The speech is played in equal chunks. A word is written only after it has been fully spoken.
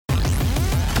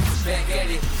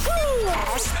ready?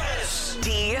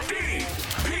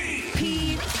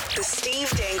 SDP, the Steve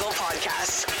Dangle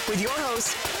Podcast, with your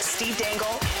hosts, Steve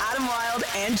Dangle, Adam Wilde,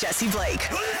 and Jesse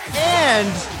Blake. And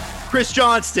Chris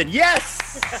Johnston,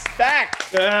 yes, back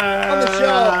on the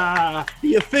show.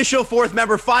 The official fourth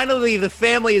member. Finally, the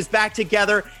family is back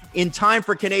together in time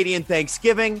for Canadian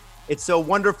Thanksgiving. It's so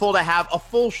wonderful to have a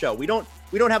full show. We don't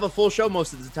have a full show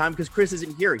most of the time because Chris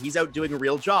isn't here. He's out doing a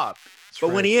real job.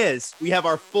 But when he is, we have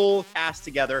our full cast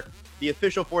together. The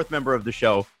official fourth member of the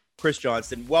show, Chris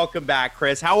Johnston. Welcome back,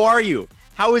 Chris. How are you?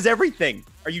 How is everything?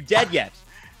 Are you dead yet?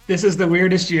 This is the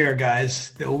weirdest year,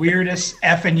 guys. The weirdest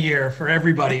effing year for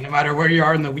everybody, no matter where you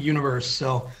are in the universe.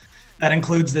 So that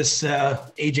includes this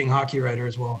aging hockey writer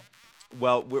as well.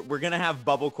 Well, we're going to have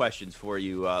bubble questions for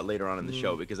you later on in the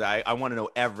show because I want to know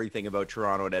everything about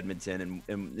Toronto and Edmonton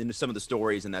and some of the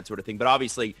stories and that sort of thing. But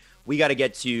obviously, we got to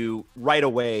get to right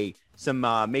away some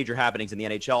major happenings in the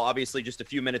NHL. Obviously, just a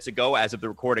few minutes ago, as of the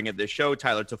recording of this show,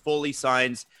 Tyler Toffoli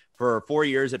signs for 4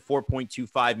 years at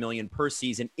 $4.25 million per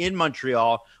season in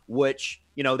Montreal, which,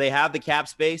 you know, they have the cap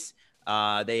space.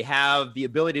 They have the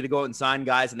ability to go out and sign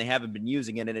guys, and they haven't been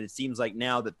using it. And it seems like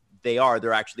now that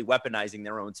they're actually weaponizing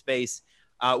their own space.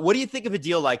 What do you think of a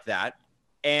deal like that?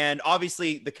 And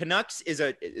obviously, the Canucks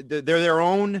they're their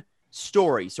own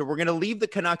story. So we're going to leave the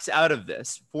Canucks out of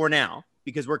this for now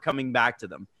because we're coming back to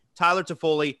them. Tyler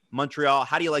Toffoli, Montreal.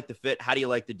 How do you like the fit? How do you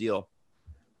like the deal?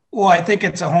 Well, I think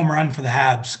it's a home run for the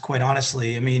Habs, quite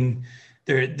honestly. I mean,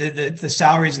 the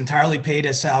salary is entirely paid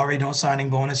as salary, no signing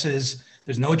bonuses.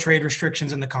 There's no trade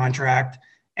restrictions in the contract.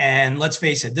 And let's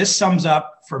face it, this sums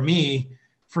up, for me,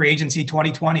 free agency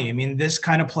 2020. I mean, this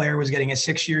kind of player was getting a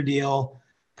 6-year deal,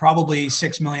 probably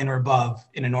 $6 million or above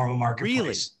in a normal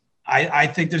marketplace. Really? I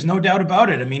think there's no doubt about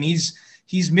it. I mean,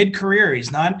 he's mid-career.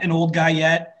 He's not an old guy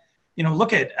yet. You know,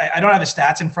 look at, I don't have his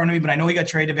stats in front of me, but I know he got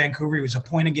traded to Vancouver. He was a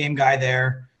point-a-game guy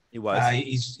there. He was.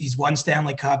 He's won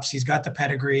Stanley Cups. He's got the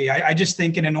pedigree. I just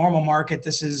think in a normal market,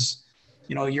 this is,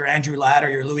 you know, your Andrew Ladd or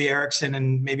your Louis Eriksson,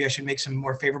 and maybe I should make some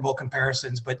more favorable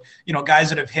comparisons. But, you know, guys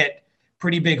that have hit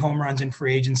pretty big home runs in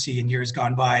free agency in years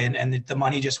gone by, and the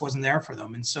money just wasn't there for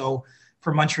them. And so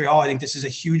for Montreal, I think this is a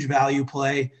huge value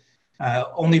play.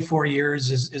 Only 4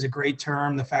 years is a great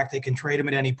term. The fact they can trade him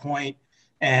at any point.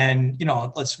 And, you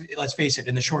know, let's face it,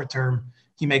 in the short term,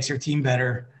 he makes their team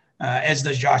better, as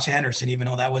does Josh Anderson, even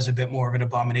though that was a bit more of an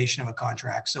abomination of a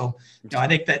contract. So, you know, I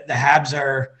think that the Habs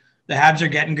are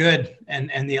getting good,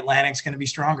 and the Atlantic's going to be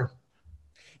stronger.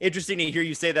 Interesting to hear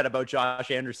you say that about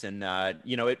Josh Anderson.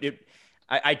 You know,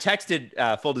 I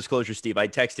texted, full disclosure, Steve, I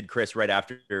texted Chris right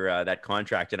after that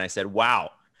contract, and I said, wow.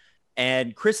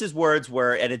 And Chris's words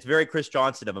were, and it's very Chris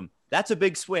Johnston of him, that's a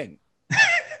big swing.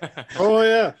 Oh,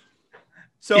 yeah.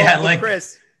 So, yeah, like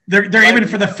Chris, they're aiming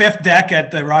for the fifth deck at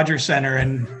the Rogers Center,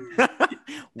 and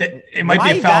it might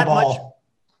be a foul ball.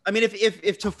 I mean,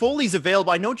 if Toffoli's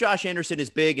available, I know Josh Anderson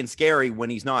is big and scary when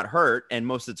he's not hurt, and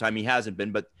most of the time he hasn't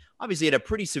been, but obviously had a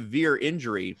pretty severe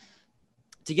injury.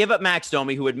 To give up Max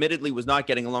Domi, who admittedly was not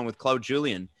getting along with Claude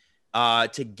Julien,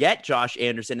 to get Josh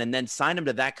Anderson and then sign him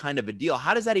to that kind of a deal,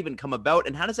 how does that even come about,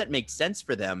 and how does that make sense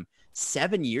for them?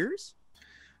 7 years?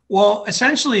 Well,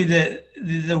 essentially,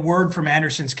 the word from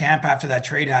Anderson's camp after that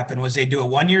trade happened was they do a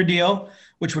 1-year deal,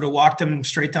 which would have walked him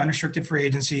straight to unrestricted free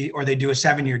agency, or they do a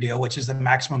 7-year deal, which is the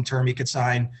maximum term he could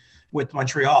sign with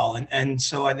Montreal. And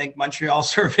so I think Montreal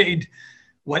surveyed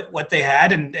what they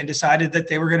had and decided that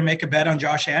they were going to make a bet on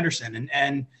Josh Anderson.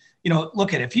 And you know,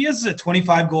 look at it. If he has a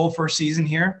 25-goal first season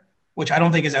here, which I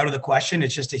don't think is out of the question,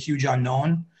 it's just a huge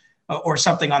unknown, or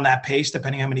something on that pace,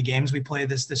 depending how many games we play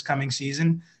this coming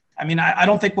season. I mean, I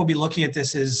don't think we'll be looking at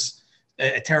this as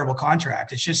a terrible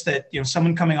contract. It's just that, you know,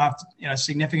 someone coming off, you know,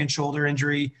 significant shoulder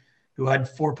injury who had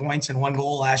 4 points and 1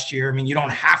 goal last year. I mean, you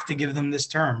don't have to give them this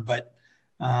term, but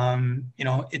you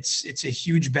know, it's a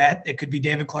huge bet. It could be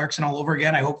David Clarkson all over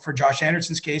again. I hope for Josh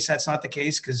Anderson's case, that's not the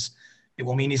case, because it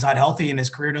will mean he's not healthy and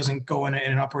his career doesn't go in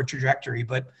an upward trajectory.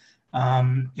 But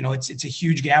you know, it's a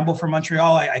huge gamble for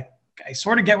Montreal. I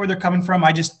sort of get where they're coming from.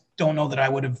 I just don't know that I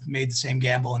would have made the same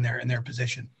gamble in their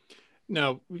position.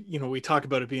 Now, you know, we talk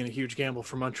about it being a huge gamble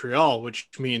for Montreal, which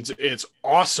means it's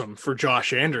awesome for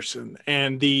Josh Anderson.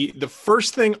 And the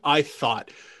first thing I thought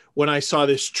when I saw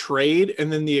this trade and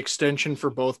then the extension for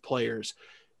both players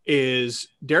is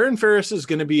Darren Ferris is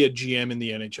going to be a GM in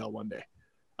the NHL one day.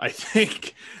 I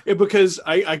think because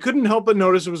I couldn't help but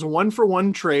notice it was a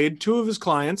 1-for-1 trade. 2 of his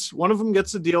clients, one of them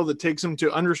gets a deal that takes him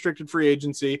to unrestricted free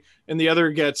agency, and the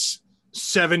other gets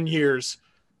 7 years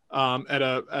at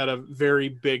a very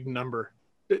big number.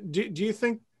 Do you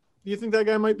think that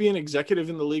guy might be an executive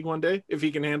in the league one day if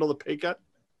he can handle the pay cut?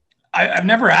 I've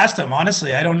never asked him,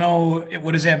 honestly. I don't know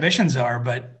what his ambitions are,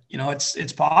 but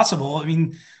it's possible. I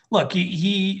mean, look,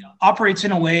 he operates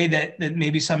in a way that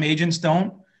maybe some agents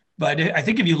don't. But I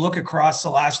think if you look across the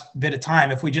last bit of time,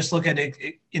 if we just look at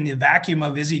it in the vacuum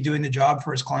of is he doing the job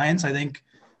for his clients, I think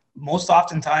most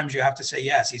oftentimes you have to say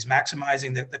yes. He's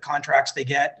maximizing the contracts they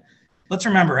get. Let's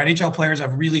remember, NHL players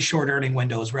have really short earning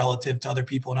windows relative to other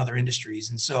people in other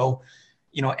industries. And so,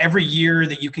 every year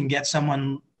that you can get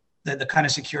someone the kind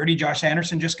of security Josh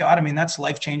Anderson just got, I mean, that's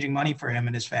life-changing money for him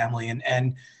and his family.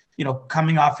 And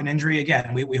coming off an injury,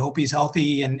 again, we hope he's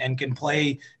healthy and can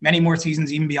play many more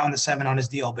seasons, even beyond the 7 on his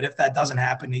deal. But if that doesn't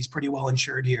happen, he's pretty well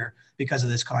insured here because of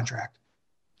this contract.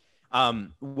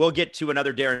 We'll get to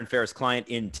another Darren Ferris client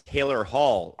in Taylor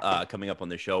Hall coming up on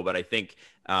the show. But I think,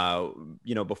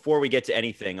 before we get to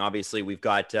anything, obviously we've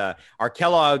got our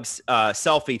Kellogg's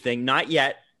selfie thing. Not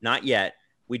yet.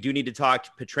 We do need to talk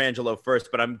to Pietrangelo first,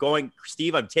 but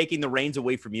Steve, I'm taking the reins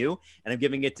away from you and I'm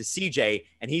giving it to CJ,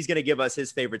 and he's going to give us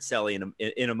his favorite celly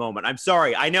in a moment. I'm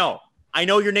sorry. I know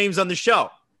your name's on the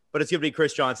show, but it's going to be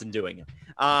Chris Johnson doing it.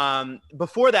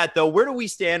 Before that though, where do we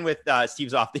stand with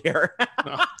Steve's off the air?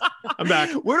 No, I'm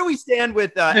back. Where do we stand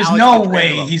with There's Alex no Pietrangelo?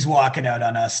 way he's walking out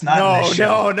on us. No,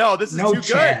 this is no too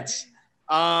chance. Good.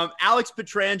 Alex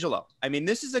Pietrangelo. I mean,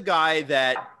 this is a guy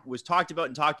that was talked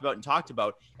about.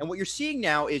 And what you're seeing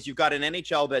now is you've got an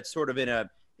NHL that's sort of in a,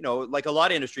 like a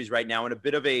lot of industries right now, in a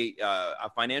bit of a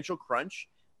financial crunch,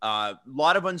 a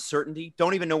lot of uncertainty.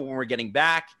 Don't even know when we're getting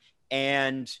back.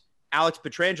 And Alex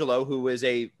Pietrangelo, who is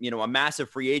a massive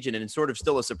free agent and sort of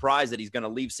still a surprise that he's going to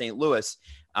leave St. Louis,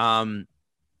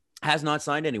 has not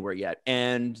signed anywhere yet.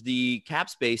 And the cap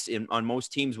space on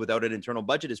most teams without an internal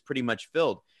budget is pretty much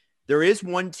filled. There is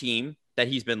one team that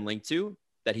he's been linked to,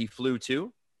 that he flew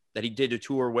to, that he did a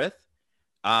tour with,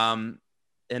 and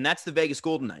that's the Vegas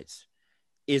Golden Knights.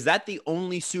 Is that the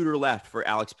only suitor left for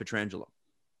Alex Pietrangelo?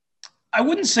 I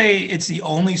wouldn't say it's the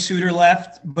only suitor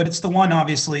left, but it's the one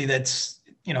obviously that's,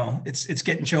 it's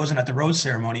getting chosen at the rose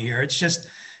ceremony here. It's just,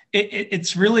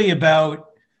 it's really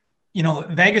about,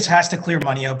 Vegas has to clear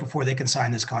money out before they can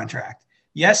sign this contract.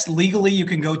 Yes, legally you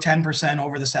can go 10%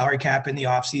 over the salary cap in the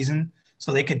offseason.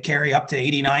 So they could carry up to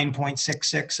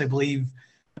 89.66, I believe,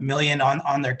 million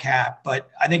on their cap.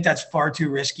 But I think that's far too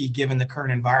risky given the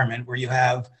current environment where you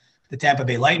have the Tampa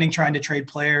Bay Lightning trying to trade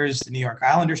players, the New York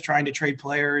Islanders trying to trade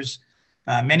players,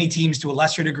 many teams to a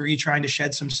lesser degree trying to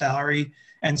shed some salary.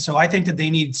 And so I think that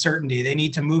they need certainty. They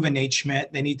need to move a Nate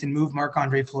Schmidt. They need to move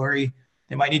Marc-Andre Fleury.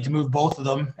 They might need to move both of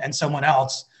them and someone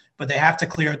else. But they have to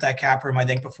clear out that cap room, I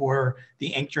think, before the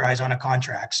ink dries on a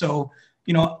contract. So,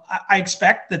 I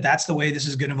expect that that's the way this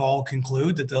is going to all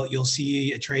conclude, that you'll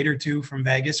see a trade or two from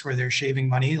Vegas where they're shaving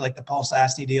money, like the Paul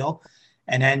Stastny deal,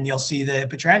 and then you'll see the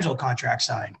Pietrangelo contract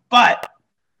signed. But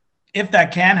if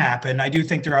that can happen, I do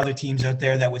think there are other teams out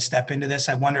there that would step into this.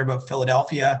 I wonder about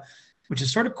Philadelphia, which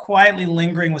is sort of quietly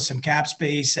lingering with some cap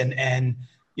space and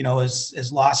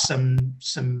has lost some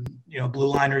blue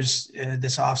liners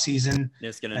this offseason.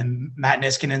 Niskanen. And Matt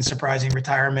Niskanen's surprising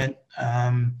retirement.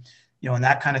 And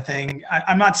that kind of thing.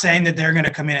 I'm not saying that they're going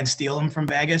to come in and steal him from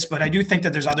Vegas, but I do think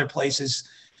that there's other places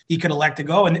he could elect to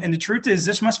go. And the truth is,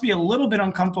 this must be a little bit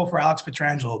uncomfortable for Alex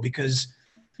Pietrangelo because,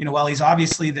 while he's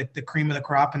obviously the cream of the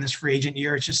crop in this free agent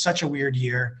year, it's just such a weird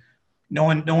year. No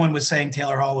one was saying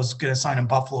Taylor Hall was going to sign in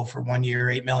Buffalo for 1 year,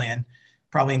 $8 million,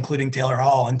 probably including Taylor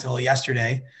Hall until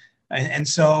yesterday. And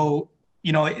so,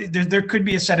 there could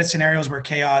be a set of scenarios where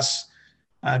chaos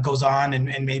goes on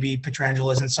and maybe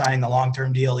Pietrangelo isn't signing the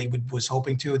long-term deal he was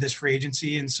hoping to with this free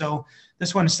agency. And so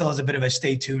this one still has a bit of a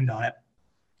stay tuned on it.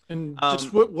 And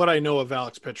just what I know of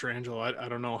Alex Pietrangelo, I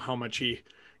don't know how much he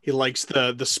likes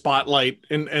the spotlight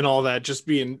and all that, just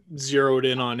being zeroed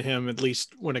in on him, at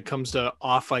least when it comes to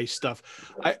off-ice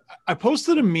stuff. I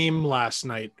posted a meme last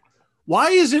night.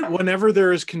 Why is it whenever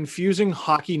there is confusing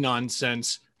hockey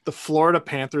nonsense, the Florida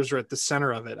Panthers are at the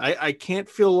center of it? I can't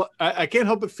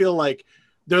help but feel like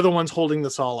they're the ones holding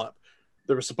this all up.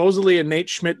 There was supposedly a Nate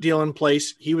Schmidt deal in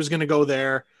place. He was going to go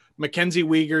there. Mackenzie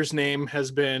Weegar's name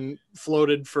has been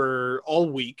floated for all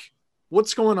week.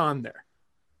 What's going on there?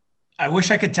 I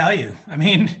wish I could tell you. I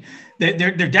mean,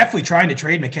 they're definitely trying to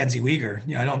trade Mackenzie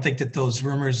Weegar. I don't think that those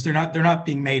rumors, they're not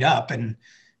being made up. And,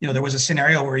 there was a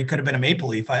scenario where he could have been a Maple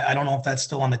Leaf. I don't know if that's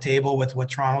still on the table with what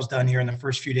Toronto's done here in the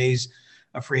first few days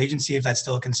of free agency, if that's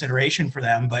still a consideration for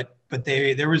them. But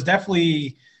there was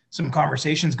definitely some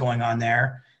conversations going on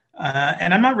there.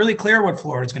 And I'm not really clear what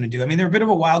Florida's going to do. I mean, they're a bit of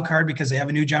a wild card because they have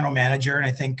a new general manager. And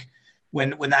I think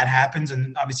when that happens,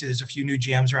 and obviously there's a few new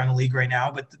GMs around the league right now,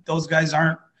 but those guys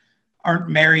aren't aren't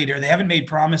married or they haven't made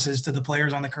promises to the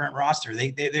players on the current roster.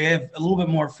 They have a little bit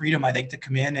more freedom, I think, to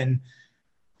come in and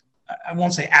I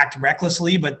won't say act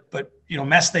recklessly, but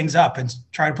mess things up and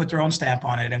try to put their own stamp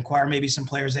on it, acquire maybe some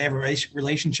players they have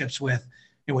relationships with,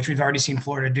 which we've already seen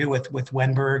Florida do with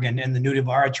Wenberg and the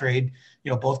Nudivara trade.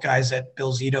 Both guys that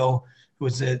Bill Zito, who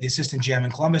was the assistant GM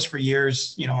in Columbus for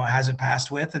years, hasn't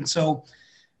passed with. And so,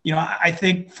 I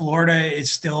think Florida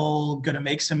is still going to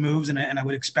make some moves, and I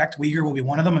would expect Weegar will be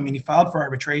one of them. I mean, he filed for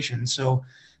arbitration, so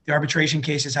the arbitration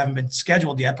cases haven't been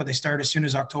scheduled yet, but they start as soon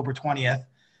as October 20th.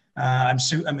 I'm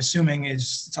assuming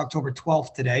it's October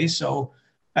 12th today, so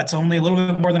that's only a little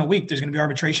bit more than a week. There's going to be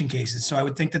arbitration cases, so I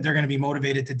would think that they're going to be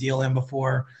motivated to deal him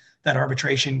before that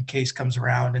arbitration case comes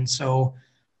around. And so,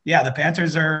 yeah, the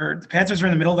Panthers are in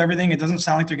the middle of everything. It doesn't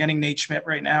sound like they're getting Nate Schmidt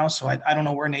right now, so I don't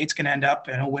know where Nate's going to end up.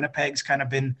 I know Winnipeg's kind of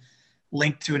been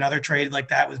linked to another trade like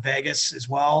that with Vegas as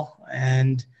well.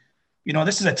 And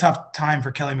this is a tough time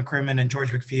for Kelly McCrimmon and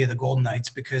George McPhee of the Golden Knights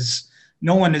because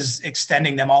no one is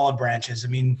extending them olive branches. I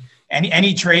mean,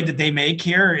 any trade that they make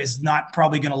here is not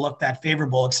probably going to look that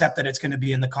favorable, except that it's going to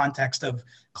be in the context of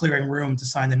clearing room to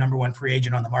sign the number one free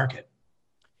agent on the market.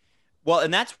 Well,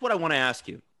 and that's what I want to ask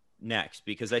you next,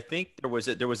 because I think there was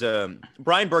a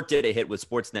Brian Burke did a hit with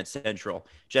Sportsnet Central,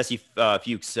 Jesse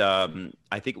Fuchs,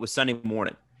 I think it was Sunday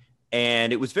morning.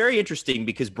 And it was very interesting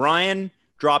because Brian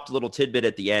dropped a little tidbit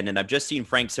at the end, and I've just seen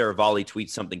Frank Saravalli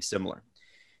tweet something similar.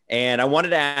 And I wanted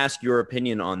to ask your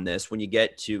opinion on this when you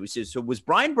get to, so was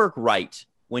Brian Burke right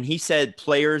when he said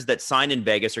players that sign in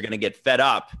Vegas are going to get fed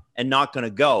up and not going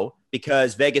to go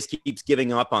because Vegas keeps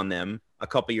giving up on them a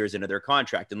couple years into their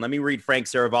contract? And let me read Frank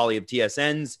Saravalli of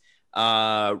TSN's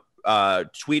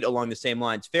tweet along the same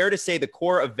lines. Fair to say the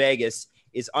core of Vegas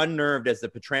is unnerved as the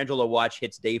Pietrangelo watch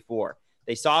hits day 4.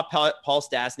 They saw Paul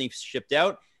Stastny shipped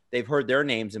out. They've heard their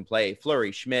names in play: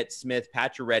 Fleury, Schmidt, Smith,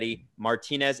 Pacioretty,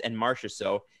 Martinez, and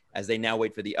Marchessault, as they now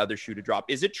wait for the other shoe to drop.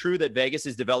 Is it true that Vegas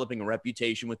is developing a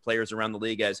reputation with players around the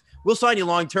league as, we'll sign you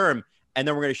long-term, and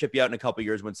then we're going to ship you out in a couple of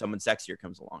years when someone sexier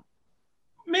comes along?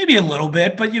 Maybe a little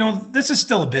bit, but, this is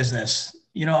still a business,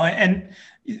 and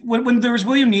when there was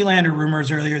William Nylander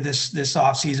rumors earlier this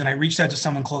offseason, I reached out to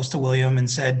someone close to William and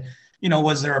said,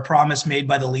 was there a promise made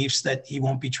by the Leafs that he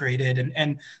won't be traded?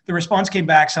 And the response came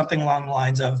back something along the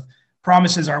lines of,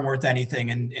 promises aren't worth anything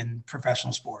in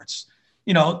professional sports.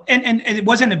 And it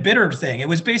wasn't a bitter thing. It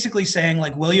was basically saying,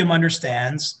 like, William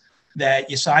understands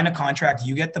that you sign a contract,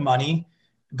 you get the money,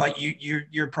 but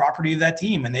you're property of that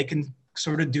team and they can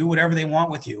sort of do whatever they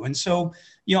want with you. And so,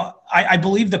 I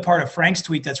believe the part of Frank's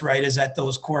tweet that's right is that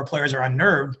those core players are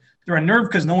unnerved. They're unnerved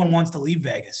because no one wants to leave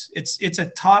Vegas. It's a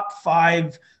top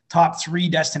 5, top 3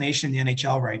 destination in the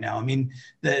NHL right now. I mean,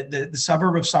 the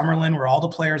suburb of Summerlin, where all the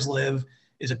players live,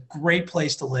 is a great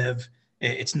place to live.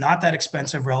 It's not that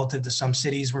expensive relative to some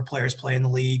cities where players play in the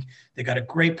league. They got a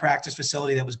great practice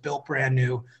facility that was built brand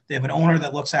new. They have an owner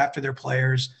that looks after their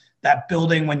players. That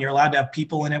building, when you're allowed to have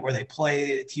people in it where they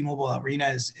play, T-Mobile Arena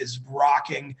is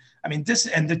rocking. I mean,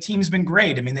 and the team's been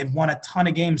great. I mean, they've won a ton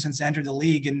of games since they entered the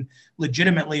league and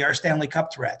legitimately are Stanley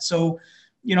Cup threat. So,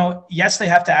 yes, they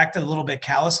have to act a little bit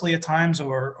callously at times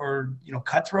or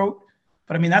cutthroat.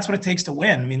 But, I mean, that's what it takes to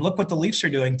win. I mean, look what the Leafs are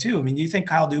doing, too. I mean, do you think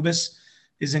Kyle Dubas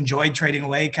has enjoyed trading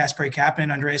away Kasperi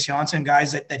Kapanen, Andreas Johnsson,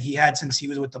 guys that he had since he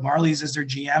was with the Marlies as their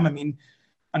GM? I mean,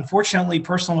 unfortunately,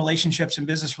 personal relationships and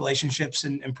business relationships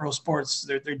in pro sports,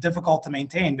 they're difficult to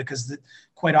maintain because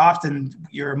quite often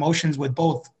your emotions with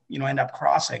both, end up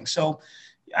crossing. So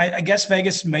I guess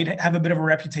Vegas might have a bit of a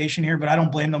reputation here, but I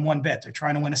don't blame them one bit. They're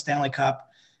trying to win a Stanley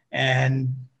Cup,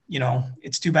 and,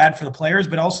 it's too bad for the players,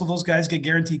 but also those guys get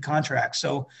guaranteed contracts.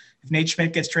 So if Nate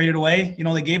Schmidt gets traded away,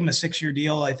 they gave him a 6-year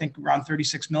deal, I think around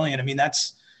 $36 million. I mean,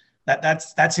 that's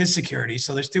his security.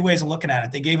 So there's 2 ways of looking at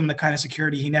it. They gave him the kind of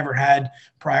security he never had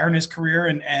prior in his career.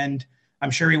 And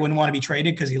I'm sure he wouldn't want to be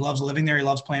traded because he loves living there. He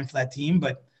loves playing for that team.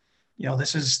 But,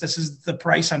 this is the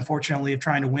price, unfortunately, of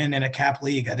trying to win in a cap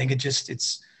league. I think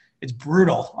it's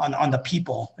brutal on the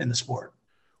people in the sport.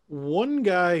 One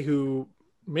guy who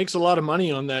makes a lot of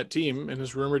money on that team and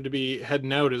is rumored to be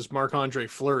heading out is Marc-Andre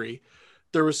Fleury.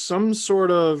 There was some sort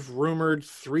of rumored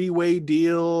 3-way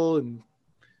deal and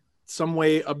some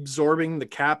way absorbing the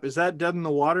cap. Is that dead in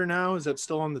the water now? Is that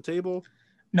still on the table?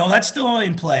 No, that's still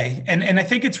in play. And I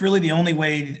think it's really the only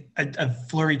way a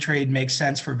Fleury trade makes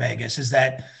sense for Vegas is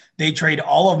that they trade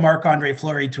all of Marc-Andre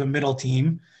Fleury to a middle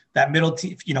team, that middle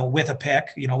team, with a pick,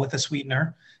 with a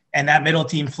sweetener, and that middle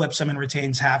team flips him and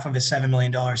retains half of his $7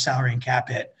 million salary and cap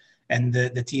hit. And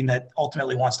the team that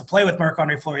ultimately wants to play with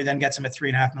Marc-Andre Fleury then gets him at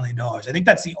 $3.5 million. I think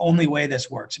that's the only way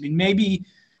this works. I mean, maybe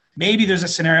Maybe there's a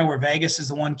scenario where Vegas is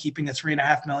the one keeping the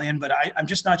 $3.5 million, but I'm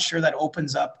just not sure that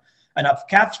opens up enough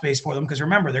cap space for them, because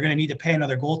remember, they're going to need to pay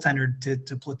another goaltender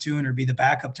to platoon or be the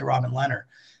backup to Robin Lehner.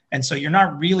 And so you're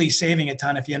not really saving a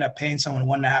ton if you end up paying someone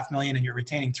 $1.5 million and you're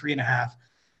retaining $3.5.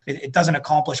 It doesn't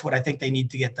accomplish what I think they need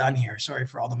to get done here. Sorry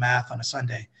for all the math on a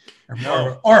Sunday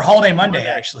or holiday Monday,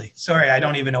 actually. Sorry, I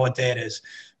don't even know what day it is.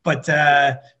 But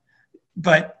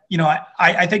you know,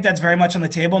 I think that's very much on the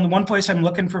table. And the one place I'm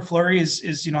looking for Fleury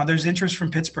is, you know, there's interest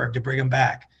from Pittsburgh to bring him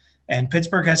back. And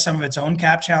Pittsburgh has some of its own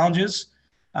cap challenges.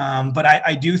 But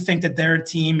I do think that they're a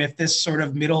team, if this sort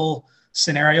of middle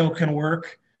scenario can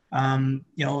work,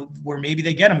 you know, where maybe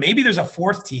they get him. Maybe there's a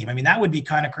fourth team. I mean, that would be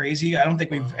kind of crazy. I don't think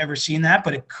we've ever seen that,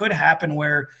 but it could happen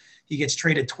where he gets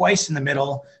traded twice in the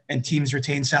middle and teams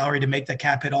retain salary to make the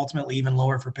cap hit ultimately even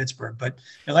lower for Pittsburgh. But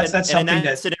you know, that's something in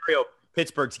that scenario,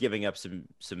 Pittsburgh's giving up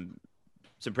some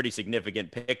pretty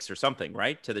significant picks or something,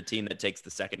 right, to the team that takes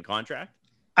the second contract.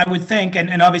 I would think,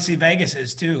 and obviously Vegas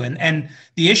is too. And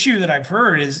the issue that I've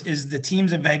heard is the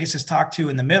teams that Vegas has talked to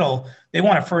in the middle, they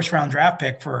want a first round draft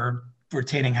pick for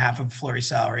retaining half of Fleury's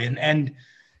salary. And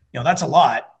you know, that's a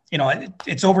lot. You know,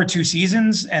 it's over 2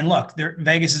 seasons. And look,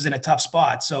 Vegas is in a tough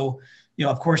spot. So, you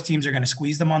know, of course, teams are going to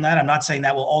squeeze them on that. I'm not saying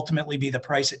that will ultimately be the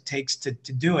price it takes to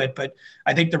do it. But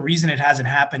I think the reason it hasn't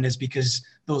happened is because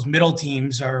those middle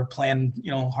teams are playing,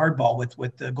 you know, hardball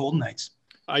with the Golden Knights.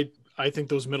 I think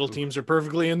those middle teams are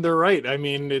perfectly in their right. I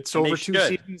mean, it's over 2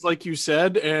 seasons, like you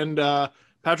said, and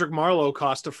Patrick Marleau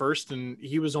cost a first, and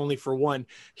he was only for 1.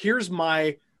 Here's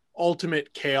my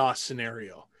ultimate chaos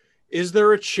scenario. Is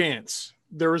there a chance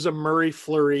there is a Murray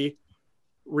Fleury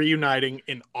reuniting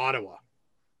in Ottawa?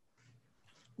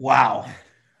 Wow.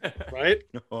 Right?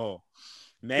 Oh,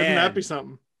 man. Wouldn't that be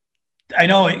something? I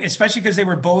know, especially because they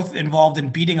were both involved in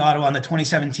beating Ottawa in the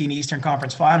 2017 Eastern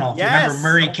Conference Final. Yes. Remember,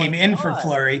 Murray came in for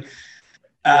Fleury.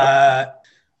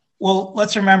 Well,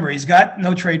 let's remember, he's got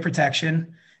no trade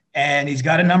protection, and he's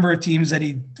got a number of teams that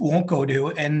he won't go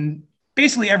to. And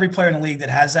basically every player in the league that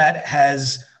has that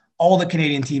has all the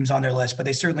Canadian teams on their list, but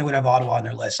they certainly would have Ottawa on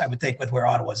their list, I would think, with where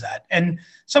Ottawa's at. And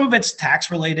some of it's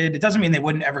tax related. It doesn't mean they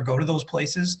wouldn't ever go to those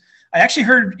places. I actually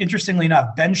heard, interestingly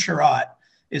enough, Ben Sherratt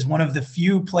is one of the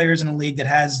few players in the league that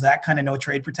has that kind of no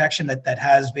trade protection that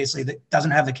has basically, that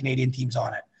doesn't have the Canadian teams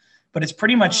on it. But it's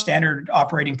pretty much standard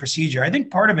operating procedure. I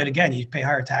think part of it, again, you pay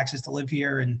higher taxes to live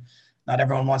here, and not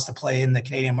everyone wants to play in the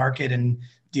Canadian market and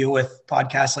deal with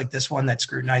podcasts like this one that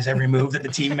scrutinize every move that the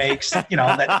team makes, you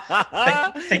know,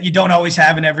 that you don't always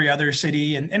have in every other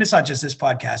city. And it's not just this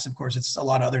podcast, of course, it's a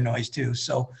lot of other noise too.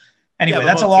 So anyway,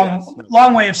 that's a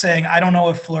long way of saying I don't know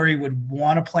if Fleury would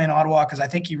want to play in Ottawa, because I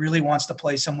think he really wants to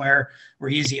play somewhere where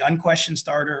he's the unquestioned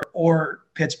starter, or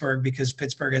Pittsburgh, because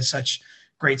Pittsburgh has such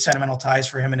great sentimental ties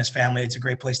for him and his family. It's a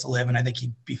great place to live, and I think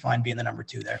he'd be fine being the number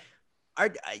 2 there.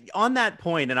 On that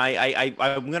point, and I'm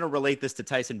going to relate this to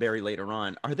Tyson Barrie later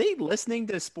on, are they listening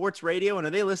to sports radio, and are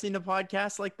they listening to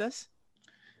podcasts like this?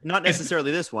 Not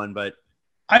necessarily this one, but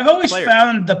I've always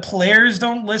found the players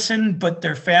don't listen, but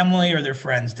their family or their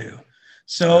friends do.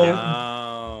 So,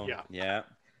 yeah.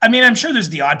 I mean, I'm sure there's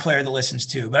the odd player that listens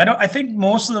too, but I think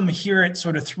most of them hear it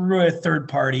sort of through a third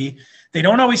party. They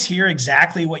don't always hear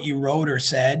exactly what you wrote or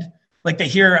said. Like, they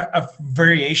hear a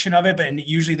variation of it, but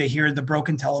usually they hear the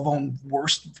broken telephone,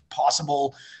 worst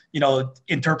possible, you know,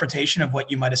 interpretation of what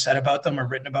you might have said about them or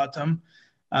written about them.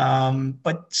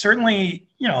 But certainly,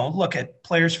 you know, look at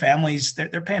players' families,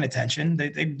 they're paying attention.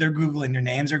 They're Googling their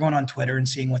names. They're going on Twitter and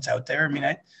seeing what's out there. I mean,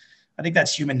 I think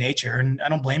that's human nature, and I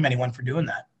don't blame anyone for doing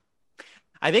that.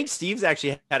 I think Steve's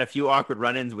actually had a few awkward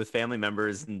run-ins with family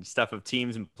members and stuff of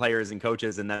teams and players and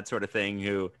coaches and that sort of thing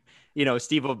who, you know,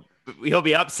 he'll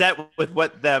be upset with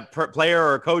what the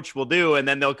player or coach will do. And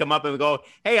then they'll come up and go,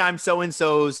 hey, I'm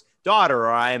so-and-so's daughter,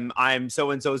 or I'm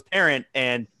so-and-so's parent.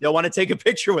 And they'll want to take a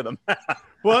picture with them.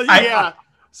 Well, yeah.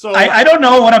 So I don't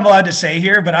know what I'm allowed to say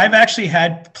here, but I've actually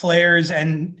had players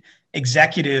and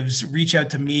executives reach out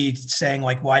to me saying,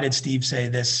 like, why did Steve say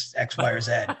this X, Y, or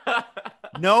Z?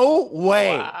 No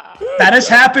way. Wow. That has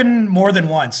happened more than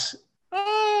once.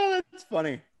 Oh, that's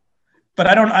funny. But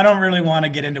I don't really want to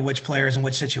get into which players and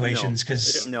which situations,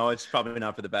 because no, it's probably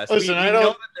not for the best. Listen, we're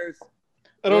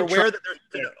aware that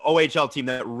there's an OHL team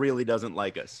that really doesn't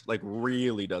like us, like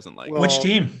really doesn't like us. Which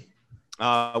team?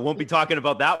 I won't be talking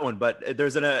about that one, but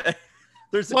there's a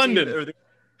London.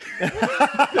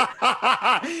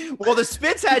 Well, the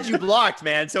Spits had you blocked,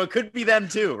 man, so it could be them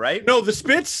too, right? No, the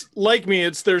Spits like me.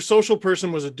 It's their social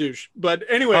person was a douche. But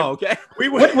anyway, okay.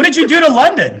 What did you do to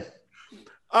London?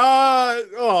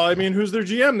 I mean, who's their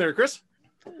GM there, Chris?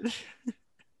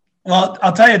 Well,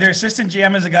 I'll tell you, their assistant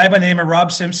GM is a guy by the name of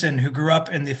Rob Simpson, who grew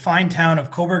up in the fine town of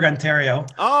Cobourg, Ontario.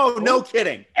 Oh, no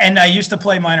kidding. And I used to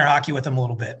play minor hockey with him a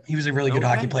little bit. He was a really good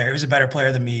Okay. hockey player. He was a better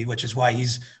player than me, which is why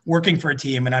he's working for a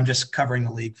team and I'm just covering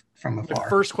the league from The afar.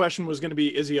 first question was going to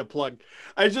be, is he a plug?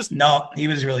 No, he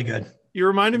was really good. You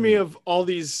reminded me of all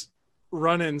these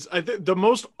run-ins. I think the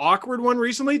most awkward one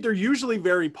recently, they're usually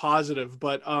very positive,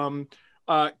 but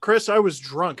Chris, I was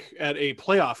drunk at a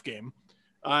playoff game.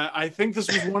 I think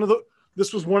this was one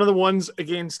of the ones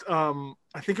against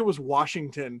I think it was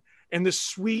Washington, and this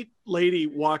sweet lady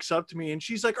walks up to me and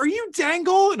she's like, "Are you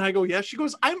Dangle?" And I go, "Yes." She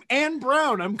goes, "I'm Ann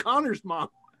Brown. I'm Connor's mom."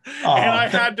 And I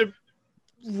had to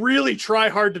really try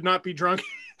hard to not be drunk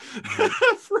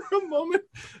for a moment.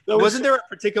 Wasn't there a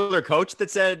particular coach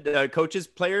that said coaches,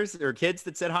 players, or kids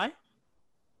that said hi?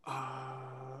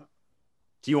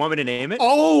 Do you want me to name it?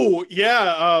 Oh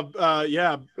yeah,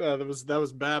 that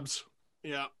was Babs.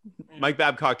 Yeah, Mike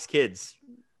Babcock's kids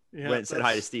yeah, went and said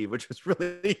hi to Steve, which was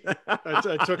really.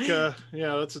 I took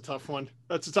that's a tough one.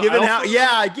 That's a tough.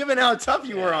 Given how tough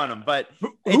you were on him, but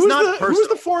it's not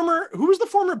personal. Who was the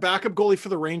former backup goalie for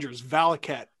the Rangers?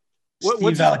 Valaket.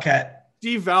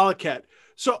 Steve Valaket.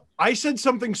 So I said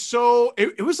something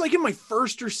it was like in my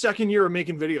first or second year of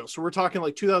making videos. So we're talking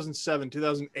like 2007,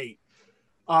 2008.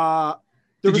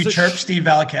 Did you chirp Steve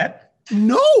Valaket?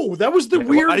 No, that was the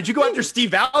weird. Why did you go after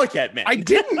Steve Valaket, man? I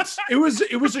didn't. It was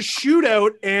a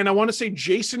shootout, and I want to say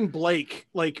Jason Blake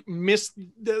missed.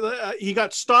 He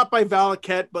got stopped by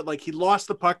Valaket, but he lost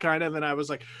the puck kind of. And then I was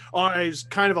like, oh, he's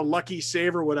kind of a lucky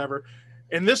save or whatever.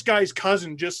 And this guy's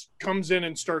cousin just comes in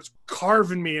and starts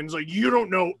carving me and is like, "You don't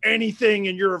know anything,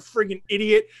 and you're a friggin'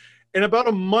 idiot." And about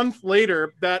a month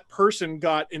later, that person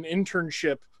got an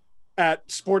internship at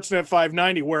Sportsnet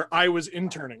 590 where I was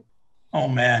interning. Oh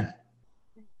man.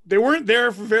 They weren't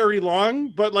there for very long,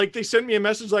 but they sent me a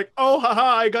message like, "Oh,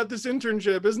 haha, I got this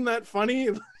internship. Isn't that funny?"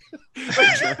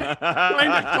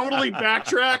 Trying to totally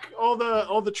backtrack all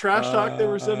the trash talk they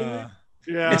were sending me.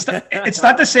 Yeah. It's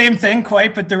not the same thing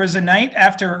quite, but there was a night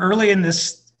after early in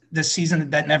this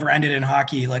season that never ended in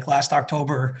hockey, like last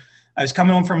October. I was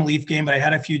coming home from a Leaf game, but I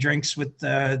had a few drinks with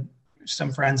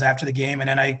some friends after the game. And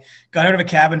then I got out of a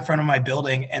cab in front of my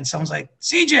building and someone's like,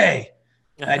 "CJ."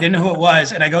 And I didn't know who it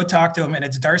was. And I go talk to him and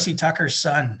it's Darcy Tucker's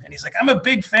son. And he's like, "I'm a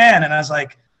big fan." And I was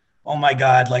like, oh my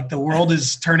God, the world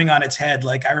is turning on its head.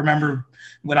 I remember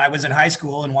when I was in high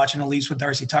school and watching the Leafs with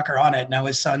Darcy Tucker on it. Now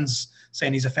his son's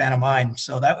saying he's a fan of mine.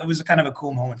 So that was kind of a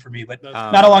cool moment for me, but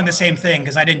not along the same thing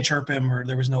because I didn't chirp him or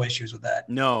there was no issues with that.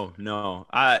 No.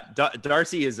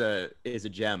 Darcy is a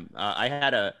gem. I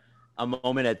had a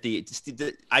moment at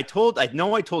I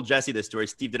told Jesse this story.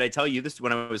 Steve, did I tell you this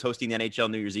when I was hosting the NHL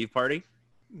New Year's Eve party?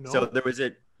 No. So there was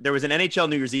an NHL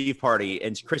New Year's Eve party,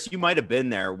 and Chris, you might have been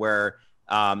there, where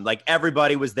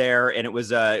everybody was there, and it was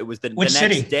the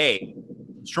next day,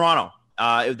 Toronto.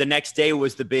 The next day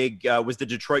was the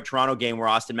Detroit Toronto game where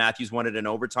Austin Matthews won it in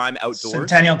overtime outdoors.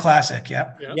 Centennial Classic,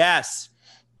 yeah. Yes.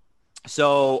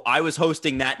 So I was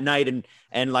hosting that night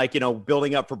and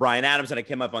building up for Bryan Adams, and I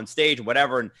came up on stage and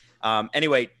whatever. And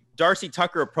anyway, Darcy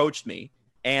Tucker approached me,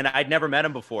 and I'd never met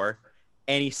him before.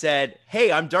 And he said,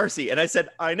 "Hey, I'm Darcy." And I said,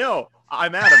 "I know,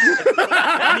 I'm Adam."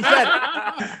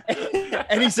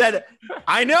 and he said,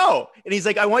 "I know." And he's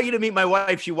like, "I want you to meet my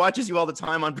wife. She watches you all the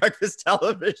time on breakfast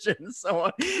television."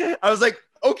 So I was like,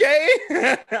 "Okay,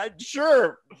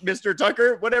 sure, Mr.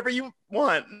 Tucker, whatever you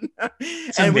want."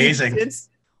 It's amazing.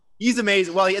 He's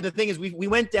amazing. Well, the thing is, we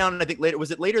went down, and I think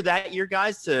later that year,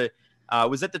 guys, to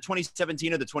was that the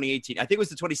 2017 or the 2018? I think it was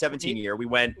the 2017 year. We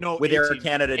went with Air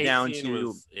Canada down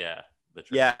to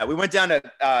we went down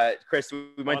to Chris.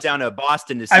 We went down to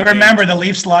Boston to see. I remember the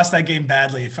Leafs lost that game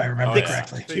badly, if I remember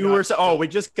correctly. We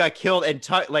just got killed,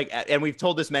 and we've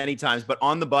told this many times, but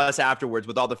on the bus afterwards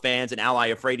with all the fans and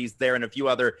Ally Afraidi's there and a few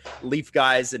other Leaf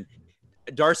guys, and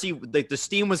Darcy, the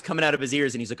steam was coming out of his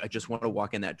ears, and he's like, "I just want to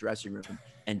walk in that dressing room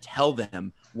and tell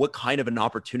them what kind of an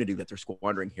opportunity that they're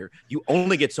squandering here. You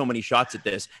only get so many shots at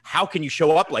this. How can you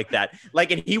show up like that?"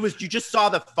 And you just saw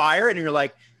the fire, and you're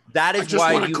like, that is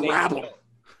why you grab him.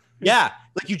 Yeah,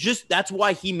 that's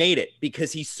why he made it,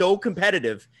 because he's so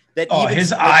competitive that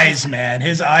his eyes, man,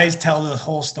 his eyes tell the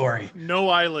whole story. No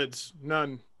eyelids,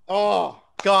 none. Oh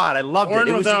God, I loved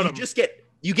it.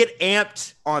 You get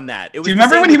amped on that. Do you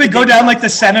remember when he would go down the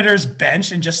Senators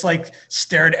bench and just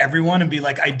stare at everyone and be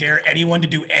like, "I dare anyone to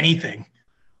do anything"?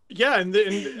 Yeah, and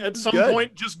at some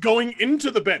point, just going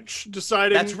into the bench,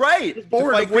 deciding that's right.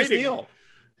 Bored of waiting.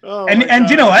 Oh, and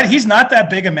you know what? He's not that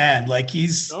big a man.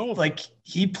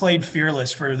 He played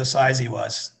fearless for the size he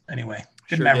was. Anyway,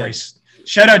 good memories. Did.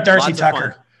 Shout out Darcy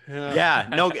Tucker. Yeah,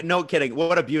 no kidding.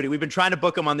 What a beauty. We've been trying to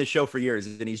book him on this show for years,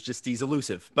 and he's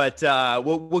elusive. But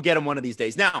we'll get him one of these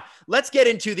days. Now, let's get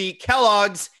into the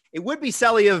Kellogg's. It would be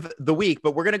Selly of the week,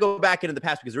 but we're going to go back into the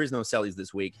past because there is no Sellys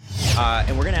this week.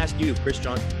 And we're going to ask you, Chris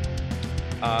Johnson.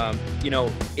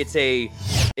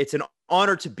 It's an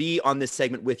honor to be on this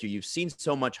segment with you. You've seen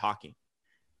so much hockey.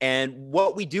 And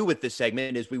what we do with this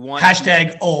segment is we want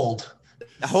old.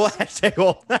 The whole hashtag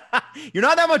old. You're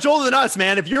not that much older than us,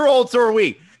 man. If you're old, so are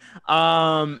we.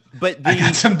 But I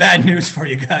got some bad news for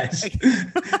you guys.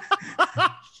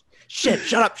 Shit,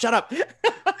 shut up.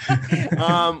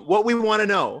 What we want to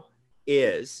know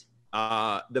is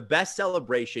the best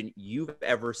celebration you've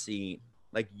ever seen.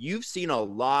 Like, you've seen a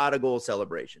lot of goal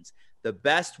celebrations. The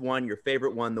best one, your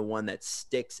favorite one, the one that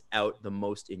sticks out the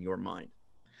most in your mind.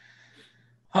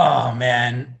 Oh,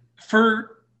 man.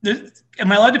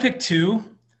 Am I allowed to pick two?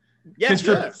 Yes.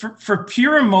 For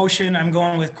pure emotion, I'm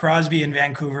going with Crosby in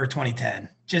Vancouver 2010.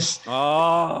 Just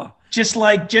wanted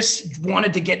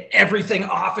to get everything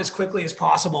off as quickly as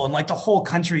possible, and like the whole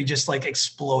country just like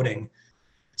exploding.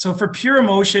 So for pure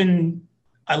emotion,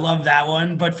 I love that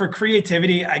one. But for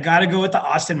creativity, I got to go with the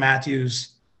Austin Matthews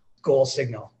goal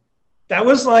signal. That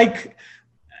was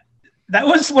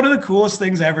one of the coolest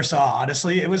things I ever saw,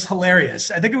 honestly. It was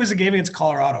hilarious. I think it was a game against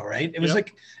Colorado, right? It was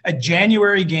like a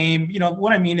January game. You know,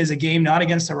 what I mean is a game not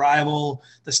against a rival.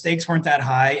 The stakes weren't that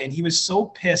high. And he was so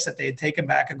pissed that they had taken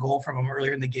back a goal from him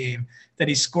earlier in the game that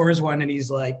he scores one and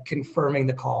he's like confirming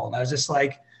the call. And I was just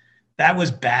like, that was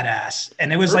badass.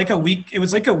 And it was like a week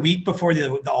before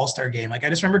the All-Star game. Like, I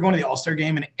just remember going to the All-Star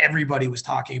game and everybody was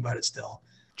talking about it still.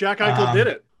 Jack Eichel did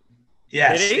it.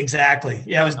 Yes, exactly.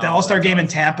 Yeah, it was the All-Star game in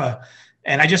Tampa.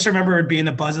 And I just remember it being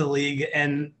the buzz of the league.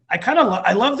 And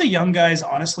I love the young guys,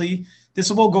 honestly. This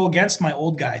will go against my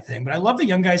old guy thing, but I love the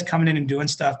young guys coming in and doing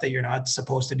stuff that you're not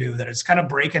supposed to do, that it's kind of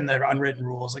breaking their unwritten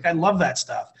rules. Like, I love that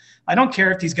stuff. I don't care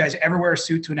if these guys ever wear a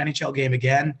suit to an NHL game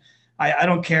again. I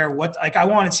don't care what, like, I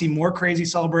want to see more crazy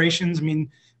celebrations. I mean,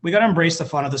 we got to embrace the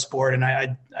fun of the sport. And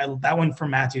I that one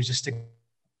from Matthews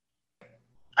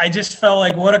I just felt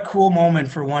like what a cool moment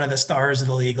for one of the stars of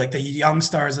the league, like the young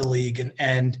stars of the league.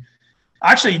 And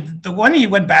actually, the one he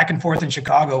went back and forth in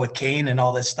Chicago with Kane and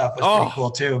all this stuff was pretty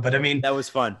cool too. But I mean, that was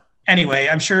fun. Anyway,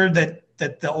 I'm sure that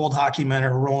the old hockey men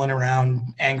are rolling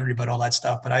around angry about all that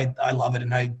stuff, but I love it.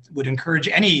 And I would encourage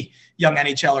any young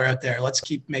NHLer out there, let's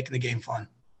keep making the game fun.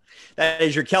 That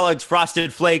is your Kellogg's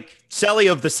Frosted Flake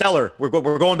Selly of the cellar. We're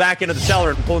going back into the cellar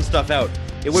and pulling stuff out.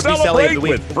 It would be Selly of the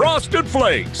week. With Frosted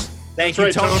Flakes. Thank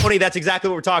you, Tony. That's exactly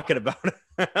what we're talking about.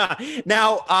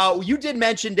 Now, you did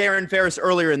mention Darren Ferris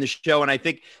earlier in the show, and I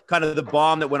think kind of the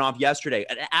bomb that went off yesterday,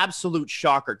 an absolute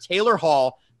shocker. Taylor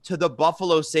Hall to the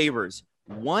Buffalo Sabres.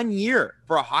 1 year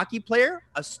for a hockey player,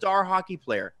 a star hockey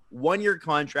player. 1 year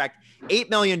contract, $8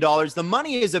 million. The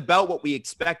money is about what we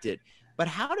expected. But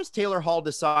how does Taylor Hall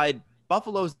decide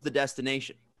Buffalo's the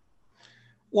destination?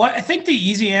 Well, I think the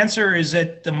easy answer is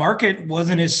that the market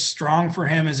wasn't as strong for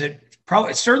him as it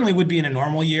certainly would be in a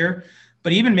normal year,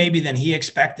 but even maybe than he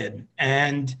expected.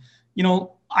 And, you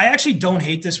know, I actually don't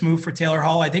hate this move for Taylor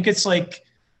Hall. I think it's like,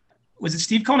 was it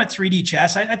Steve calling it 3D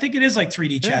chess? I think it is like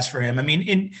 3D chess for him. I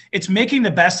mean, it's making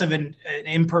the best of an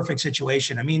imperfect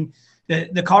situation. I mean,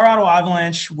 the Colorado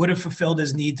Avalanche would have fulfilled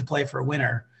his need to play for a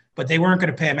winner, but they weren't going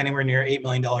to pay him anywhere near $8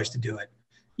 million to do it.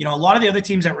 You know, a lot of the other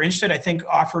teams that were interested, I think,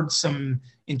 offered some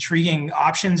intriguing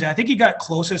options. And I think he got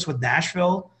closest with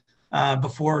Nashville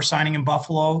before signing in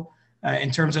Buffalo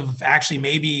in terms of actually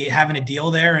maybe having a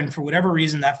deal there. And for whatever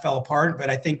reason, that fell apart. But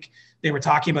I think they were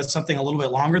talking about something a little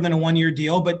bit longer than a 1 year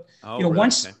deal. But,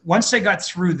 once they got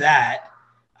through that,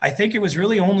 I think it was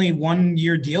really only 1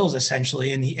 year deals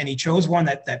essentially. And he chose one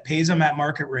that pays him at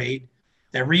market rate,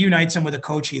 that reunites him with a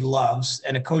coach he loves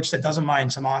and a coach that doesn't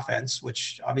mind some offense,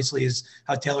 which obviously is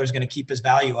how Taylor's going to keep his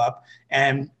value up,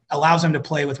 and allows him to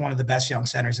play with one of the best young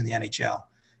centers in the NHL.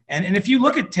 And if you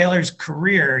look at Taylor's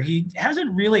career, he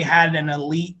hasn't really had an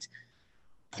elite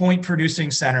point-producing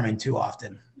centerman too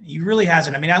often. He really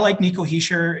hasn't. I mean, I like Nico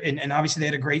Hischier, and obviously they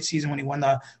had a great season when he won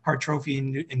the Hart Trophy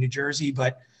in New Jersey,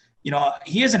 but, you know,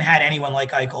 he hasn't had anyone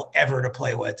like Eichel ever to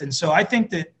play with. And so I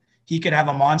think that he could have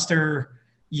a monster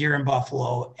year in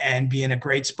Buffalo and be in a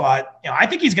great spot. You know, I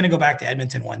think he's going to go back to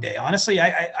Edmonton one day. Honestly,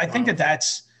 I think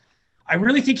I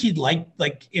really think he'd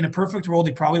like in a perfect world,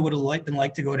 he probably would have been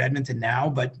like to go to Edmonton now,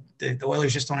 but the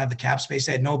Oilers just don't have the cap space.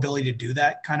 They had no ability to do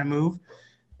that kind of move.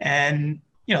 And,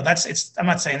 you know, I'm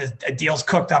not saying that a deal's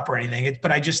cooked up or anything,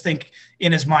 but I just think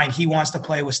in his mind, he wants to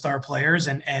play with star players.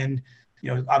 And,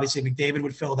 you know, obviously McDavid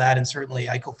would fill that. And certainly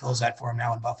Eichel fills that for him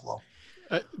now in Buffalo.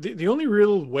 The only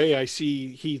real way I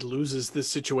see he loses this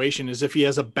situation is if he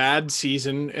has a bad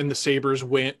season and the Sabres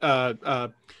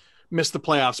miss the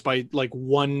playoffs by like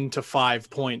 1 to 5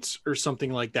 points or something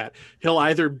like that. He'll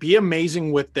either be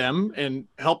amazing with them and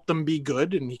help them be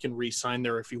good, and he can re-sign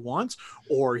there if he wants,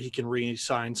 or he can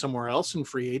re-sign somewhere else in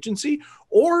free agency,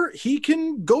 or he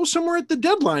can go somewhere at the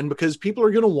deadline because people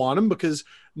are going to want him, because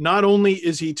not only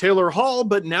is he Taylor Hall,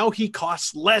 but now he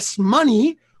costs less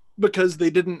money because they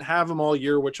didn't have him all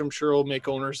year, which I'm sure will make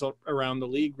owners around the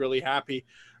league really happy.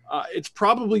 It's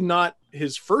probably not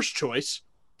his first choice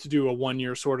to do a 1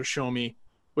 year sort of show me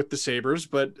with the Sabres,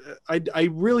 but I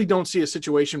really don't see a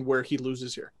situation where he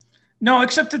loses here. No,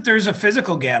 except that there's a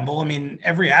physical gamble. I mean,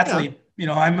 every athlete,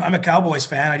 I'm a Cowboys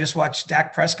fan. I just watched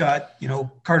Dak Prescott,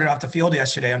 carted off the field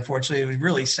yesterday. Unfortunately, it was a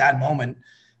really sad moment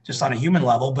just on a human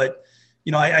level, but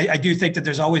I do think that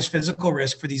there's always physical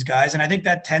risk for these guys. And I think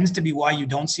that tends to be why you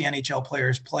don't see NHL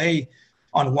players play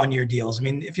on 1 year deals. I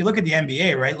mean, if you look at the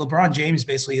NBA, right, LeBron James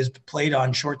basically has played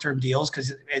on short-term deals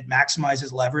because it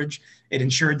maximizes leverage. It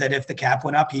ensured that if the cap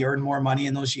went up, he earned more money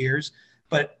in those years.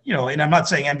 But, and I'm not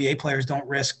saying NBA players don't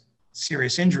risk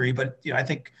serious injury, but, I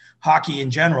think hockey in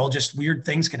general, just weird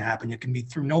things can happen. It can be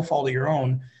through no fault of your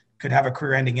own, could have a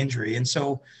career-ending injury. And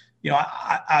so,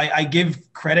 I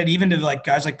give credit even to like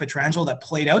guys like Pietrangelo that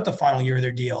played out the final year of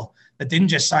their deal, that didn't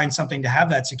just sign something to have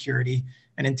that security.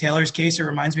 And in Taylor's case, it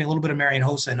reminds me a little bit of Marian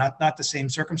Hossa, not the same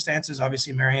circumstances.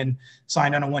 Obviously, Marian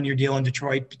signed on a 1 year deal in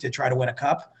Detroit to try to win a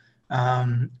cup.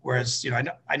 Whereas,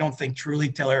 I don't think truly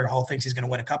Taylor Hall thinks he's going to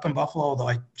win a cup in Buffalo, although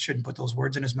I shouldn't put those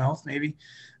words in his mouth, maybe.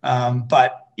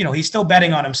 But he's still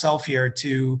betting on himself here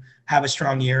to have a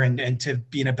strong year and to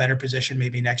be in a better position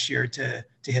maybe next year to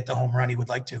hit the home run he would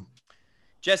like to.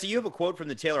 Jesse, you have a quote from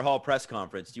the Taylor Hall press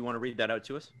conference. Do you want to read that out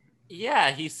to us?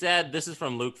 Yeah, he said, this is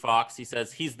from Luke Fox. He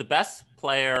says, he's the best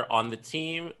player on the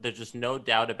team. There's just no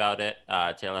doubt about it.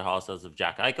 Taylor Hall says of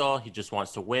Jack Eichel, he just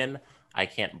wants to win. I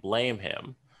can't blame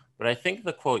him. But I think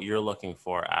the quote you're looking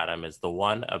for, Adam, is the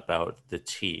one about the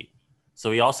team.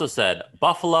 So he also said,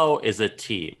 Buffalo is a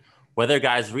team. Whether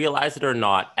guys realize it or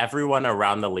not, everyone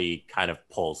around the league kind of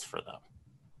pulls for them.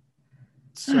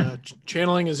 It's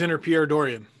channeling his inner Pierre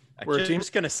Dorian. We're a team.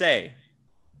 Just going to say.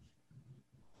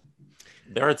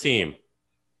 They're a team.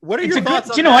 What are your thoughts on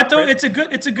that? You know what, though? It's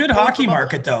a good hockey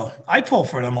market, though. I pull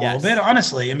for them a little bit,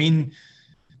 honestly. I mean,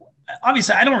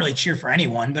 obviously, I don't really cheer for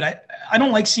anyone, but I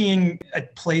don't like seeing a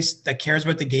place that cares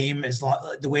about the game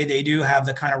the way they do have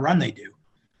the kind of run they do.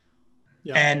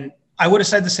 Yeah. And I would have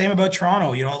said the same about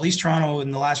Toronto. At least Toronto in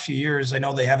the last few years, I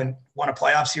know they haven't won a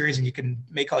playoff series, and you can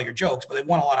make all your jokes, but they've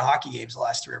won a lot of hockey games the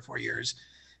last 3 or 4 years.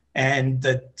 And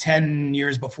the 10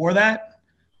 years before that,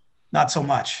 not so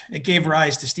much. It gave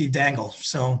rise to Steve Dangle.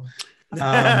 So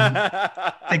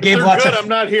they gave lots of. I'm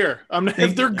not here.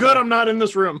 If they're good, I'm not in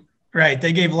this room. Right.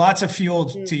 They gave lots of fuel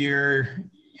to your.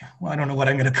 Well, I don't know what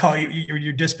I'm going to call you.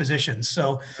 Your dispositions.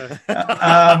 So.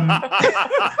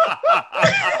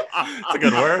 It's a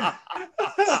good word.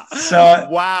 So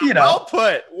wow. Well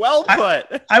put.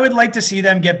 I would like to see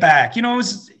them get back. It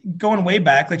was going way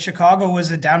back. Like Chicago was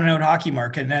a down and out hockey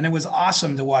market, and it was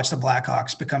awesome to watch the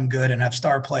Blackhawks become good and have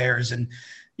star players and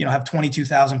have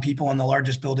 22,000 people in the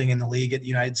largest building in the league at the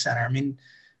United Center. I mean,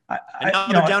 they're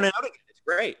down and out again. It's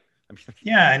great.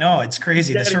 Yeah, I know, it's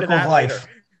crazy. The circle of life.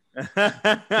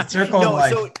 The circle of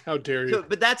life. So, how dare you?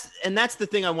 But that's the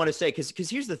thing I want to say, because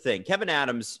here's the thing. Kevin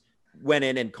Adams went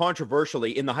in and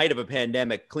controversially, in the height of a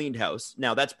pandemic, cleaned house.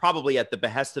 Now, that's probably at the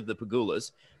behest of the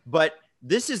Pagulas, but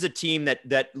this is a team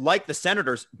that like the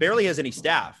Senators, barely has any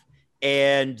staff,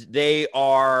 and they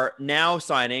are now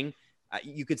signing.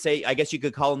 You could say, I guess you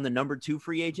could call him the number 2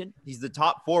 free agent. He's the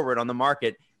top forward on the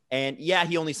market. And yeah,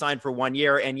 he only signed for 1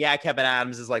 year. And yeah, Kevin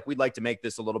Adams is like, we'd like to make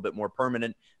this a little bit more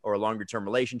permanent or a longer term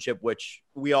relationship, which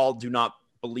we all do not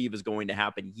believe is going to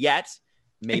happen yet.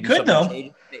 Maybe it could, though.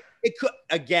 It could.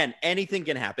 Again, anything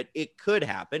can happen. It could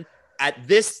happen at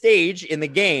this stage in the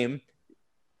game.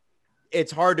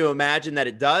 It's hard to imagine that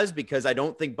it does, because I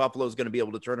don't think Buffalo is going to be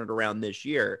able to turn it around this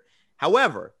year.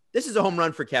 However, this is a home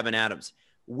run for Kevin Adams.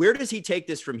 Where does he take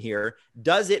this from here?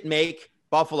 Does it make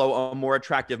Buffalo a more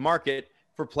attractive market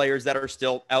for players that are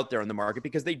still out there in the market,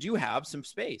 because they do have some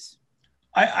space?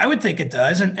 I would think it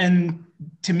does. And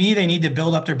to me, they need to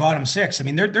build up their bottom 6. I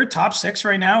mean, their top 6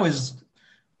 right now is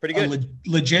pretty good.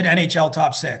 Legit NHL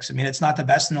top 6. I mean, it's not the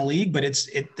best in the league, but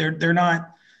they're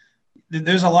not.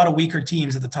 There's a lot of weaker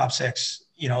teams at the top 6,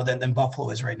 than Buffalo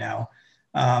is right now.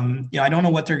 I don't know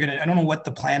what I don't know what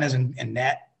the plan is in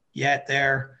net yet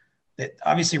there. That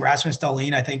obviously Rasmus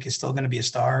Dahlin, I think, is still going to be a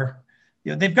star.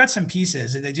 They've got some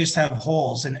pieces, and they just have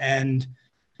holes. And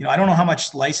I don't know how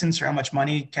much license or how much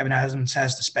money Kevin Adams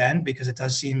has to spend, because it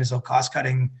does seem as though cost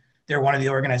cutting, they're one of the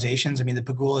organizations. I mean, the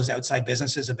Pegula's outside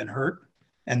businesses have been hurt,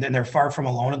 and then they're far from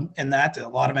alone in that. A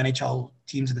lot of NHL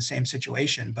teams in the same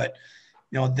situation, but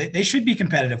they should be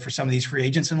competitive for some of these free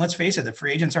agents. And let's face it, the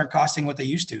free agents aren't costing what they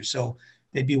used to. So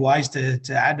they'd be wise to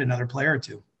add another player or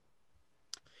two.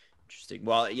 Interesting.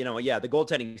 Well, the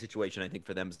goaltending situation, I think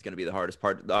for them is going to be the hardest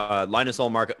part. Linus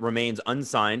Ullmark remains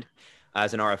unsigned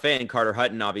as an RFA, and Carter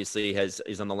Hutton obviously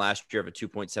is on the last year of a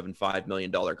 $2.75 million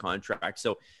contract.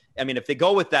 So, I mean, if they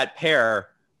go with that pair,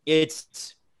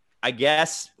 Linus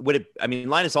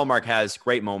Ullmark has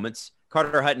great moments.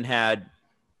 Carter Hutton had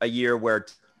a year where,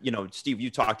 Steve,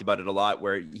 you talked about it a lot,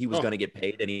 where he was going to get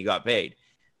paid and he got paid.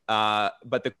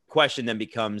 But the question then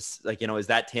becomes is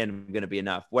that tandem going to be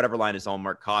enough? Whatever Linus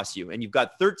Ullmark costs you, and you've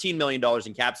got $13 million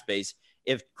in cap space.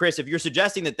 If you're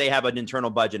suggesting that they have an internal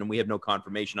budget and we have no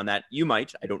confirmation on that, you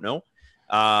might, I don't know.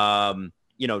 Now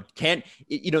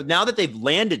that they've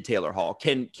landed Taylor Hall,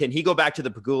 can he go back to the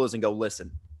Pegulas and go,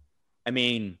 listen, I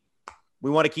mean,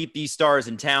 we want to keep these stars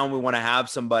in town. We want to have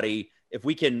somebody, if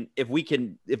you can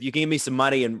give me some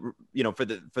money and, for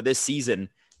this season,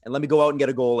 and let me go out and get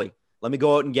a goalie. Let me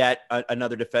go out and get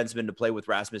another defenseman to play with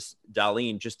Rasmus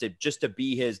Dahlin, just to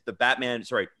be the Batman.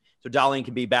 Sorry. So Dahlin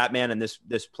can be Batman and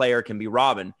this player can be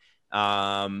Robin.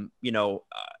 Buffalo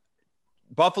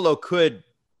could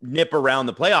nip around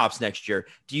the playoffs next year.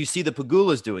 Do you see the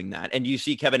Pegulas doing that? And do you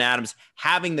see Kevin Adams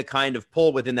having the kind of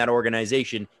pull within that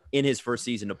organization in his first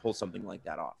season to pull something like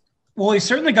that off? Well, he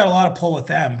certainly got a lot of pull with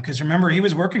them, because remember, he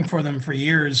was working for them for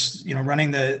years, running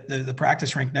the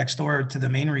practice rink next door to the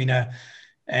main arena,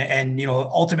 and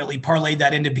ultimately parlayed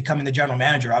that into becoming the general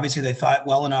manager. Obviously, they thought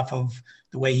well enough of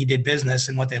the way he did business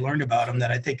and what they learned about him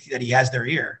that I think that he has their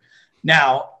ear.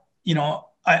 Now,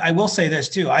 I will say this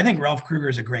too. I think Ralph Kruger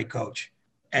is a great coach,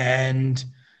 and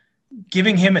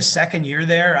giving him a second year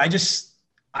there, I think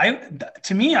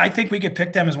we could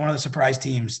pick them as one of the surprise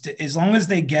teams, as long as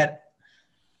they get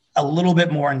a little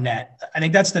bit more net. I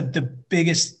think that's the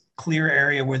biggest clear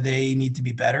area where they need to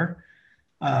be better.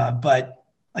 But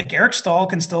like Eric Stahl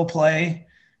can still play.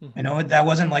 I know that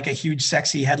wasn't like a huge,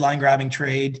 sexy headline grabbing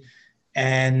trade.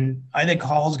 And I think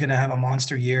Hall's going to have a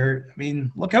monster year. I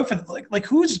mean, look out for like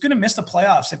who's going to miss the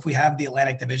playoffs if we have the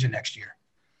Atlantic Division next year?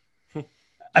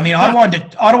 I mean, Ottawa and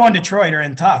Detroit are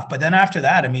in tough, but then after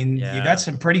that, I mean, you got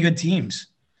some pretty good teams.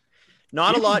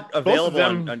 Not a lot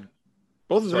available.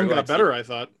 Both of them got better, I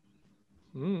thought.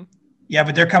 Mm. Yeah,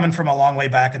 but they're coming from a long way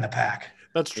back in the pack.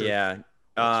 That's true. Yeah.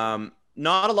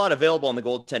 Not a lot available on the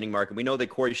goaltending market. We know that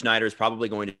Corey Schneider is probably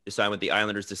going to sign with the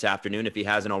Islanders this afternoon if he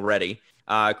hasn't already.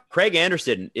 Craig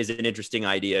Anderson is an interesting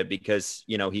idea because,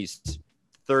 he's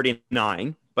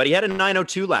 39, but he had a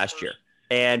 902 last year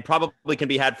and probably can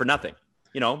be had for nothing.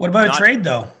 What about a trade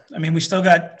though? I mean, we still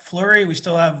got Fleury. We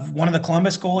still have one of the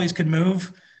Columbus goalies could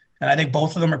move, and I think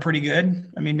both of them are pretty good.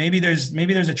 I mean, maybe there's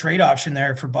a trade option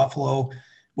there for Buffalo,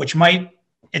 which might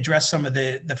address some of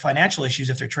the financial issues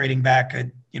if they're trading back,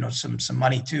 some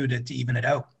money too to even it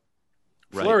out.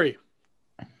 Right. Fleury.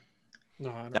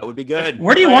 No, that would be good.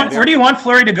 Where do you want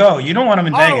Fleury to go? You don't want him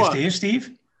in Vegas, do you,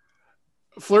 Steve?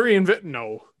 Fleury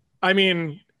no. I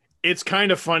mean, it's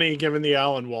kind of funny given the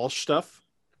Alan Walsh stuff,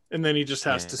 and then he just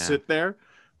has to sit there.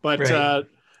 But right.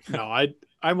 No,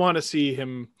 I want to see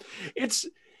him. It's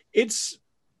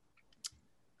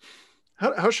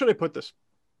how should I put this?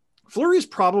 Fleury is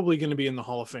probably going to be in the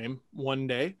Hall of Fame one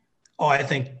day. Oh, I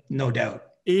think no doubt.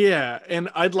 Yeah, and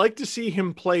I'd like to see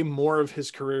him play more of his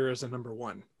career as a number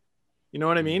one. You know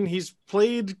what I mean? He's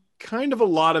played kind of a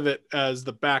lot of it as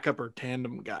the backup or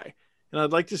tandem guy. And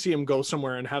I'd like to see him go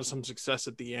somewhere and have some success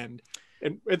at the end.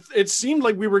 And it seemed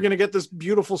like we were going to get this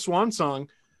beautiful swan song,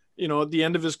 at the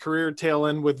end of his career, tail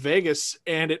end with Vegas,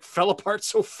 and it fell apart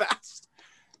so fast.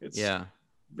 It's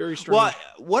very strange. Well,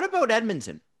 what about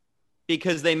Edmonton?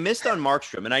 Because they missed on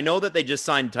Markstrom, and I know that they just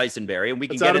signed Tyson Barrie, and we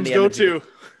can get in the go-to.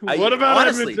 What about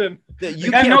Edmonton?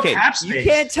 You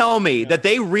can't tell me that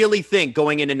they really think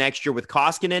going into next year with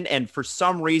Koskinen and for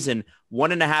some reason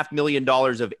 $1.5 million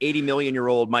of 80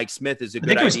 million-year-old Mike Smith is a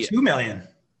good idea. I think it was $2 million.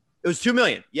 It was $2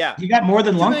 million. Yeah, he got more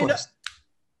than Lundqvist.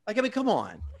 Come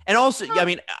on. And also, I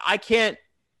mean, I can't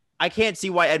see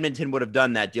why Edmonton would have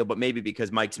done that deal, but maybe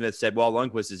because Mike Smith said, "Well,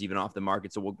 Lundqvist is even off the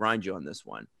market, so we'll grind you on this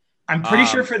one." I'm pretty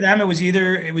sure for them it was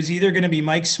either going to be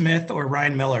Mike Smith or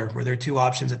Ryan Miller were their two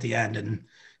options at the end, and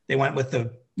they went with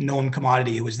the known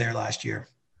commodity who was there last year.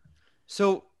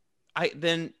 So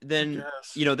you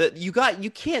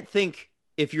can't think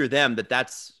if you're them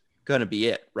that's going to be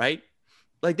it, right?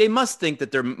 Like they must think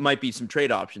that there might be some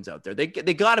trade options out there. They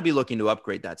got to be looking to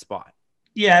upgrade that spot.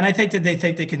 Yeah, and I think that they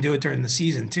think they can do it during the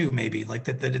season too, maybe like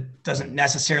that it doesn't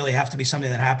necessarily have to be something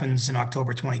that happens in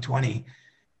October 2020.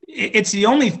 It's the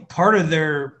only part of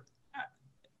their.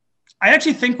 I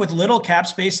actually think with little cap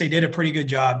space, they did a pretty good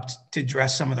job to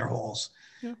address some of their holes.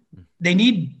 Yeah. They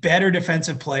need better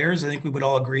defensive players. I think we would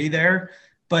all agree there,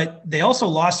 but they also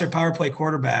lost their power play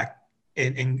quarterback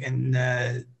in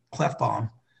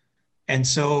Clefbaum, and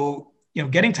so.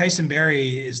 Getting Tyson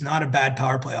Barrie is not a bad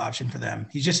power play option for them.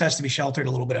 He just has to be sheltered a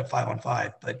little bit at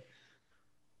 5-on-5. But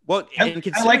I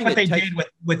like what they did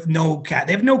with no cap.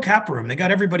 They have no cap room. They got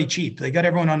everybody cheap. They got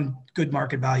everyone on good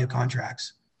market value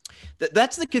contracts.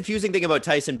 That's the confusing thing about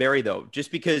Tyson Barrie, though, just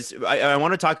because I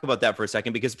want to talk about that for a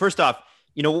second, because first off,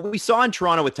 what we saw in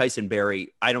Toronto with Tyson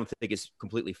Barrie, I don't think is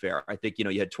completely fair. I think,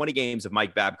 you had 20 games of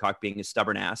Mike Babcock being a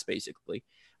stubborn ass, basically.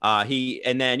 And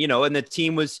the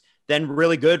team was then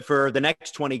really good for the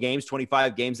next 20 games,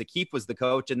 25 games that Keefe was the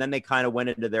coach. And then they kind of went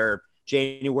into their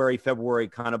January, February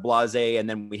kind of blasé. And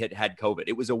then we had COVID.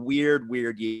 It was a weird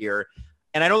year.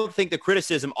 And I don't think the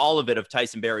criticism, all of it, of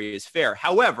Tyson Barrie is fair.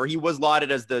 However, he was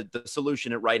lauded as the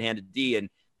solution at right-handed D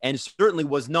and certainly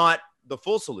was not the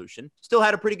full solution. Still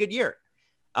had a pretty good year.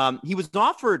 He was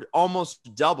offered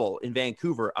almost double in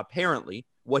Vancouver, apparently,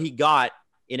 what he got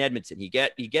in Edmonton. He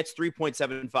gets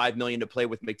 $3.75 million to play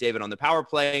with McDavid on the power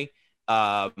play.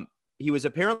 He was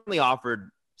apparently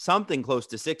offered something close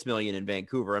to $6 million in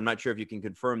Vancouver. I'm not sure if you can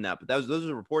confirm that, but those are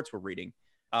the reports we're reading.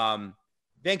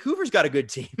 Vancouver's got a good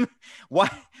team.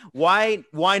 Why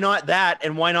not that?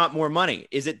 And why not more money?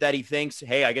 Is it that he thinks,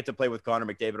 hey, I get to play with Connor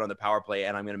McDavid on the power play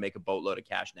and I'm going to make a boatload of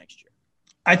cash next year?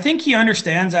 I think he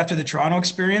understands after the Toronto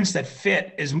experience that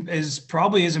fit is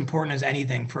probably as important as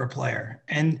anything for a player.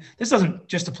 And this doesn't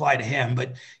just apply to him,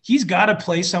 but he's got to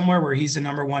play somewhere where he's the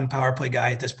number one power play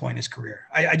guy at this point in his career.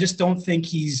 I just don't think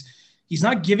he's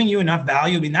not giving you enough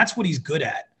value. I mean, that's what he's good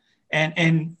at.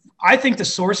 And I think the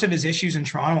source of his issues in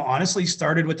Toronto honestly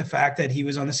started with the fact that he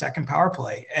was on the second power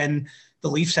play, and the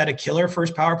Leafs had a killer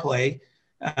first power play,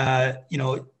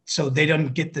 so they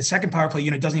don't get the second power play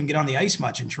unit, doesn't even get on the ice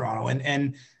much in Toronto.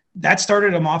 And that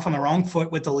started him off on the wrong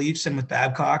foot with the Leafs and with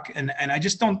Babcock. And I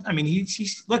just don't, I mean, he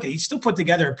still put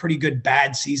together a pretty good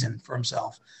bad season for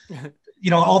himself,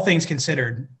 all things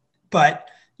considered. But,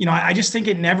 I just think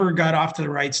it never got off to the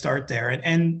right start there.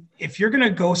 And if you're going to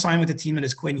go sign with a team that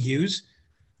is Quinn Hughes,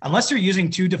 unless they're using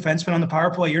two defensemen on the power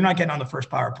play, you're not getting on the first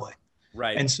power play.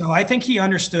 Right. And so I think he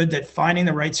understood that finding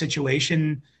the right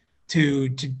situation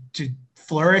to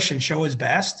flourish and show his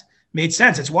best made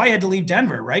sense. It's why he had to leave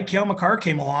Denver, right? Cale Makar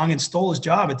came along and stole his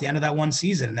job at the end of that one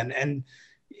season. And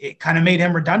it kind of made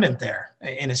him redundant there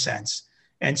in a sense.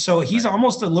 And so he's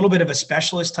almost a little bit of a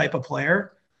specialist type of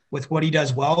player with what he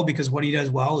does well, because what he does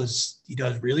well is he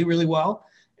does really, really well.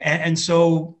 And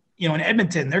so, in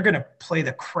Edmonton, they're going to play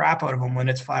the crap out of him when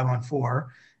it's 5-on-4.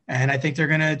 And I think they're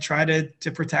going to try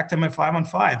to protect him at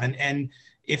 5-on-5. And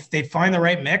if they find the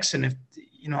right mix, and if,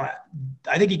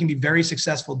 I think he can be very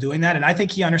successful doing that. And I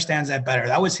think he understands that better.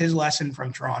 That was his lesson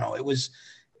from Toronto. It was,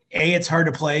 it's hard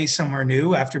to play somewhere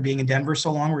new after being in Denver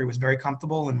so long, where he was very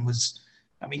comfortable and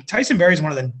Tyson Barrie is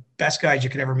one of the best guys you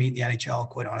could ever meet in the NHL,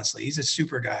 quite honestly. He's a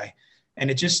super guy. And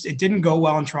it didn't go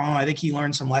well in Toronto. I think he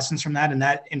learned some lessons from that, and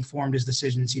that informed his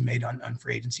decisions he made on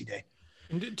free agency day.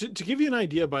 And to give you an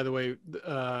idea, by the way,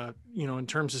 in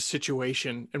terms of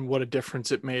situation and what a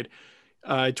difference it made,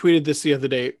 I tweeted this the other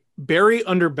day. Barrie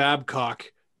under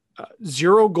Babcock,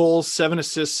 0 goals, 7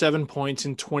 assists, 7 points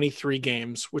in 23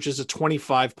 games, which is a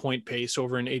 25-point pace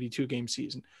over an 82-game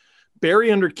season.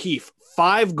 Barrie under Keefe,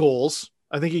 5 goals.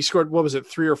 I think he scored,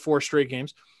 3 or 4 straight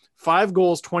games. 5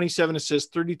 goals, 27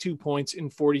 assists, 32 points in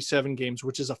 47 games,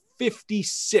 which is a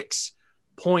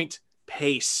 56-point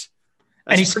pace.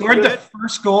 And he scored the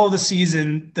first goal of the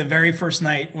season the very first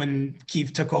night when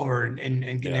Keefe took over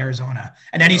in Arizona.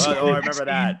 And then he scored I remember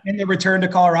that. In the return to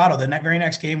Colorado. The very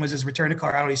next game was his return to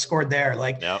Colorado. He scored there.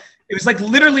 It was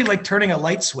literally like turning a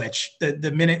light switch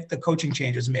the minute the coaching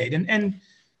change was made. And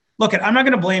look, I'm not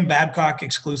going to blame Babcock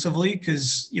exclusively,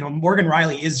 because, Morgan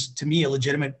Riley is, to me, a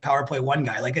legitimate power play one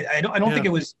guy. I don't think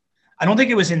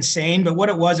it was insane, but what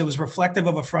it was reflective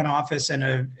of a front office and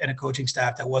a coaching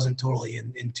staff that wasn't totally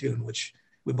in tune, which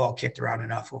we've all kicked around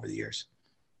enough over the years.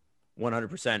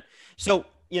 100%. So,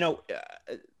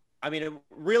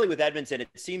 really with Edmonton, it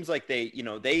seems like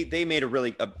they made a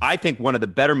really, I think, one of the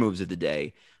better moves of the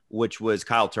day, which was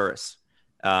Kyle Turris.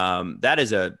 That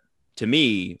is to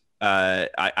me,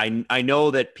 I know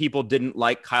that people didn't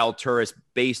like Kyle Turris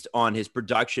based on his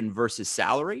production versus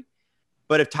salary.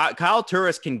 But if Kyle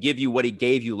Turris can give you what he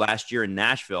gave you last year in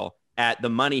Nashville at the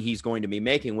money he's going to be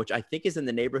making, which I think is in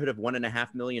the neighborhood of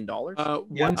 $1.5 million.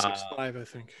 165, I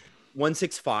think.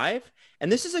 165.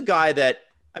 And this is a guy that,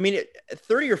 I mean,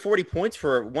 30 or 40 points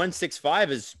for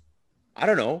 165 is, I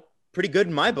don't know, pretty good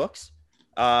in my books,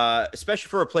 especially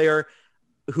for a player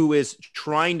who is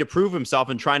trying to prove himself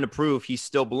and trying to prove he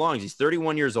still belongs. He's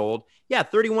 31 years old. Yeah,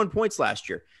 31 points last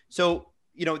year. So,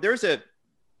 you know, there's a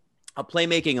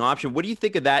playmaking option. What do you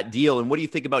think of that deal? And what do you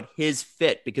think about his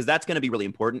fit? Because that's going to be really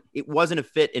important. It wasn't a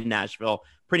fit in Nashville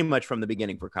pretty much from the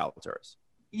beginning for Kyle Turris.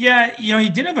 Yeah, you know, he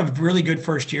did have a really good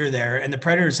first year there, and the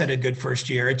Predators had a good first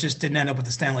year. It just didn't end up with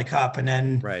the Stanley Cup. And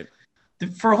then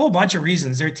for a whole bunch of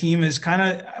reasons, their team is kind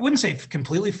of, I wouldn't say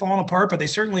completely fallen apart, but they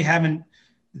certainly haven't,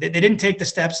 they didn't take the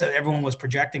steps that everyone was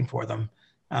projecting for them.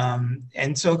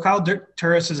 And so Kyle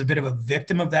Turris is a bit of a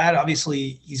victim of that.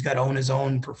 Obviously, he's got to own his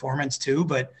own performance too,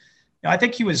 but you know, I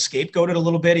think he was scapegoated a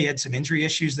little bit. He had some injury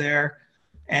issues there,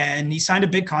 and he signed a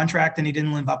big contract and he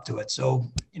didn't live up to it. So,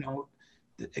 you know,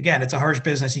 again, it's a harsh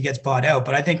business. He gets bought out.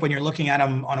 But I think when you're looking at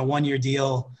him on a one-year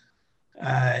deal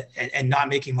and not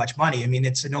making much money, I mean,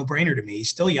 it's a no-brainer to me. He's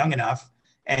still young enough,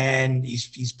 and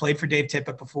he's played for Dave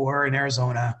Tippett before in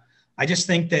Arizona. I just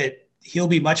think that he'll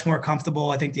be much more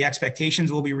comfortable. I think the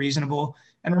expectations will be reasonable.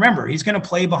 And remember, he's going to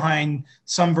play behind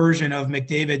some version of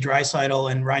McDavid,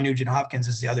 Draisaitl, and Ryan Nugent-Hopkins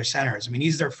as the other centers. I mean,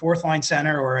 he's their fourth-line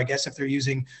center, or I guess if they're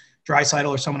using Draisaitl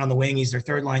or someone on the wing, he's their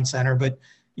third-line center. But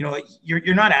you know,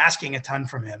 you're not asking a ton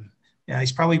from him. Yeah,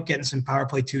 he's probably getting some power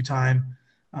play 2 time.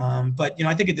 But, you know,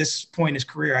 I think at this point in his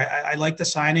career, I like the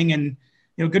signing, and,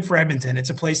 you know, good for Edmonton. It's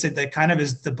a place that kind of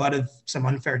is the butt of some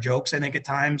unfair jokes, I think, at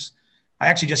times. I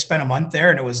actually just spent a month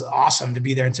there, and it was awesome to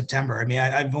be there in September. I mean,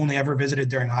 I've only ever visited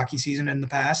during hockey season in the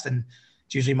past, and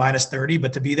it's usually minus 30,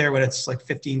 but to be there when it's like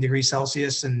 15 degrees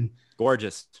Celsius and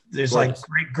gorgeous. There's like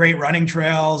great running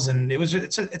trails, and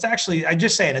it's actually, I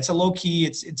just say it, it's a low key,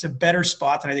 it's a better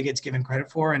spot than I think it's given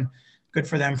credit for, and good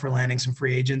for them for landing some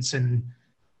free agents. And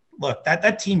look,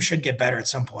 that team should get better at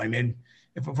some point. I mean,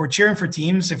 if we're cheering for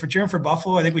teams, if we're cheering for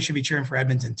Buffalo, I think we should be cheering for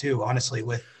Edmonton too, honestly,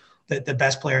 with the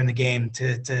best player in the game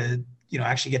to you know,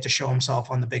 actually get to show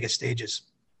himself on the biggest stages.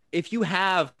 If you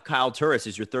have Kyle Turris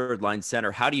as your third line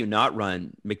center, how do you not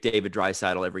run McDavid,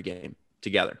 Draisaitl every game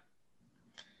together?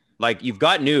 Like, you've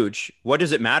got Nuge. What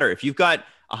does it matter? If you've got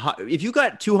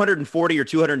 240 or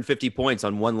 250 points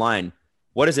on one line,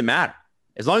 what does it matter?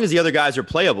 As long as the other guys are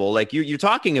playable, like you're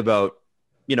talking about,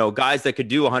 you know, guys that could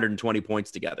do 120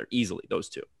 points together easily, those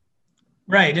two.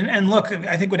 Right. And look,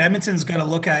 I think what Edmonton's got to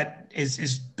look at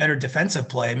is better defensive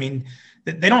play. I mean,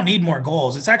 they don't need more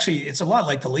goals. It's a lot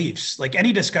like the Leafs. Like,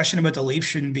 any discussion about the Leafs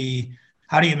shouldn't be,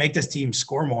 how do you make this team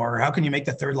score more? Or how can you make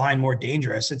the third line more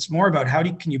dangerous? It's more about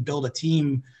can you build a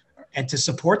team and to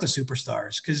support the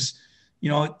superstars. Because,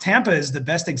 you know, Tampa is the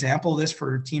best example of this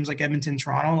for teams like Edmonton,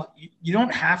 Toronto. You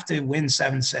don't have to win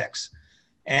 7-6.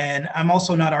 And I'm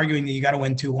also not arguing that you got to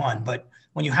win 2-1. But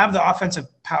when you have the offensive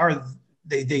power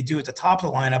they do at the top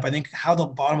of the lineup, I think how the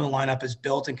bottom of the lineup is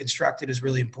built and constructed is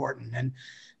really important. And,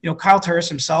 you know, Kyle Turris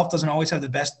himself doesn't always have the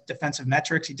best defensive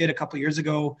metrics. He did a couple of years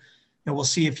ago. You know, we'll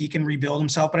see if he can rebuild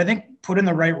himself. But I think put in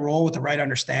the right role with the right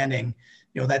understanding,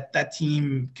 you know, that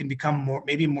team can become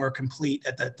maybe more complete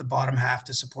at the bottom half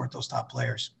to support those top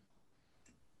players.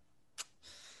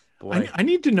 Boy. I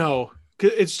need to know,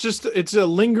 it's a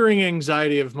lingering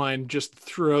anxiety of mine just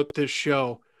throughout this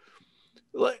show.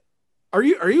 Like, are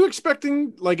you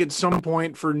expecting, like, at some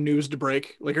point for news to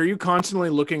break? Like, are you constantly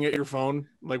looking at your phone?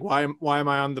 Like, why am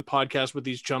I on the podcast with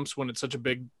these chumps when it's such a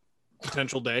big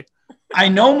potential day? I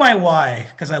know my why,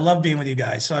 because I love being with you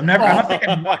guys. So I'm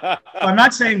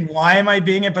not saying why am I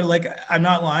being it, but like, I'm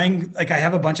not lying. Like, I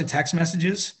have a bunch of text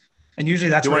messages, and usually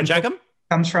that's where check them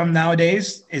comes from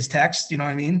nowadays is text. You know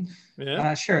what I mean?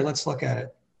 Yeah. Sure. Let's look at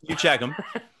it. You check them.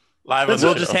 Live.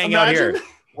 We'll just hang out here.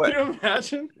 What? Can you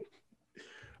imagine?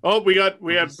 Oh, we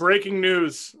had breaking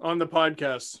news on the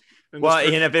podcast. Well,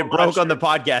 and if it broke on the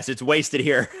podcast, it's wasted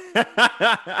here.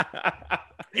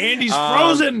 Andy's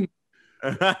frozen.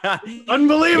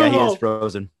 Unbelievable.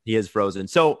 Yeah, he is frozen.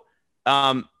 So,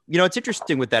 you know, it's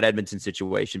interesting with that Edmonton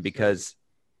situation because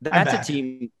that's a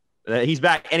team. He's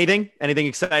back. Anything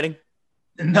exciting?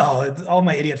 No, all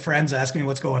my idiot friends ask me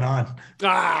what's going on.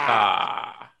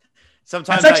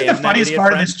 Sometimes that's actually the funniest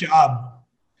part of this job.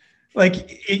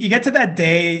 Like, you get to that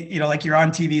day, you know, like you're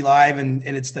on TV live and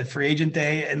it's the free agent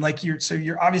day, and like you're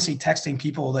obviously texting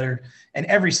people and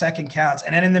every second counts.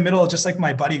 And then in the middle, just like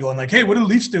my buddy going like, "Hey, what are the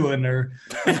Leafs doing?" Or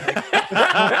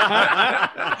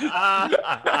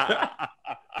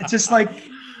it's just like,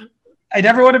 I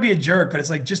never want to be a jerk, but it's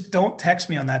like, just don't text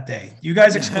me on that day. You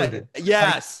guys excluded.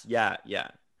 Yes. Yeah.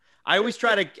 I always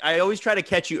try to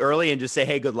catch you early and just say,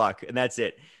 "Hey, good luck." And that's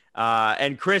it.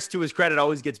 And Chris, to his credit,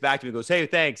 always gets back to me and goes, "Hey,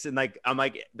 thanks." And like, I'm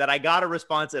like, that I got a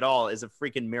response at all is a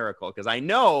freaking miracle, because I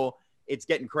know it's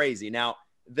getting crazy. Now,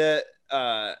 the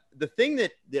thing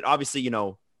that obviously,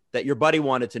 that your buddy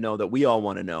wanted to know, that we all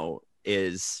want to know,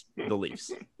 is the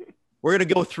Leafs. We're going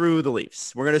to go through the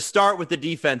Leafs. We're going to start with the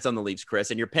defense on the Leafs, Chris.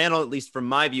 And your panel, at least from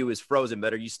my view, is frozen.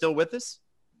 But are you still with us?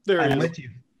 I'm with you.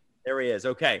 There he is.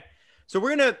 Okay. So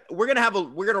we're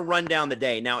gonna run down the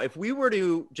day. Now, if we were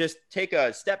to just take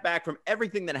a step back from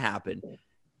everything that happened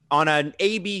on an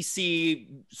ABC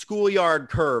schoolyard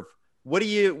curve, what do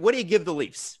you give the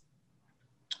Leafs?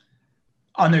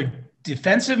 On their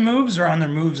defensive moves or on their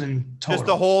moves in total?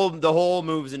 Just the whole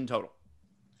moves in total.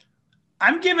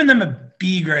 I'm giving them a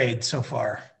B grade so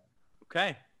far.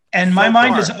 Okay. And my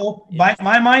mind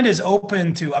is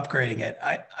open to upgrading it.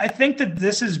 I think that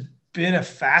this has been a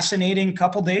fascinating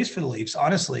couple days for the Leafs,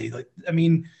 honestly.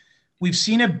 We've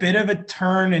seen a bit of a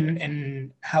turn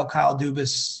in how Kyle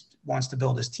Dubas wants to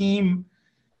build his team.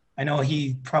 I know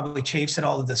he probably chafes at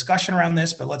all the discussion around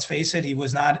this, but let's face it, he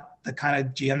was not the kind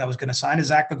of GM that was going to sign a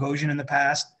Zach Bogosian in the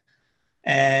past.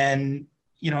 And,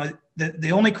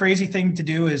 the only crazy thing to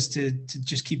do is to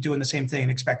just keep doing the same thing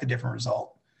and expect a different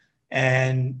result.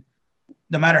 And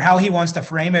no matter how he wants to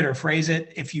frame it or phrase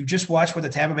it, if you just watch what the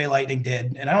Tampa Bay Lightning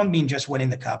did, and I don't mean just winning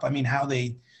the cup, I mean how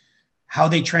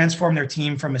they transformed their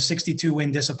team from a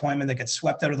 62-win disappointment that gets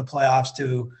swept out of the playoffs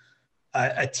to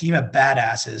a team of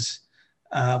badasses,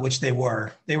 which they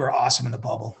were. They were awesome in the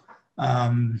bubble.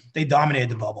 They dominated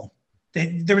the bubble.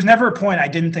 There was never a point I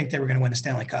didn't think they were going to win the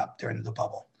Stanley Cup during the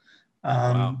bubble.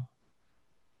 Wow.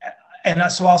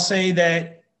 And so I'll say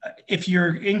that if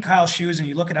you're in Kyle's shoes and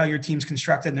you look at how your team's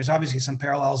constructed, and there's obviously some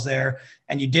parallels there,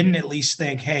 and you didn't at least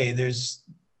think, hey, there's,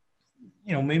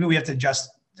 maybe we have to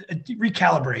just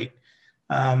recalibrate,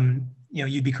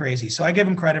 you'd be crazy. So I give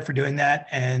them credit for doing that.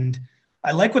 And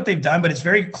I like what they've done, but it's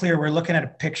very clear we're looking at a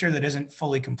picture that isn't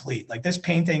fully complete. Like this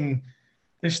painting,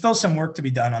 there's still some work to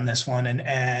be done on this one.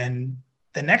 And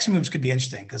the next moves could be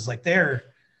interesting because like they're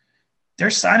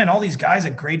signing all these guys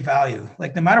at great value.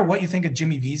 Like no matter what you think of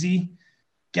Jimmy Vesey,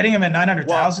 getting him at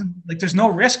 900,000, like there's no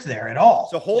risk there at all.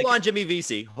 So hold on, Jimmy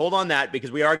Vesey. Hold on that,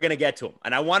 because we are going to get to him.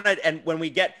 And I want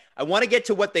to get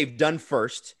to what they've done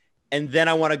first. And then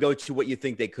I want to go to what you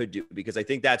think they could do, because I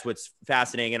think that's what's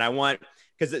fascinating. And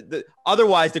because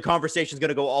otherwise the conversation is going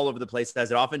to go all over the place,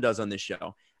 as it often does on this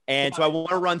show. And so I want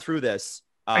to run through this.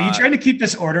 Are you trying to keep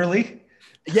this orderly?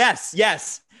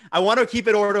 Yes. I want to keep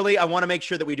it orderly. I want to make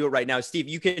sure that we do it right now. Steve,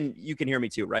 you can hear me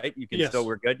too, right? You can Yes. still,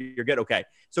 we're good. You're good. Okay.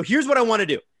 So here's what I want to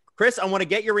do. Chris, I want to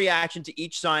get your reaction to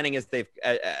each signing as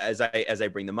I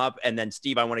bring them up. And then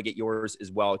Steve, I want to get yours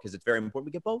as well, because it's very important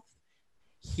we get both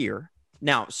here.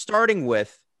 Now, we'll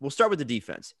start with the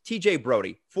defense. TJ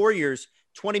Brody, 4 years,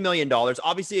 $20 million.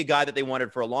 Obviously a guy that they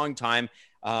wanted for a long time.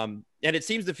 And it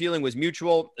seems the feeling was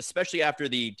mutual, especially after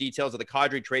the details of the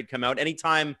Kadri trade come out.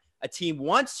 Anytime a team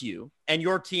wants you and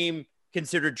your team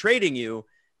considered trading you,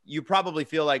 you probably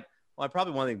feel like, well, I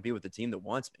probably want to be with the team that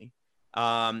wants me.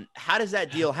 How does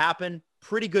that deal happen?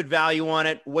 Pretty good value on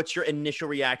it. What's your initial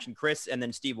reaction, Chris? And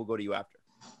then Steve will go to you after.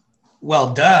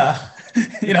 Well, duh.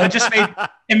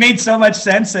 It made so much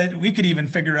sense that we could even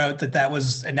figure out that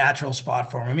was a natural spot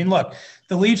for him. I mean, look,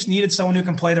 the Leafs needed someone who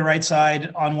can play the right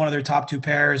side on one of their top two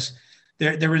pairs.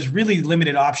 There was really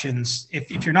limited options.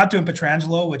 If you're not doing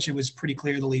Pietrangelo, which it was pretty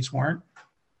clear the Leafs weren't,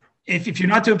 if you're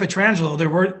not doing Pietrangelo,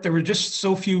 there were just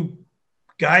so few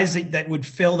guys that would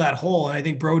fill that hole. And I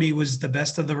think Brody was the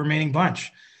best of the remaining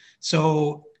bunch.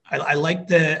 So I like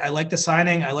the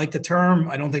signing. I like the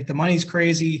term. I don't think the money's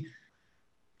crazy.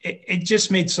 It just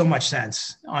made so much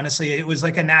sense. Honestly, it was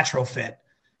like a natural fit.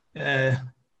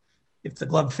 If the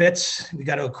glove fits, we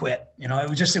got to acquit. It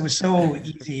was so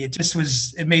easy.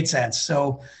 It made sense.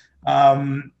 So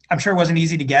I'm sure it wasn't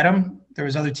easy to get him. There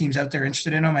was other teams out there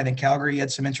interested in him. I think Calgary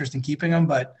had some interest in keeping him,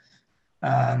 but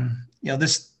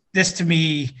this to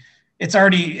me, it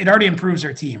already improves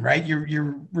their team, right?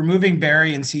 You're removing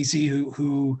Barry and Ceci,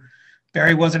 who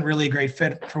Barry wasn't really a great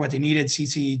fit for what they needed.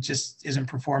 Ceci just isn't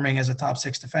performing as a top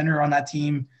six defender on that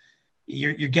team.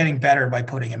 You're getting better by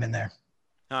putting him in there.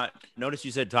 Notice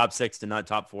you said top six and not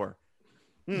top four.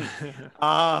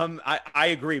 I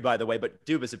agree, by the way, but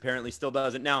Dubas apparently still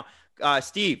doesn't. Now,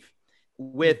 Steve,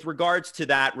 with regards to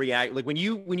that like when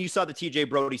you saw the TJ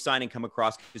Brody signing come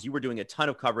across, because you were doing a ton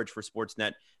of coverage for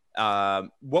Sportsnet,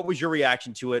 what was your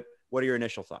reaction to it? What are your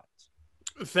initial thoughts?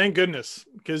 Thank goodness,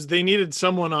 because they needed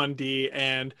someone on D,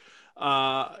 and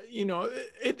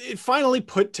it finally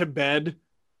put to bed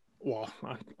well,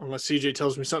 unless CJ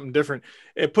tells me something different,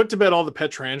 it put to bed all the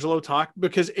Pietrangelo talk,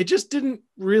 because it just didn't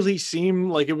really seem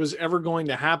like it was ever going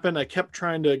to happen. I kept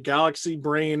trying to galaxy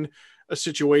brain a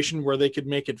situation where they could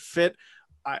make it fit.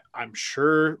 I'm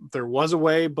sure there was a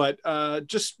way, but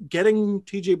just getting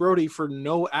TJ Brodie for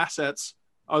no assets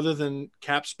other than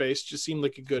cap space just seemed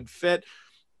like a good fit.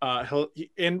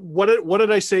 And what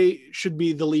did I say should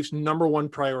be the Leafs' number one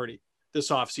priority this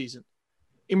offseason?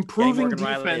 Improving Morgan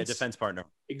defense. Riley, a defense partner.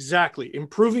 Exactly.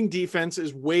 Improving defense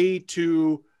is way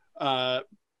too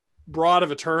broad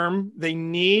of a term. They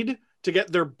need to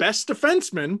get their best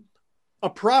defenseman a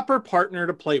proper partner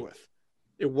to play with.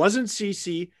 It wasn't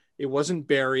Ceci. It wasn't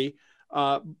Barry.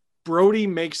 Brodie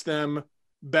makes them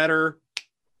better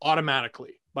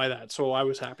automatically by that. So I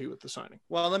was happy with the signing.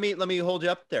 Well, let me hold you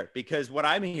up there, because what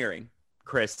I'm hearing,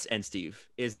 Chris and Steve,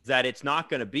 is that it's not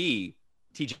going to be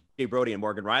TJ Brodie and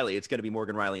Morgan Riley. It's going to be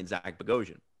Morgan Riley and Zach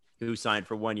Bogosian, who signed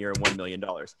for 1 year and $1 million.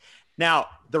 Now,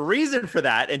 the reason for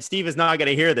that, and Steve is not going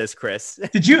to hear this, Chris.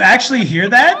 Did you actually hear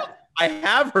that? I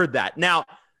have heard that. Now,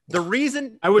 the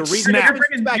reason you're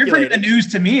bringing the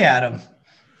news to me, Adam.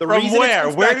 From where?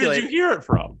 Where did you hear it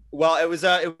from? Well,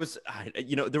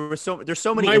 there's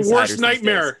so many. My worst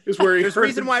nightmare is where there's a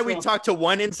reason why we talk to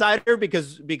one insider,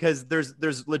 because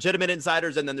there's legitimate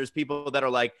insiders, and then there's people that are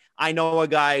like, I know a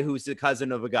guy who's the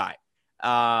cousin of a guy.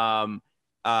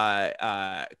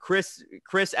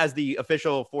 Chris, as the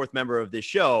official fourth member of this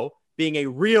show, being a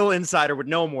real insider, would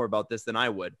know more about this than I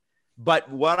would. But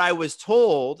what I was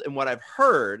told and what I've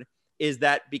heard is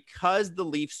that because the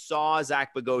Leafs saw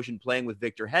Zach Bogosian playing with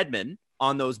Victor Hedman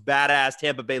on those badass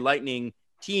Tampa Bay Lightning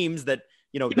teams that,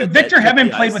 Victor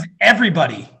Hedman played with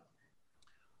everybody.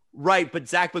 Right, but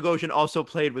Zach Bogosian also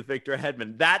played with Victor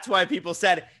Hedman. That's why people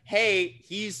said, hey,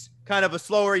 he's kind of a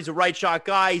slower, he's a right shot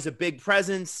guy, he's a big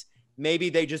presence. Maybe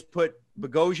they just put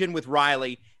Bogosian with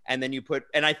Riley, and then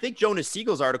and I think Jonas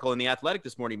Siegel's article in The Athletic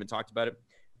this morning even talked about it.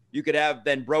 You could have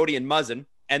then Brodie and Muzzin.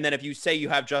 And then if you say you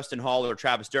have Justin Hall or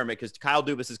Travis Dermott, because Kyle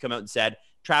Dubas has come out and said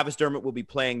Travis Dermott will be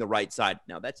playing the right side.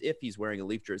 Now, that's if he's wearing a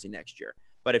Leaf jersey next year.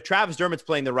 But if Travis Dermott's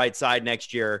playing the right side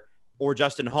next year, or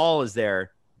Justin Hall is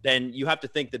there, then you have to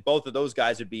think that both of those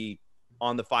guys would be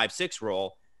on the 5-6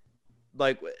 role.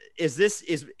 Like,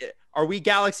 are we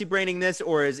galaxy braining this,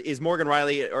 or is Morgan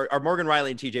Riley, or are Morgan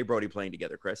Riley and TJ Brodie playing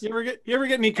together, Chris? You ever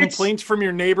get any complaints from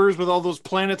your neighbors with all those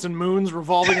planets and moons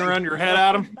revolving around your head,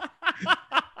 Adam?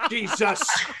 Jesus.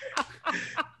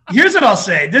 Here's what I'll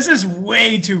say. This is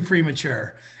way too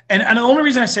premature. And the only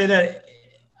reason I say that,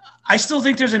 I still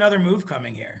think there's another move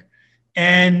coming here.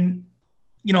 And,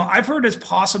 I've heard it's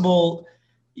possible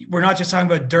we're not just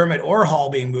talking about Dermott or Hall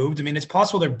being moved. I mean, it's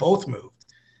possible they're both moved.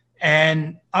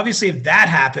 And obviously if that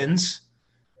happens,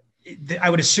 I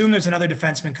would assume there's another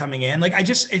defenseman coming in. Like,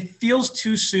 it feels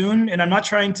too soon. And I'm not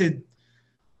trying to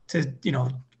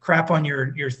crap on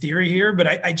your theory here, but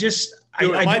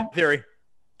my theory.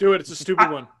 Do it. It's a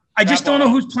stupid one. I just don't know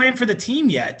who's playing for the team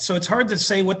yet. So it's hard to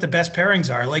say what the best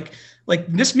pairings are. Like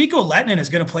this Mikko Lehtonen is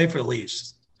going to play for the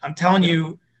Leafs. I'm telling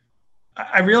you,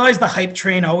 I realize the hype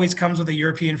train always comes with a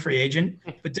European free agent,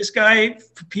 but this guy,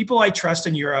 people I trust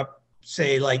in Europe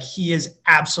say he is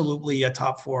absolutely a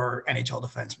top 4 NHL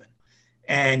defenseman.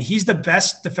 And he's the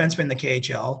best defenseman in the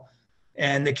KHL.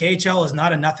 And the KHL is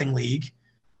not a nothing league.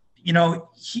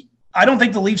 I don't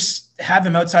think the Leafs have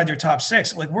him outside their top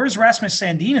 6. Like, where's Rasmus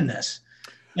Sandin in this?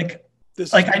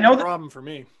 I know the problem for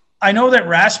me. I know that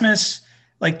Rasmus,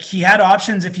 he had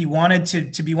options if he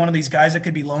wanted to be one of these guys that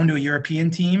could be loaned to a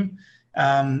European team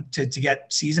to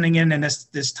get seasoning in and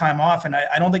this time off. And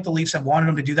I don't think the Leafs have wanted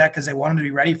him to do that because they want him to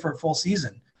be ready for a full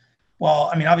season.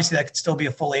 Well, I mean, obviously that could still be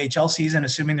a full AHL season,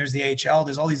 assuming there's the AHL.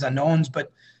 There's all these unknowns,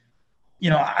 but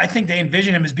I think they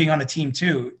envision him as being on the team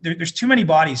too. There's too many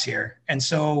bodies here. And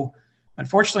so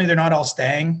unfortunately they're not all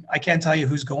staying. I can't tell you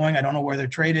who's going. I don't know where they're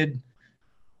traded,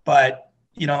 but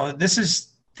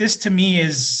this to me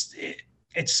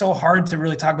it's so hard to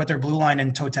really talk about their blue line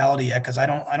in totality yet, because I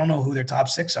don't know who their top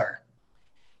 6 are.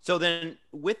 So then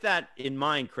with that in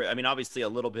mind, Chris, I mean, obviously a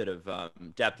little bit of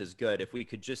depth is good. If we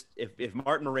could just, if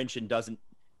Martin Marincin doesn't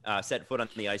set foot on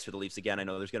the ice for the Leafs again, I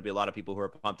know there's going to be a lot of people who are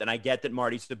pumped, and I get that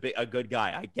Marty's a good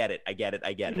guy. I get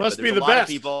it. Must be the best. A lot of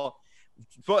people,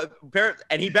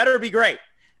 and he better be great.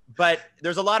 But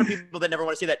there's a lot of people that never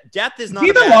want to see that. Depth is not. Is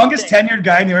he the longest tenured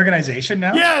guy in the organization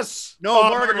now? Yes. No,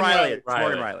 Morgan Riley. It's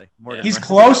Morgan Riley. He's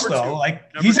close though.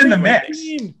 He's in the mix.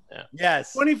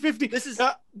 Yes. 2050. This is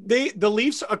the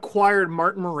Leafs acquired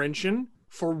Martin Marincin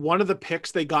for one of the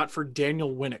picks they got for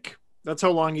Daniel Winnick. That's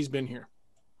how long he's been here.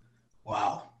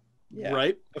 Wow. Yeah.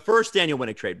 Right? The first Daniel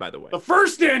Winnick trade, by the way. The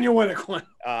first Daniel Winnick one.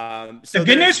 So the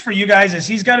good news for you guys is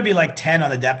he's got to be like 10 on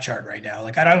the depth chart right now.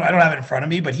 Like I don't have it in front of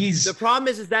me, but the problem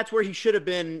is that's where he should have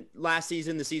been last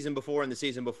season, the season before, and the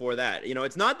season before that.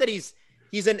 It's not that he's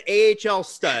an AHL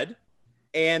stud,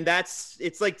 and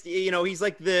it's like he's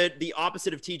like the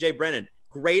opposite of TJ Brennan.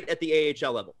 Great at the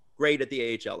AHL level. Great at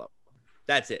the AHL level.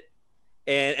 That's it.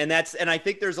 And I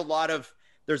think there's a lot of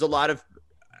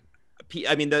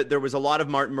I mean, there was a lot of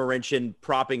Martin Marincin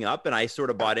propping up, and I sort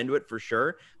of bought into it for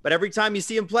sure. But every time you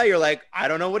see him play, you're like, I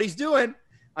don't know what he's doing.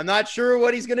 I'm not sure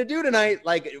what he's going to do tonight.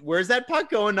 Like, where's that puck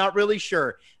going? Not really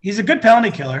sure. He's a good penalty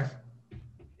killer.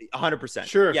 100%.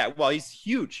 Sure. Yeah, well, he's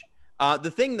huge. The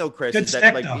thing, though, Chris, good is stick,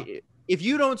 that, like, though. if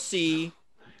you don't see –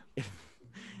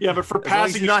 Yeah, but for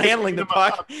passing, he's not handling the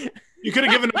puck. You could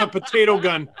have given him a potato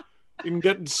gun. You can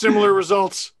get similar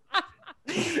results.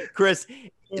 Chris,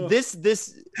 this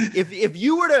if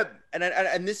you were to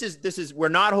and this is we're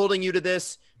not holding you to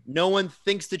this. No one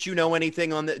thinks that you know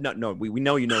anything on the no we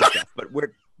know you know stuff, but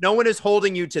no one is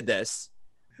holding you to this.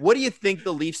 What do you think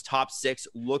the Leafs top 6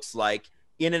 looks like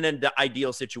in an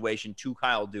ideal situation to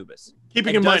Kyle Dubas?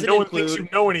 Keeping in mind, no one thinks you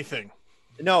know anything.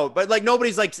 No, but like no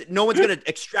one's going to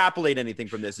extrapolate anything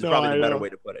from this. Is probably the better way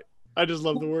to put it. I just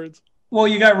love the words. Well,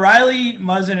 you got Riley,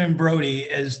 Muzzin, and Brody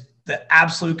as the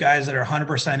absolute guys that are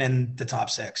 100% in the top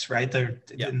 6, right? They're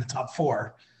in the top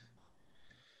 4.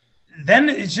 Then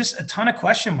it's just a ton of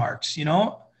question marks,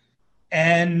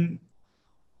 and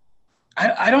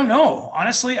I don't know.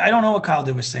 Honestly, I don't know what Kyle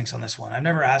Dubas thinks on this one. I've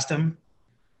never asked him.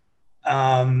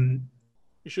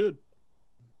 You should.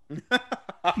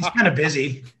 He's kind of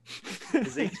busy.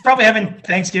 He's probably having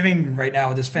Thanksgiving right now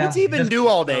with his family. What's he even do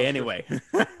all day anyway?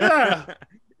 Yeah.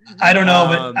 I don't know,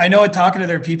 but I know talking to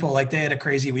their people, like they had a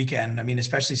crazy weekend. I mean,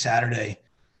 especially Saturday.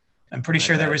 I'm pretty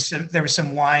sure there was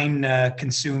some wine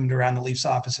consumed around the Leafs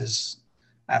offices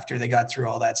after they got through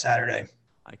all that Saturday.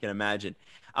 I can imagine.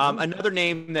 Another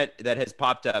name that has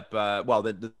popped up,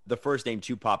 the first name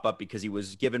to pop up because he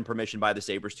was given permission by the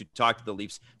Sabres to talk to the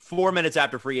Leafs 4 minutes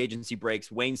after free agency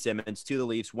breaks, Wayne Simmons to the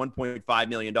Leafs, $1.5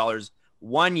 million,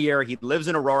 1 year. He lives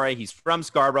in Aurora. He's from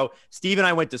Scarborough. Steve and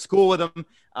I went to school with him.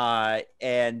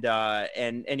 And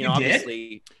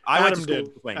obviously I went to school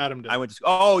with Wayne. Adam did. I went to school.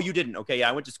 Oh, you didn't. Okay. Yeah.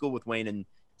 I went to school with Wayne in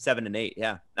 7 and 8.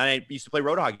 Yeah. And I used to play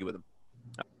road hockey with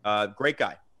him. Great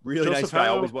guy. Really Joseph nice guy.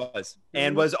 Howe. Always was.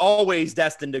 And was always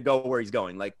destined to go where he's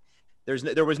going. Like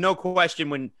there was no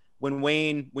question when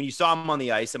you saw him on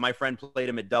the ice, and my friend played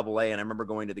him at AA, and I remember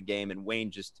going to the game, and Wayne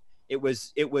just, it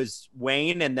was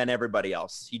Wayne and then everybody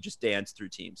else. He just danced through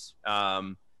teams.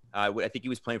 I think he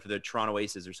was playing for the Toronto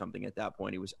Aces or something at that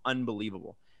point. He was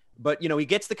unbelievable. But, he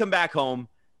gets to come back home,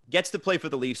 gets to play for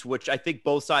the Leafs, which I think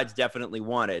both sides definitely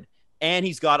wanted. And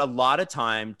he's got a lot of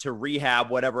time to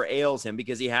rehab whatever ails him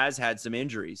because he has had some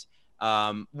injuries.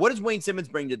 What does Wayne Simmons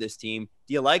bring to this team?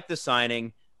 Do you like the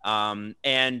signing?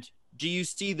 And do you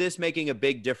see this making a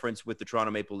big difference with the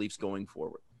Toronto Maple Leafs going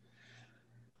forward?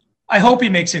 I hope he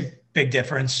makes a big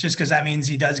difference just because that means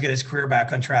he does get his career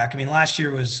back on track. I mean, last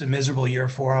year was a miserable year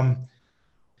for him.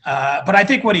 But I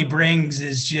think what he brings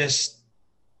is just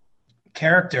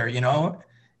character,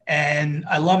 and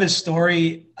I love his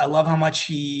story. I love how much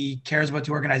he cares about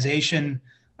the organization.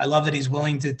 I love that he's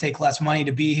willing to take less money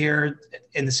to be here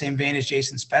in the same vein as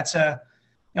Jason Spezza.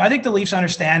 I think the Leafs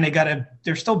understand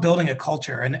they're still building a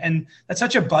culture, and that's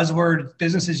such a buzzword.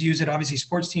 Businesses use it. Obviously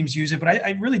sports teams use it, but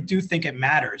I really do think it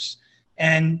matters,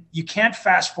 and you can't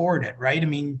fast forward it. Right. I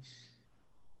mean,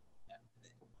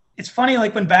 it's funny.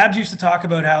 Like when Babs used to talk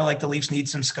about how like the Leafs need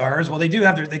some scars. Well, they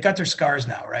got their scars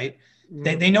now. Right.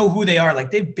 Mm-hmm. They know who they are.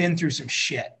 Like they've been through some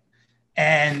shit,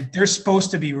 and they're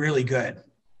supposed to be really good,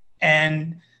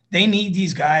 and they need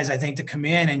these guys, I think, to come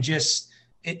in and just,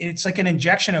 it's like an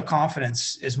injection of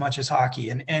confidence as much as hockey.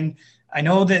 And I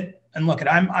know that, and look,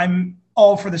 I'm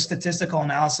all for the statistical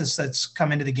analysis that's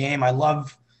come into the game.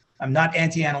 I'm not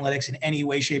anti-analytics in any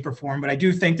way, shape, or form, but I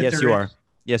do think that Yes, you are.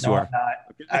 Yes, you are.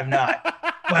 I'm not.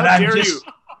 But How I'm dare just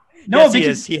you? No, yes, he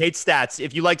is. He hates stats.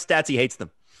 If you like stats, he hates them.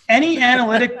 Any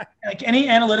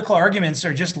analytical arguments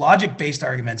are just logic-based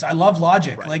arguments. I love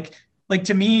logic. Right. Like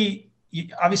to me,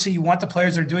 obviously you want the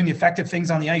players that are doing the effective things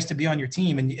on the ice to be on your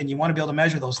team, and you want to be able to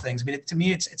measure those things. But to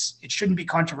me, it shouldn't be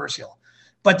controversial.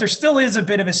 But there still is a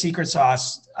bit of a secret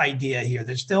sauce idea here.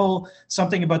 There's still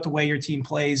something about the way your team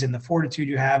plays and the fortitude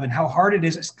you have and how hard it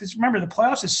is. Because remember, the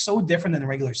playoffs is so different than the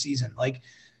regular season. Like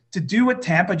to do what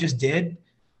Tampa just did,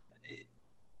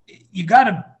 you got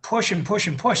to push and push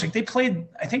and push. Like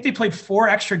I think they played 4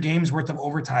 extra games worth of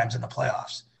overtimes in the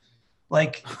playoffs.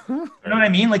 Like, you know what I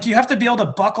mean? Like you have to be able to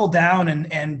buckle down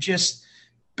and just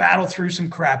battle through some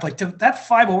crap. Like that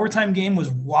 5 overtime game was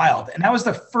wild. And that was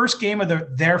the first game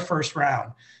of their first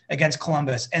round against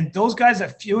Columbus. And those guys, a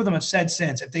few of them have said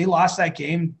since, if they lost that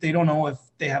game, they don't know if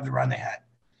they have the run they had.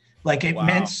 Like it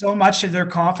meant so much to their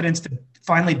confidence to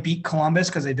finally beat Columbus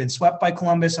because they've been swept by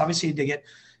Columbus. Obviously, to get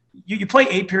you play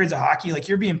 8 periods of hockey, like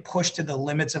you're being pushed to the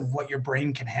limits of what your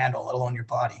brain can handle, let alone your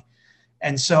body.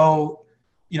 And so,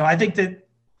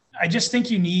 I just think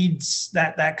you need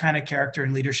that kind of character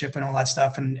and leadership and all that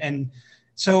stuff. And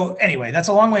so anyway, that's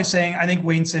a long way of saying I think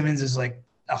Wayne Simmonds is like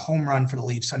a home run for the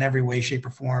Leafs on every way, shape,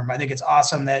 or form. I think it's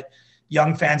awesome that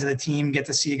young fans of the team get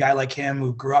to see a guy like him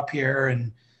who grew up here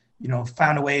and,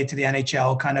 found a way to the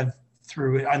NHL kind of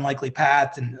through an unlikely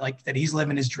path, and like that he's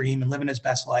living his dream and living his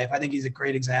best life. I think he's a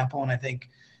great example. And I think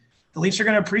the Leafs are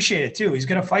going to appreciate it too. He's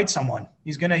going to fight someone.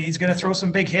 He's going to throw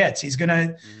some big hits. He's going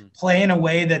to play in a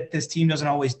way that this team doesn't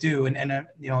always do. And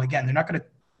again, they're not going to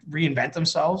reinvent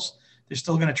themselves. They're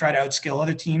still going to try to outskill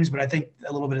other teams, but I think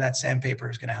a little bit of that sandpaper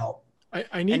is going to help.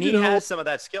 He has some of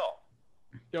that skill.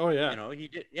 Oh yeah. He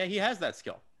did. Yeah, he has that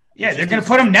skill. Yeah, they're going to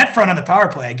put him net front on the power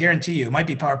play. I guarantee you. It might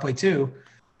be power play too,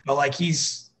 but like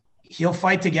he'll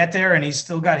fight to get there, and he's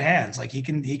still got hands. Like he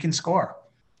can score.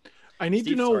 I need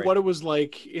to know what it was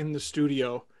like in the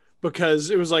studio,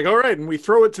 because it was like, all right, and we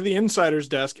throw it to the insider's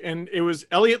desk, and it was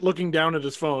Elliot looking down at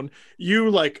his phone. You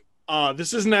like,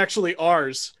 this isn't actually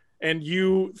ours, and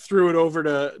you threw it over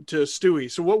to Stewie.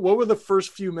 So what were the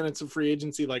first few minutes of free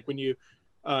agency like when you?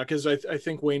 Because I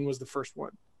think Wayne was the first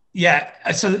one. Yeah,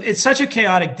 so it's such a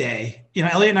chaotic day.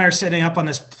 Elliot and I are sitting up on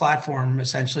this platform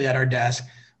essentially at our desk,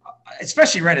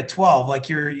 especially right at 12. Like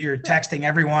you're texting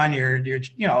everyone.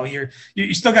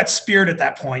 You still got spirit at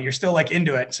that point. You're still like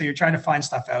into it, so you're trying to find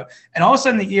stuff out. And all of a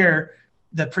sudden,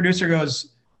 the producer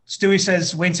goes, "Stewie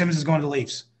says Wayne Simmonds is going to the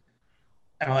Leafs,"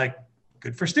 and I'm like,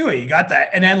 "Good for Stewie, you got that."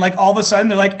 And then like all of a sudden,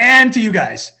 they're like, "And to you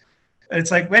guys." It's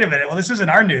like, wait a minute. Well, this isn't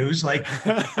our news. Like,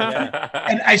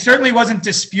 and I certainly wasn't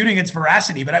disputing its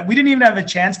veracity, but we didn't even have a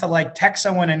chance to like text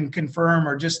someone and confirm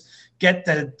or just get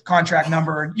the contract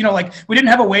number. We didn't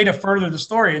have a way to further the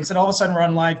story. Instead, all of a sudden we're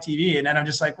on live TV. And then I'm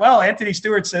just like, well, Anthony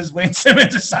Stewart says Wayne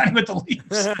Simmonds is signing with the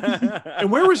Leafs. And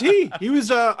where was he? He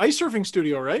was ice surfing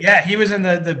studio, right? Yeah, he was in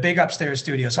the big upstairs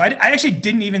studio. So I actually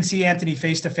didn't even see Anthony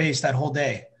face to face that whole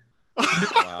day.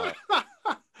 Wow.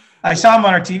 I saw him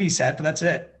on our TV set, but that's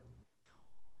it.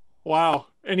 Wow.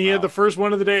 And he had the first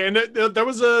one of the day. And that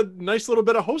was a nice little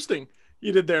bit of hosting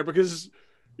you did there, because,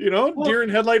 deer in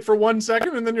headlight for 1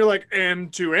 second. And then you're like,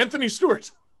 and to Anthony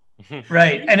Stewart.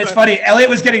 Right. And it's funny.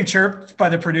 Elliot was getting chirped by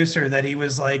the producer that he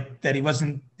was like, that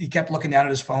he kept looking down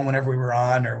at his phone whenever we were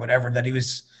on or whatever, that he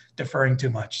was deferring too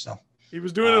much. So he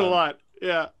was doing it a lot.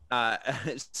 Yeah.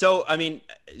 So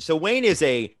Wayne is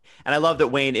and I love that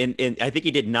Wayne I think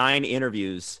he did 9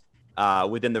 interviews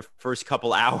within the first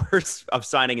couple hours of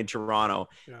signing in Toronto.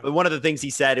 Yeah. But one of the things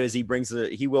he said is he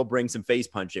will bring some face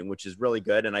punching, which is really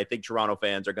good. And I think Toronto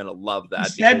fans are going to love that.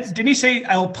 Didn't he say,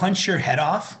 "I'll punch your head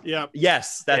off"? Yeah.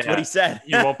 Yes, that's what he said.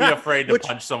 You won't be afraid to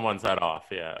punch someone's head off.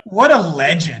 Yeah. What a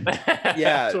legend.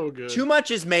 Yeah. So good. Too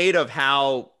much is made of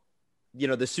how, the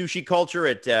sushi culture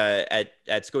at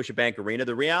Scotiabank Arena.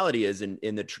 The reality is in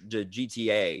the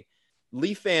GTA,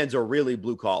 Leaf fans are really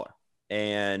blue collar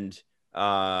and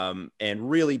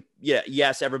really,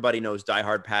 yes, everybody knows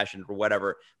diehard passion or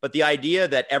whatever, but the idea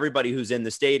that everybody who's in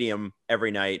the stadium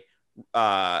every night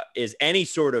is any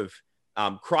sort of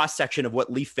cross section of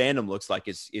what Leaf fandom looks like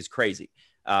is crazy.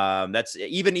 That's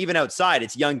even outside,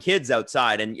 it's young kids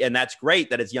outside, and that's great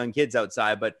that it's young kids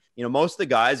outside, but most of the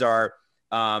guys are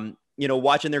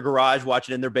watching their garage,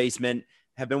 watching in their basement,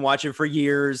 have been watching for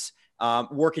years.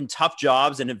 Working tough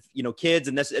jobs and have, kids,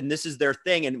 and this is their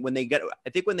thing. And when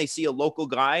they see a local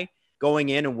guy going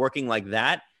in and working like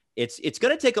that, it's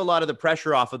going to take a lot of the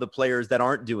pressure off of the players that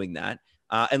aren't doing that,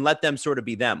 and let them sort of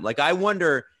be them. Like, I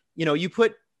wonder, you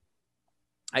put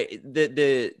but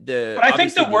I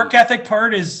think the work ethic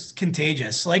part is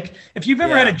contagious. Like, if you've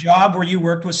ever had a job where you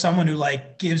worked with someone who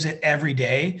like gives it every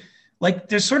day, like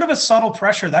there's sort of a subtle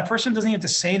pressure. That person doesn't have to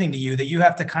say anything to you, that you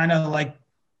have to kind of like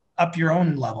up your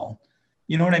own level.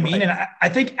 You know what I mean? Right. And I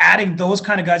think adding those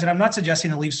kind of guys, and I'm not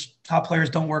suggesting the Leafs top players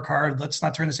don't work hard. Let's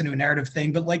not turn this into a narrative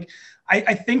thing. But like,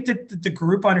 I think that the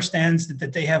group understands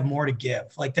that they have more to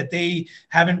give, like that they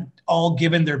haven't all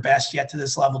given their best yet to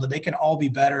this level, that they can all be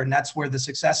better. And that's where the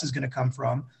success is going to come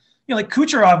from. Like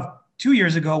Kucherov 2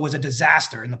 years ago was a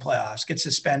disaster in the playoffs, gets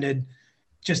suspended,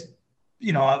 just,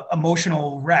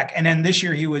 emotional wreck. And then this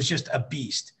year he was just a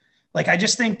beast. Like, I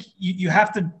just think you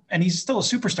have to, and he's still a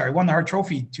superstar. He won the Hart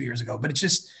Trophy 2 years ago, but it's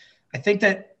just, I think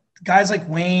that guys like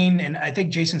Wayne, and I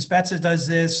think Jason Spezza does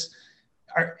this,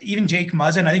 even Jake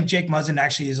Muzzin. I think Jake Muzzin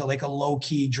actually is like a low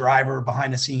key driver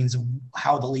behind the scenes of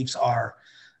how the Leafs are.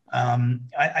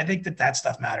 I think that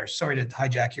stuff matters. Sorry to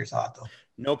hijack your thought though.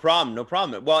 No problem. No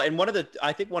problem. Well, and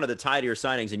I think one of the tidier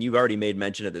signings, and you've already made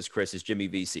mention of this, Chris, is Jimmy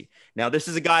Vesey. Now, this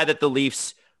is a guy that the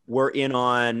Leafs were in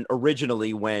on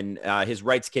originally when his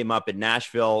rights came up in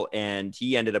Nashville, and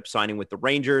he ended up signing with the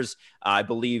Rangers. I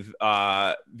believe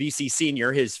Vesey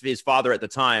Sr., his father at the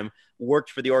time,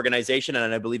 worked for the organization,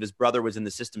 and I believe his brother was in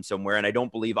the system somewhere, and I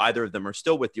don't believe either of them are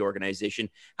still with the organization.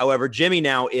 However, Jimmy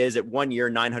now is at 1 year,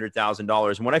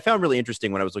 $900,000. And what I found really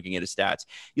interesting when I was looking at his stats,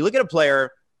 you look at a player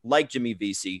like Jimmy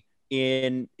Vesey.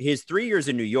 In his 3 years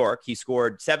in New York, he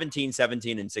scored 17,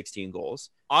 17, and 16 goals.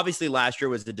 Obviously, last year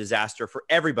was a disaster for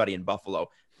everybody in Buffalo.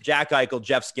 Jack Eichel,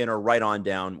 Jeff Skinner, right on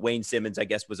down. Wayne Simmons, I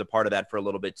guess, was a part of that for a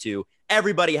little bit too.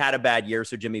 Everybody had a bad year,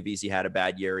 so Jimmy Vesey had a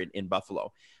bad year in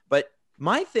Buffalo. But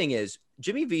my thing is,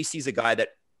 Jimmy Vesey's a guy that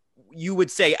you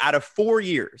would say out of 4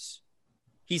 years,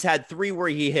 he's had 3 where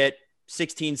he hit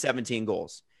 16, 17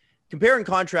 goals. Compare and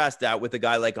contrast that with a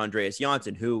guy like Andreas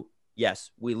Johnsson, who,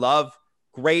 yes, we love.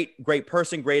 Great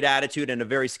person, great attitude, and a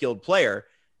very skilled player.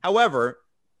 However,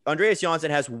 Andreas Johnsson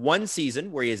has 1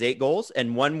 season where he has 8 goals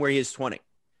and 1 where he has 20.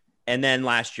 And then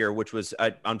last year, which was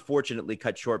unfortunately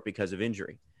cut short because of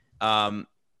injury. For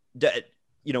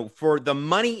the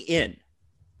money in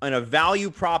a value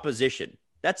proposition,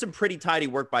 that's some pretty tidy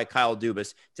work by Kyle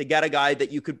Dubas to get a guy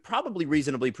that you could probably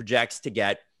reasonably project to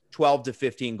get 12 to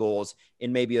 15 goals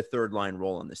in maybe a third line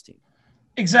role on this team.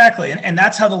 Exactly. And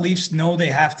that's how the Leafs know they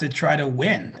have to try to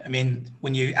win. I mean,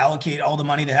 when you allocate all the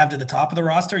money they have to the top of the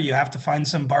roster, you have to find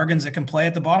some bargains that can play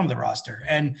at the bottom of the roster.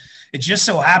 And it just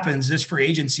so happens this free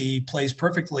agency plays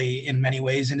perfectly in many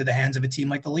ways into the hands of a team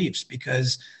like the Leafs,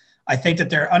 because I think that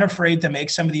they're unafraid to make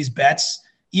some of these bets,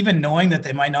 even knowing that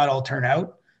they might not all turn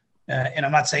out. And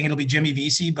I'm not saying it'll be Jimmy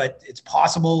Vesey, but it's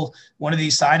possible one of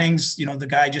these signings, the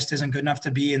guy just isn't good enough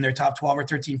to be in their top 12 or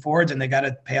 13 forwards, and they got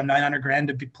to pay him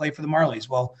 $900,000 to play for the Marlies.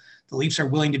 Well, the Leafs are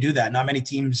willing to do that. Not many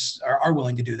teams are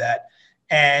willing to do that.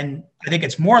 And I think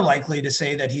it's more likely to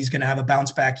say that he's going to have a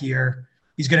bounce back year.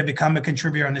 He's going to become a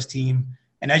contributor on this team.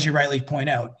 And as you rightly point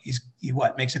out, he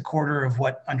makes a quarter of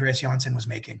what Andreas Johnsson was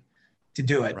making to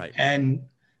do it. Right. And,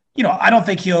 I don't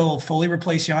think he'll fully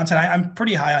replace Johnsson. I'm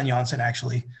pretty high on Johnsson,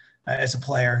 actually. As a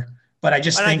player, but I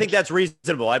think that's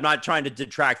reasonable. I'm not trying to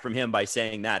detract from him by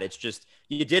saying that. It's just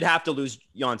you did have to lose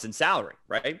Johnsson's salary,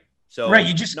 right? So right,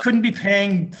 you just couldn't be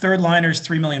paying third liners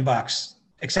 $3 million,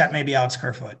 except maybe Alex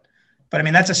Kerfoot. But I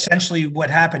mean, that's essentially what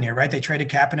happened here, right? They traded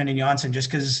Kapanen and Johnsson just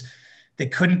because they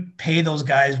couldn't pay those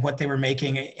guys what they were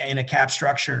making in a cap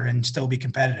structure and still be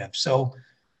competitive. So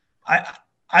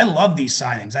I love these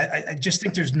signings. I just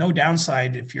think there's no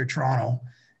downside if you're Toronto.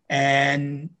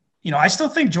 And I still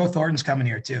think Joe Thornton's coming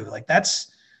here too.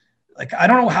 I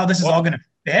don't know how this is all going to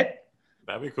fit.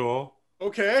 That'd be cool.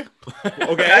 Okay.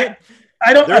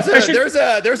 I don't.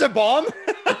 There's a bomb.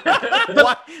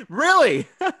 What? Really?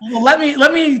 Well, let me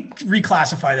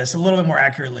reclassify this a little bit more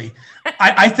accurately.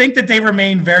 I think that they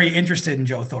remain very interested in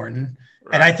Joe Thornton,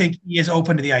 right. And I think he is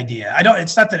open to the idea.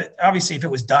 It's not that obviously if it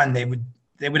was done, they would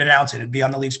announce it. It'd be on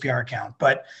the Leafs PR account.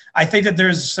 But I think that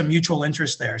there's some mutual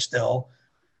interest there still.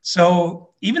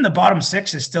 So even the bottom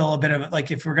 6 is still a bit of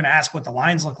if we're going to ask what the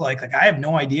lines look like I have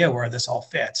no idea where this all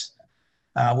fits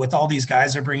with all these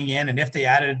guys they're bringing in. And if they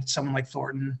added someone like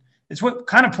Thornton, it's what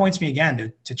kind of points me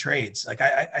again to trades.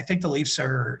 I think the Leafs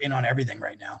are in on everything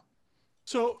right now.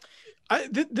 So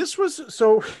this was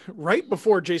right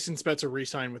before Jason Spezza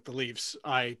re-signed with the Leafs.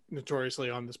 I notoriously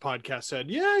on this podcast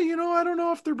said, I don't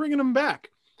know if they're bringing him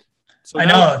back. So I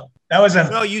know that was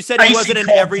no, you said he wasn't an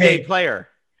everyday player.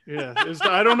 Yeah,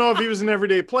 I don't know if he was an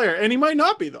everyday player, and he might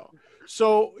not be, though.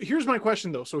 So here's my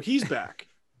question, though. So he's back,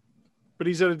 but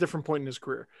he's at a different point in his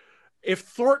career. If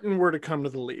Thornton were to come to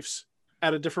the Leafs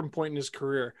at a different point in his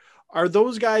career, are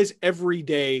those guys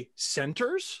everyday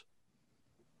centers,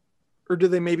 or do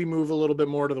they maybe move a little bit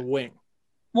more to the wing?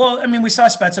 Well, I mean, we saw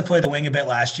Spezza play the wing a bit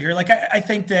last year. I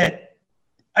think that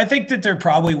they're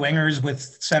probably wingers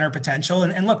with center potential,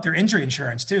 and look, they're injury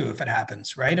insurance too if it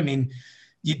happens, right? I mean.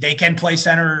 They can play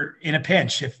center in a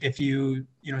pinch if you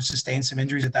sustain some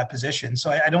injuries at that position. So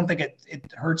I don't think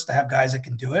it hurts to have guys that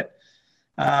can do it.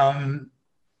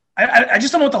 I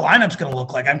just don't know what the lineup's going to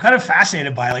look like. I'm kind of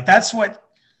fascinated by that's what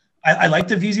I like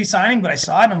the Vesey signing, but I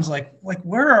saw it and I was like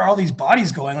where are all these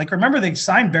bodies going? Remember they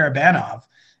signed Barabanov,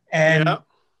 and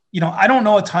I don't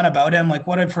know a ton about him.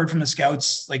 What I've heard from the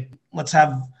scouts, let's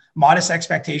have modest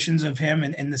expectations of him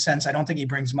in the sense I don't think he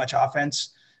brings much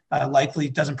offense. Likely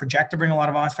doesn't project to bring a lot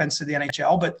of offense to the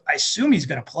NHL, but I assume he's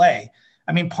going to play.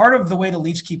 I mean, part of the way the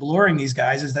Leafs keep luring these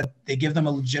guys is that they give them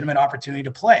a legitimate opportunity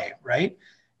to play, right?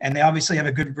 And they obviously have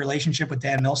a good relationship with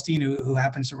Dan Milstein, who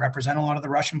happens to represent a lot of the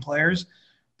Russian players.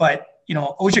 But,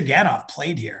 Ozhiganov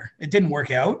played here. It didn't work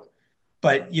out.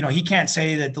 But, he can't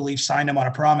say that the Leafs signed him on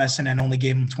a promise and then only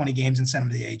gave him 20 games and sent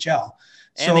him to the AHL.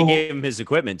 And they gave him his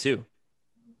equipment, too.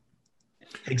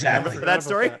 Exactly. Remember that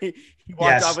story? He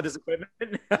walked off with his equipment.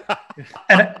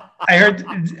 And I heard,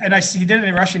 he did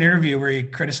a Russian interview where he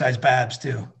criticized Babs,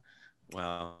 too.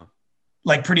 Wow.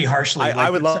 Like pretty harshly. I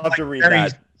would love to read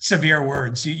that. Severe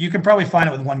words. You can probably find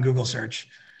it with one Google search.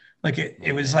 Like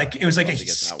it was like a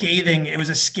scathing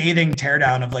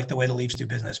teardown of like the way the Leafs do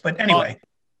business. But anyway,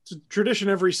 it's a tradition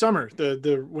every summer.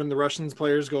 The when the Russian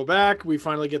players go back, we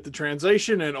finally get the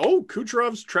translation, and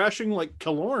Kucherov's trashing like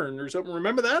Killorn or something.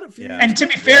 Remember that? And to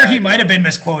be fair, he might have been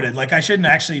misquoted. Like I shouldn't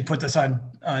actually put this on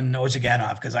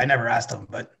Ozhiganov because I never asked him,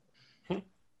 but I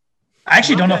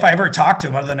actually don't know if I ever talked to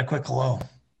him other than a quick hello.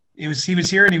 He was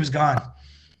here and he was gone.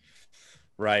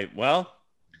 Right. Well,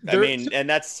 and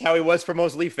that's how he was for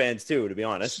most Leaf fans too, to be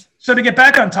honest. So to get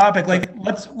back on topic,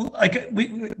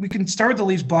 we can start with the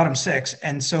Leafs bottom six.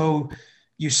 And so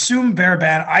you assume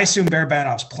I assume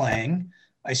Barabanov's playing.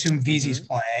 I assume Vesey's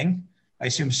playing. I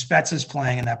assume Spets is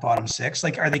playing in that bottom six.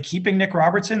 Like, are they keeping Nick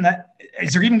Robertson?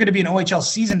 Is there even going to be an OHL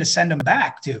season to send him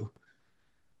back to?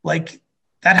 Like,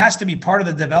 that has to be part of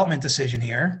the development decision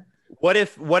here. What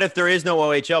if there is no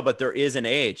OHL, but there is an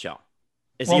AHL?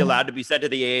 Is he allowed to be sent to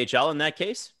the AHL in that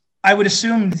case? I would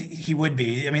assume he would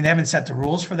be. I mean, they haven't set the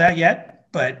rules for that yet,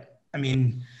 but I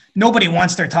mean, nobody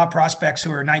wants their top prospects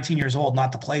who are 19 years old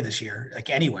not to play this year, like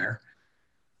anywhere.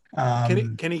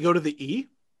 Can he go to the E?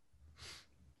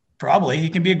 Probably. He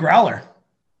can be a growler.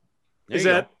 Is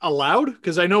that allowed?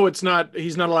 Because I know he's not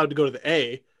allowed to go to the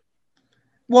A.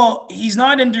 Well, he's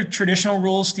not under traditional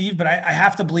rules, Steve, but I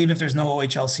have to believe if there's no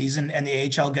OHL season and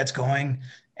the AHL gets going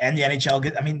and the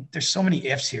NHL there's so many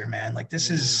ifs here, man. Like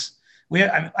this is,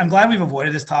 I'm glad we've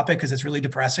avoided this topic because it's really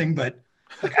depressing, but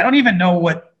like, I don't even know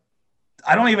what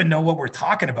we're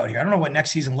talking about here. I don't know what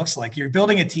next season looks like. You're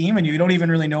building a team and you don't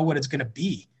even really know what it's going to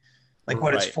be, like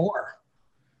what it's for.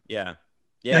 Yeah.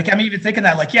 Yeah. Like, I'm even thinking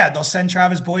that they'll send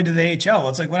Travis Boyd to the AHL.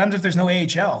 It's like, what happens if there's no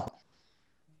AHL?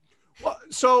 Well,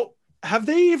 so have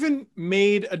they even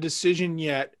made a decision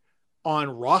yet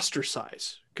on roster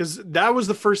size? Because that was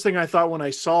the first thing I thought when I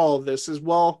saw this is,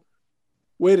 well,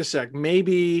 wait a sec.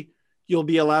 Maybe you'll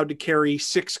be allowed to carry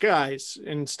 6 guys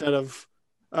instead of,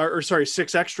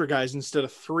 6 extra guys instead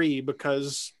of 3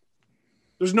 because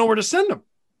there's nowhere to send them.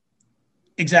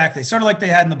 Exactly. Sort of like they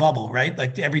had in the bubble, right?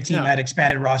 Like every team had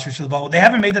expanded rosters for the bubble. They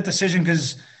haven't made that decision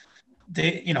because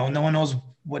no one knows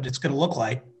what it's going to look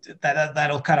like.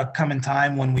 That'll kind of come in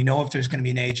time when we know if there's going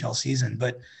to be an AHL season.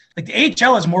 But like the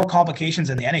AHL has more complications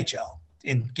than the NHL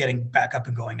in getting back up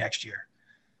and going next year.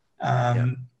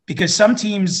 Because some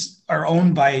teams are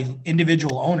owned by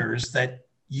individual owners that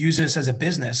use this as a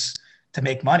business to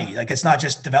make money. Like it's not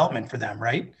just development for them,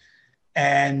 right?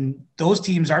 And those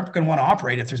teams aren't going to want to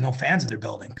operate if there's no fans in their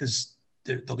building because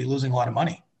they'll be losing a lot of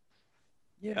money.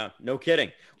 Yeah, no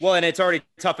kidding. Well, and it's already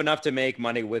tough enough to make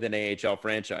money with an AHL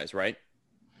franchise, right?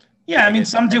 Yeah, I mean,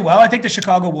 some do well. I think the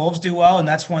Chicago Wolves do well, and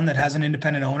that's one that has an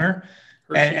independent owner.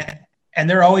 And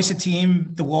they're always a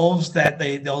team, the Wolves, that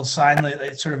they'll sign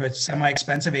sort of a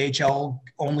semi-expensive AHL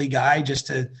only guy just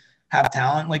to have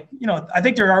talent. Like, I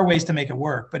think there are ways to make it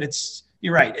work, but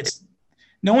you're right.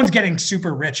 No one's getting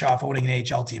super rich off owning an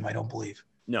AHL team, I don't believe.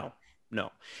 No.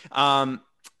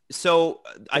 So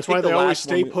that's why they always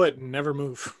stay put and never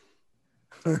move.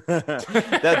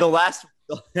 the last,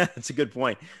 that's a good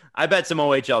point. I bet some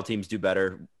OHL teams do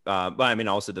better. But I mean,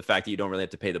 also the fact that you don't really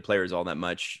have to pay the players all that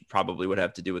much probably would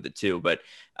have to do with it too. But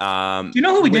do you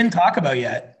know who we didn't talk about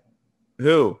yet?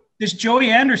 Who? This Joey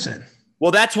Anderson.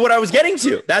 Well, that's what I was getting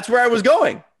to. That's where I was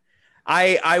going.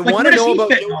 I want to know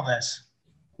about all this.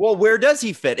 Well, where does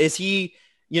he fit? Is he,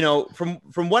 from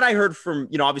what I heard from,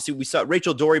 obviously we saw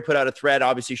Rachel Dory put out a thread.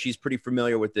 Obviously she's pretty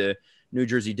familiar with the New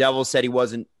Jersey Devils, said he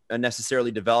wasn't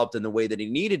necessarily developed in the way that he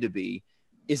needed to be.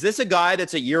 Is this a guy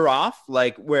that's a year off?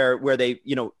 Like where they,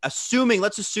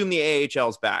 let's assume the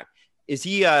AHL's back. Is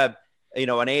he an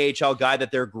AHL guy that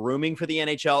they're grooming for the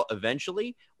NHL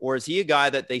eventually? Or is he a guy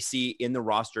that they see in the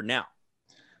roster now?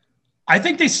 I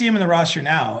think they see him in the roster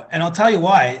now. And I'll tell you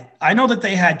why. I know that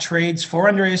they had trades for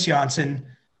Andreas Johnsson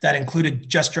that included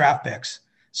just draft picks.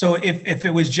 So if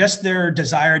it was just their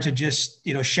desire to just,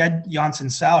 shed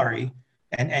Johnsson's salary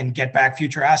and get back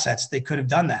future assets, they could have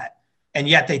done that. And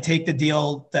yet they take the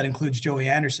deal that includes Joey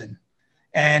Anderson.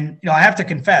 And, I have to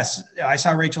confess, I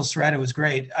saw Rachel's thread. It was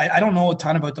great. I don't know a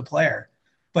ton about the player,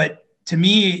 but to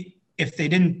me, if they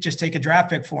didn't just take a draft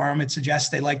pick for him, it suggests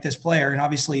they like this player. And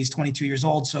obviously he's 22 years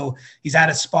old. So he's at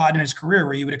a spot in his career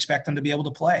where you would expect him to be able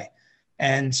to play.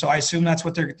 And so I assume that's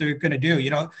what they're going to do. You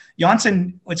know,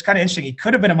 Janssen, it's kind of interesting. He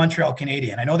could have been a Montreal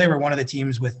Canadian. I know they were one of the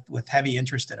teams with heavy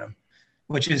interest in him,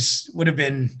 which would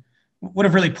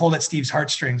have really pulled at Steve's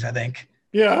heartstrings, I think.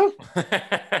 Yeah.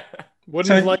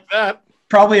 Wouldn't like that.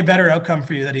 Probably a better outcome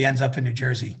for you that he ends up in New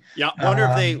Jersey. Yeah.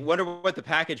 Wonder what the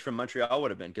package from Montreal would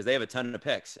have been, because they have a ton of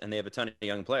picks and they have a ton of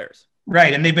young players.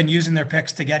 Right. And they've been using their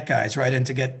picks to get guys, right. And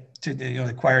they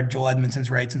acquired Joel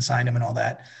Edmondson's rights and signed him and all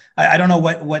that. I don't know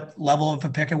what level of a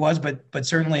pick it was, but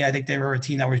certainly I think they were a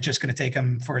team that was just going to take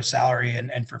him for his salary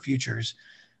and for futures.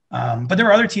 But there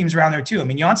were other teams around there too. I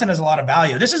mean, Janssen has a lot of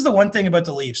value. This is the one thing about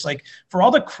the Leafs. Like, for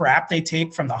all the crap they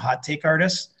take from the hot take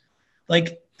artists,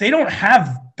 like, they don't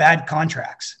have bad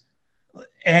contracts.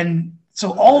 And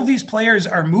so all of these players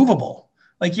are movable.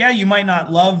 Like, yeah, you might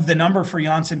not love the number for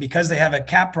Janssen because they have a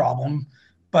cap problem,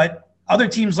 but other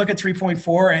teams look at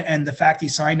 3.4 and the fact he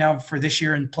signed now for this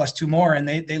year and plus 2 more, and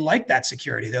they like that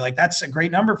security. They're like, that's a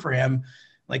great number for him.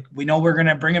 Like, we know we're going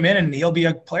to bring him in and he'll be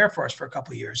a player for us for a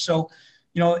couple of years. So,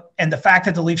 you know, and the fact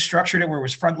that the Leafs structured it where it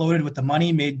was front loaded with the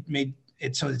money made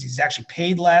it so that he's actually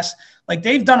paid less. Like,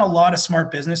 they've done a lot of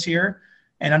smart business here.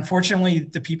 And unfortunately,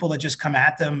 the people that just come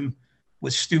at them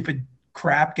with stupid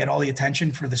crap get all the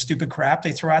attention for the stupid crap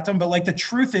they throw at them. But like, the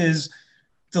truth is,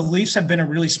 the Leafs have been a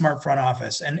really smart front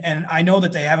office. And I know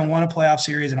that they haven't won a playoff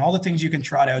series and all the things you can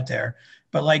trot out there,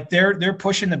 but like, they're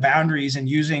pushing the boundaries and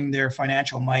using their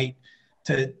financial might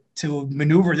to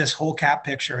maneuver this whole cap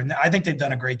picture. And I think they've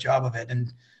done a great job of it.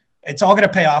 And it's all going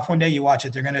to pay off one day. You watch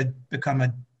it. They're going to become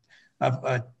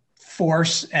a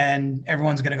force, and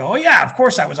everyone's going to go, oh yeah, of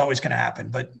course that was always going to happen.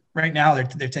 But right now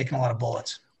they're taking a lot of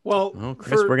bullets. Well,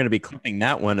 Chris, we're going to be clipping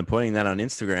that one and putting that on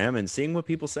Instagram and seeing what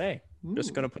people say.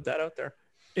 Just going to put that out there.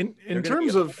 In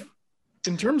terms of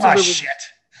shit.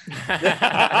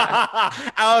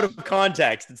 Out of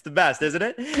context, it's the best, isn't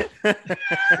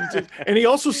it? And he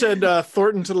also said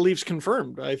Thornton to the Leafs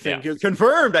confirmed. I think it's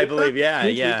confirmed. I believe.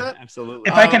 Yeah, absolutely.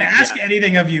 If I can ask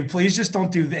anything of you, please just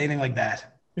don't do anything like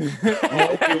that.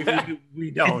 we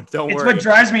don't worry. It's what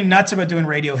drives me nuts about doing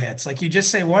radio hits. Like, you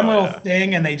just say one little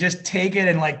thing and they just take it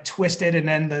and like twist it, and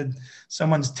then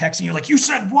someone's texting you like, you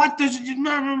said what?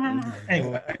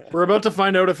 Anyway, we're about to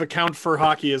find out if Account for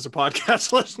Hockey is a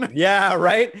podcast listener. Yeah,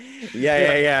 right.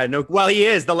 Yeah. No, well, he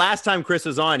is. The last time Chris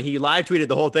was on, he live tweeted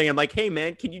the whole thing. I'm like, hey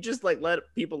man, can you just like let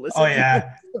people listen? Oh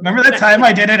yeah. Remember that time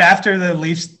I did it after the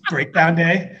Leafs breakdown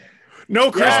day?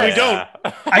 No, Chris, we don't.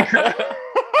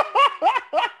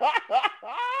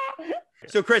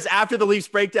 So Chris, after the Leafs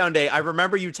breakdown day, I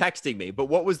remember you texting me, but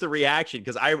what was the reaction?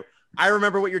 Because I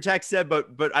remember what your text said,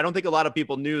 but I don't think a lot of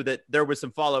people knew that there was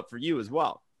some follow-up for you as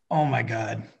well. Oh my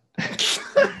God.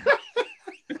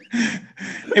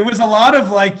 It was a lot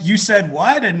of like, you said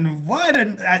what? And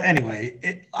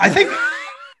anyway, I think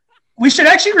we should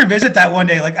actually revisit that one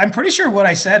day. Like, I'm pretty sure what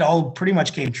I said all pretty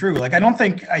much came true. Like, I don't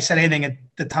think I said anything at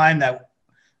the time that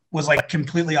was like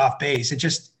completely off base.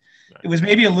 It was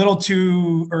maybe a little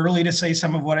too early to say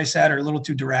some of what I said, or a little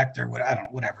too direct, or what, I don't know,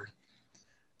 whatever.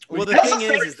 Well, the thing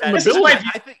is that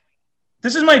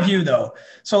this is my view though.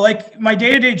 So like, my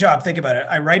day-to-day job, think about it.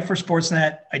 I write for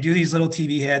Sportsnet. I do these little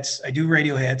TV hits. I do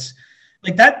radio hits.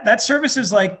 Like that service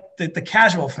is like the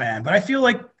casual fan. But I feel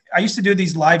like I used to do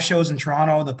these live shows in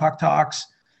Toronto, the Puck Talks,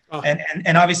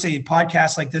 and obviously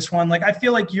podcasts like this one. Like, I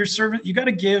feel like your service, you got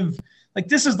to give, like,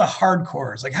 this is the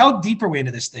hardcores. Like, how deep are we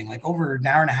into this thing? Like, over an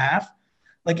hour and a half?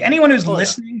 Like, anyone who's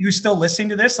listening, who's still listening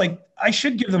to this, like, I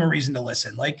should give them a reason to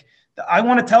listen. Like, I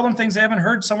want to tell them things they haven't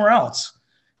heard somewhere else,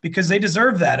 because they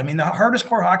deserve that. I mean, the hardest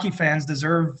core hockey fans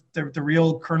deserve the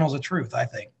real kernels of truth, I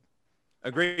think.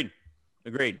 Agreed.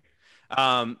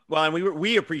 Well, and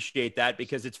we appreciate that,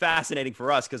 because it's fascinating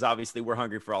for us, because obviously we're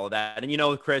hungry for all of that. And, you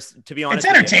know, Chris, to be honest,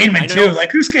 it's entertainment too.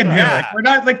 Like, who's kidding here? Like, we're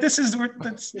not like,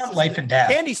 it's not life and death.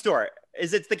 Candy store.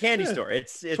 It's the candy store.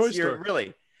 It's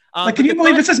really. Like, can you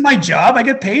believe this is my job? I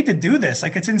get paid to do this.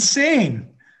 Like, it's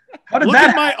insane. How did Look that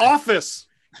at my office.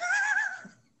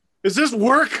 Is this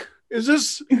work? Is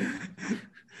this?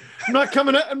 I'm not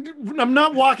coming. I'm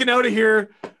not walking out of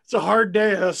here. It's a hard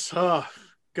day. Oh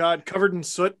God, covered in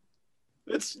soot.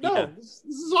 This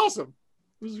is awesome.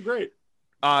 This is great.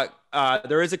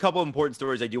 There is a couple of important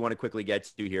stories I do want to quickly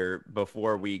get to here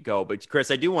before we go. But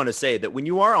Chris, I do want to say that when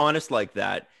you are honest like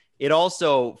that, it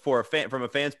also, from a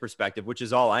fan's perspective, which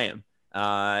is all I am,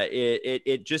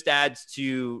 it just adds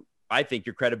to, I think,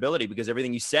 your credibility, because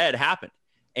everything you said happened.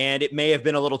 And it may have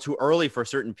been a little too early for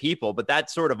certain people, but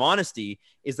that sort of honesty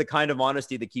is the kind of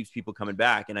honesty that keeps people coming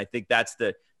back. And I think that's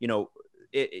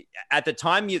at the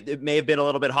time, it may have been a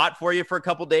little bit hot for you for a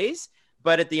couple days,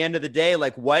 but at the end of the day,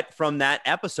 like what from that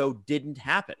episode didn't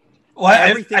happen? Well,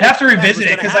 I'd have to revisit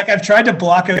it because like I've tried to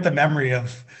block out the memory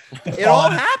of it all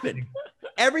happened.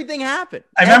 Everything happened.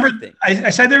 I remember I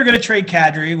said they were going to trade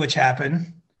Kadri, which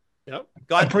happened. Yep.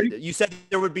 You said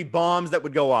there would be bombs that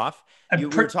would go off. We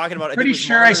were talking about. Pretty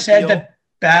sure I said that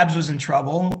Babs was in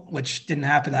trouble, which didn't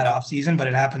happen that offseason, but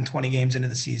it happened 20 games into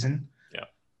the season. Yeah.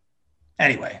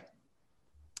 Anyway,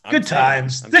 good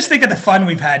times. Just think of the fun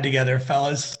we've had together,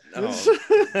 fellas. Oh.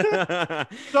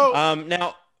 So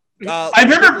now, I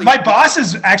remember my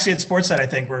bosses actually at Sportsnet, I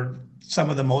think, were some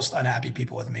of the most unhappy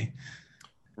people with me.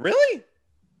 Really?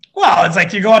 Well, it's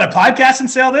like you go on a podcast and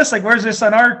say all this. Like, where's this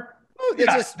on our?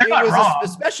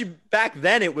 Especially back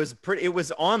then, it was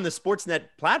on the Sportsnet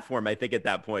platform. I think at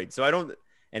that point. So I don't.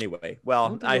 Anyway,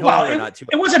 well, I hope we're not too.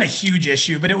 It wasn't a huge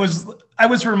issue, but it was. I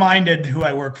was reminded who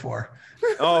I work for.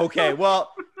 Oh, okay.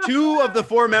 Well, 2 of the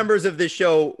 4 members of this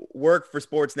show work for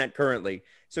Sportsnet currently.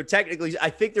 So technically,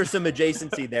 I think there's some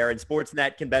adjacency there, and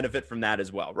Sportsnet can benefit from that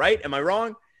as well, right? Am I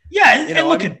wrong? Yeah, and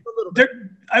look,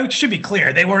 I should be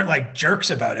clear. They weren't like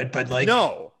jerks about it, but like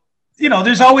no.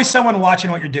 There's always someone watching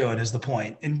what you're doing is the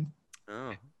point. And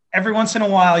every once in a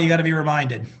while, you got to be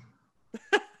reminded.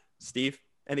 Steve,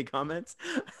 any comments?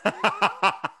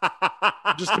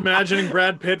 Just imagining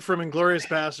Brad Pitt from Inglourious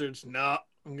Bastards. No,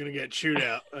 I'm going to get chewed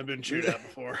out. I've been chewed out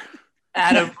before.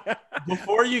 Adam,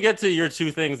 before you get to your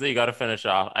 2 things that you got to finish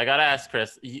off, I got to ask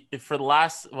Chris, for the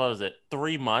last,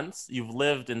 3 months, you've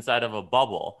lived inside of a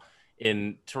bubble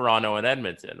in Toronto and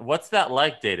Edmonton. What's that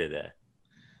like day to day?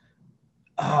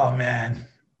 Oh, man.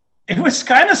 It was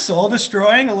kind of soul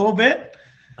destroying a little bit.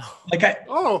 Like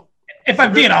if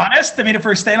I'm being honest, I mean, if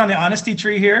we're staying on the honesty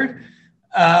tree here,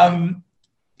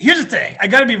 here's the thing. I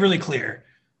got to be really clear.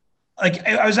 Like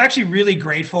I was actually really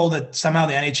grateful that somehow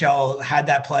the NHL had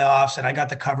that playoffs and I got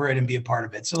to cover it and be a part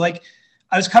of it. So like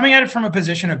I was coming at it from a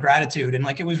position of gratitude and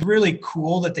like, it was really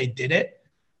cool that they did it,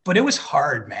 but it was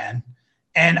hard, man.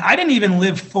 And I didn't even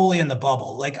live fully in the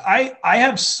bubble. Like I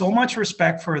have so much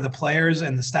respect for the players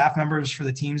and the staff members for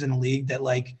the teams in the league that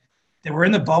like they were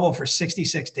in the bubble for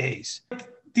 66 days.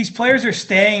 These players are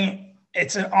staying.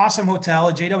 It's an awesome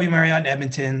hotel, JW Marriott in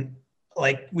Edmonton.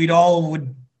 Like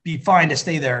would be fine to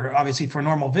stay there, obviously for a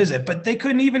normal visit, but they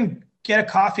couldn't even get a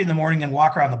coffee in the morning and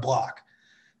walk around the block.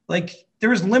 Like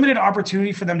there was limited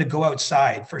opportunity for them to go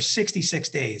outside for 66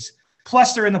 days.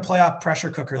 Plus they're in the playoff pressure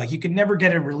cooker. Like you could never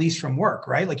get a release from work,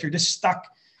 right? Like you're just stuck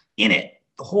in it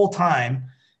the whole time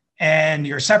and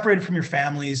you're separated from your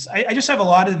families. I just have a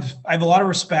lot of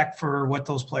respect for what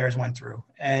those players went through.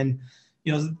 And,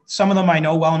 some of them I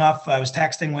know well enough, I was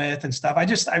texting with and stuff. I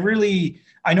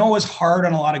know it was hard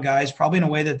on a lot of guys, probably in a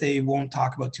way that they won't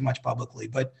talk about too much publicly.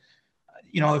 But,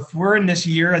 if we're in this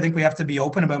year, I think we have to be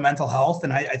open about mental health.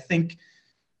 And I think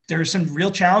there's some real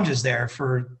challenges there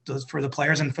for the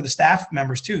players and for the staff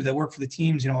members too, that work for the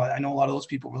teams. I know a lot of those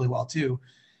people really well too.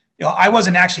 I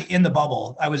wasn't actually in the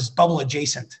bubble. I was bubble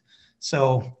adjacent.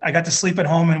 So I got to sleep at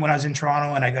home and when I was in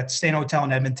Toronto and I got to stay in a hotel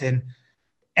in Edmonton,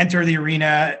 enter the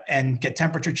arena and get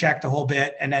temperature checked a whole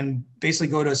bit, and then basically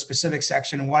go to a specific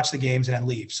section and watch the games and then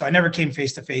leave. So I never came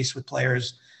face to face with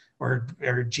players or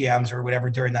GMs or whatever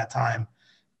during that time.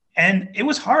 And it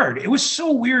was hard. It was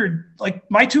so weird. Like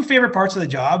my 2 favorite parts of the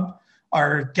job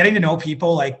are getting to know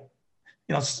people, like,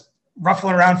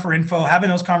 ruffling around for info, having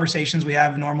those conversations we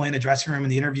have normally in the dressing room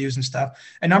and the interviews and stuff.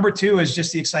 And number 2 is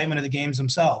just the excitement of the games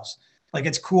themselves. Like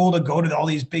it's cool to go to all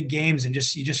these big games and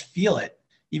you just feel it,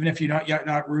 even if you're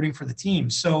not rooting for the team.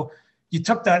 So you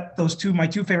took my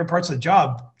 2 favorite parts of the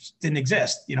job didn't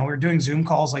exist. We're doing Zoom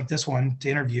calls like this one to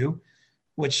interview,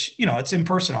 which, it's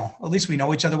impersonal. At least we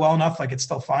know each other well enough. Like it's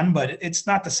still fun, but it's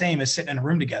not the same as sitting in a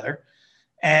room together.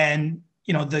 And,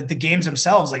 the games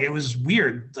themselves, like it was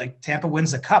weird. Like Tampa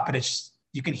wins the cup and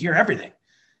you can hear everything.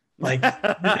 Like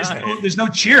there's no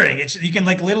cheering. You can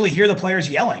like literally hear the players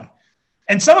yelling.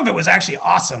 And some of it was actually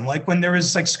awesome. Like when there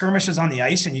was like skirmishes on the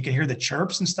ice and you can hear the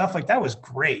chirps and stuff, like that was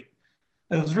great.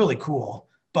 It was really cool,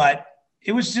 but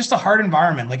it was just a hard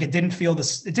environment. Like it didn't feel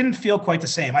quite the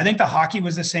same. I think the hockey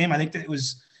was the same. I think that it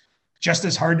was just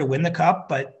as hard to win the cup,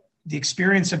 but the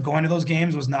experience of going to those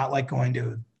games was not like going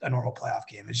to a normal playoff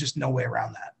game. There's just no way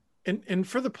around that. And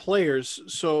for the players,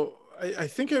 so I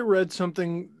think I read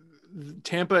something,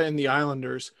 Tampa and the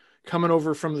Islanders coming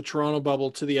over from the Toronto bubble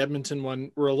to the Edmonton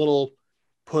one were a little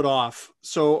put off.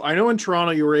 So I know in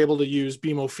Toronto you were able to use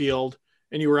BMO Field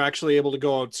and you were actually able to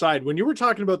go outside. When you were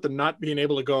talking about the not being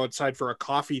able to go outside for a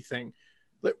coffee thing,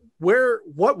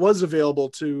 what was available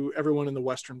to everyone in the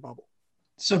Western bubble?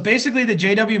 So basically the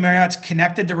JW Marriott's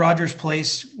connected to Rogers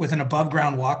Place with an above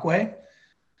ground walkway.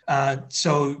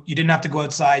 So you didn't have to go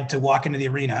outside to walk into the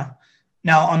arena.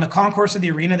 Now, on the concourse of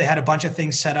the arena, they had a bunch of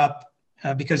things set up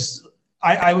because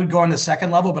I would go on the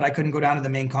second level, but I couldn't go down to the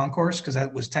main concourse because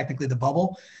that was technically the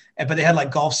bubble. But they had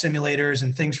like golf simulators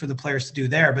and things for the players to do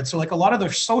there. But so like a lot of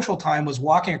their social time was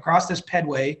walking across this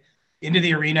pedway into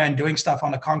the arena and doing stuff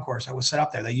on the concourse that was set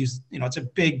up there. They used,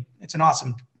 it's an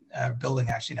awesome building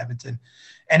actually in Edmonton.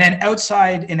 And then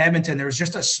outside in Edmonton, there was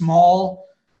just a small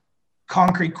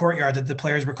concrete courtyard that the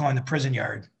players were calling the prison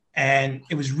yard. And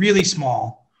it was really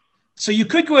small. So you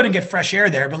could go out and get fresh air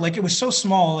there, but like it was so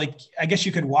small, like I guess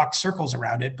you could walk circles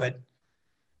around it, but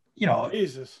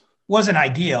Jesus. Wasn't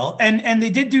ideal. And they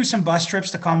did do some bus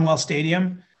trips to Commonwealth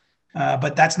Stadium,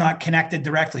 but that's not connected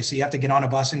directly. So you have to get on a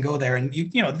bus and go there. And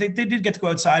they did get to go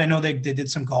outside. I know they did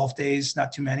some golf days,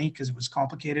 not too many because it was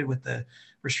complicated with the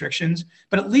restrictions,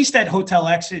 but at least at Hotel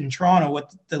X in Toronto,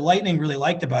 what the Lightning really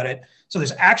liked about it. So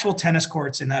there's actual tennis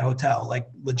courts in that hotel, like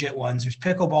legit ones. There's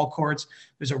pickleball courts.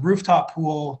 There's a rooftop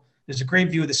pool. There's a great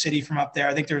view of the city from up there.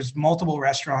 I think there's multiple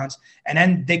restaurants, and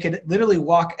then they could literally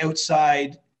walk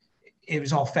outside. It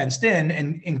was all fenced in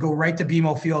and go right to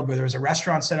BMO Field where there was a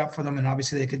restaurant set up for them. And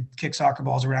obviously they could kick soccer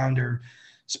balls around or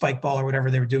spike ball or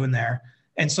whatever they were doing there.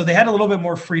 And so they had a little bit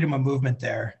more freedom of movement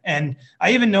there. And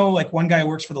I even know like one guy who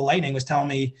works for the Lightning was telling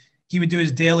me he would do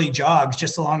his daily jogs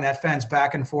just along that fence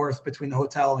back and forth between the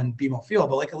hotel and BMO Field.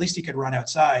 But like, at least he could run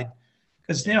outside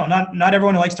because, not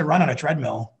everyone likes to run on a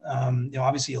treadmill.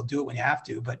 Obviously you'll do it when you have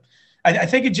to, but I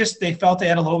think they felt they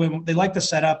had a little bit, they liked the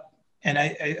setup. And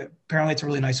apparently it's a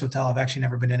really nice hotel. I've actually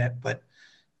never been in it, but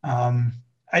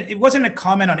it wasn't a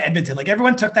comment on Edmonton. Like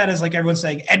everyone took that as like everyone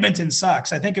saying Edmonton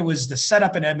sucks. I think it was the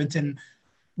setup in Edmonton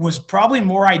was probably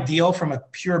more ideal from a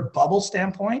pure bubble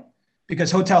standpoint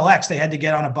because Hotel X, they had to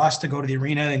get on a bus to go to the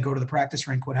arena and go to the practice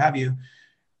rink, what have you.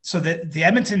 So the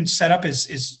Edmonton setup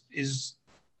is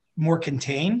more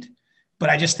contained, but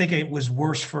I just think it was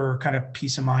worse for kind of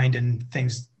peace of mind and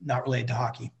things not related to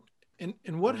hockey.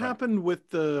 And what happened with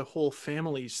the whole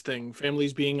families thing?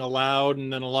 Families being allowed,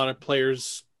 and then a lot of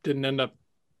players didn't end up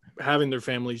having their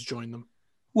families join them.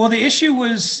 Well, the issue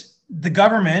was the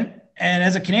government, and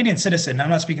as a Canadian citizen,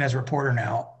 I'm not speaking as a reporter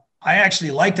now, I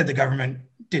actually liked that the government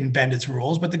didn't bend its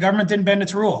rules, but the government didn't bend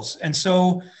its rules. And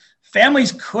so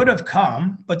families could have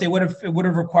come, but it would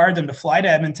have required them to fly to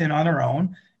Edmonton on their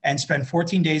own and spend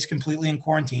 14 days completely in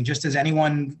quarantine, just as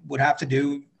anyone would have to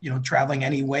do, traveling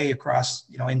any way across,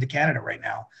 into Canada right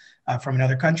now from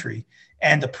another country.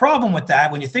 And the problem with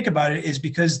that, when you think about it, is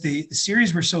because the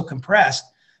series were so compressed,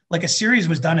 like a series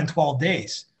was done in 12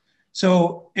 days.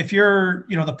 So if you're,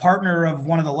 the partner of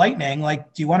one of the Lightning,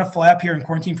 like, do you want to fly up here in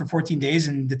quarantine for 14 days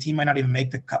and the team might not even make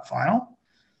the cup final?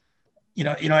 You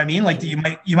know what I mean? Like you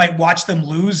might watch them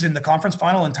lose in the conference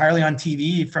final entirely on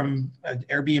TV from an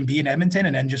Airbnb in Edmonton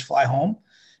and then just fly home.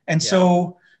 And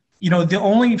so, the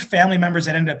only family members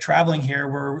that ended up traveling here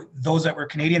were those that were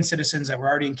Canadian citizens that were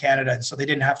already in Canada. And so they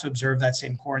didn't have to observe that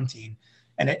same quarantine.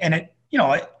 And it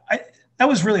that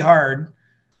was really hard,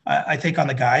 I think, on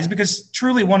the guys, because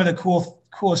truly one of the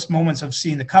coolest moments of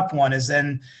seeing the cup one is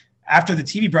then after the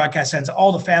TV broadcast ends,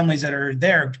 all the families that are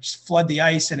there just flood the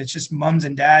ice and it's just moms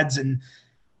and dads. And,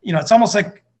 it's almost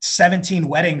like 17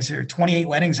 weddings or 28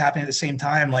 weddings happening at the same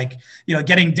time, like,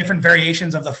 getting different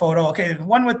variations of the photo. Okay,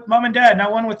 one with mom and dad,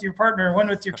 now one with your partner, one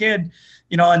with your kid,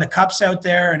 and the cup's out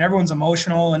there and everyone's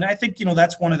emotional. And I think,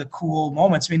 that's one of the cool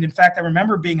moments. I mean, in fact, I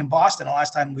remember being in Boston the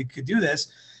last time we could do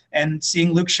this and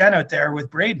seeing Luke Schenn out there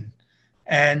with Braden.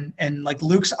 And like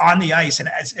Luke's on the ice and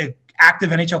as an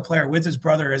active NHL player with his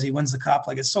brother as he wins the cup.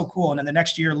 Like, it's so cool. And then the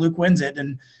next year Luke wins it.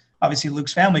 And obviously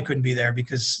Luke's family couldn't be there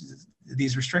because of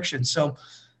these restrictions. So,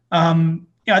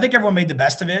 I think everyone made the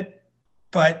best of it,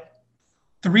 but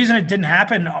the reason it didn't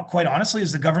happen, quite honestly,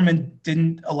 is the government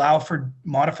didn't allow for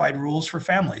modified rules for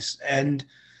families. And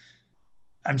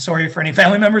I'm sorry for any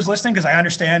family members listening, because I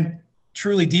understand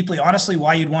truly, deeply, honestly,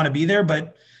 why you'd want to be there.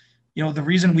 But, the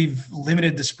reason we've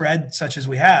limited the spread such as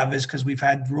we have is because we've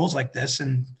had rules like this,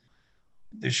 and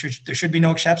there should be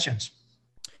no exceptions.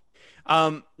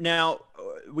 Now,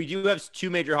 we do have two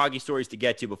major hockey stories to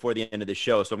get to before the end of the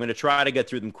show, so I'm going to try to get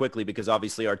through them quickly because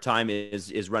obviously our time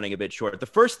is running a bit short. The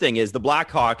first thing is the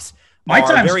Blackhawks My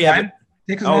time's very fine.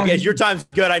 Okay, your time's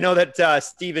good. I know that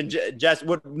Steve and Jess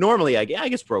would normally, I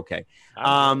guess we're okay.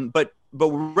 But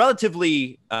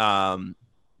relatively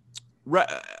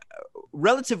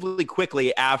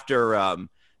quickly after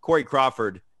Corey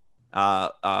Crawford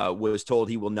was told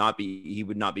he would not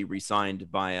be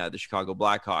re-signed by the Chicago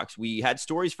Blackhawks. We had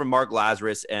stories from Mark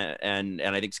Lazarus and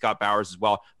I think Scott Bowers as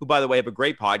well, who, by the way, have a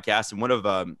great podcast, and one of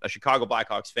a Chicago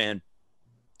Blackhawks fan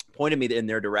pointed me in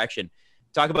their direction.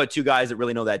 Talk about two guys that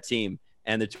really know that team.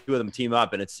 and the two of them team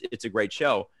up, and it's a great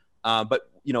show. But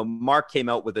Mark came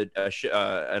out with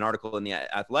an article in the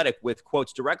Athletic with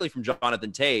quotes directly from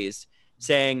Jonathan Toews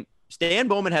saying, Stan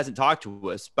Bowman hasn't talked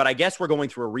to us, but I guess we're going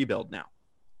through a rebuild now.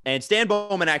 And Stan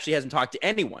Bowman actually hasn't talked to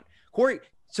anyone. Corey,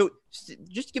 so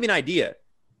just to give you an idea,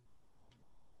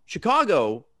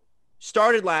 Chicago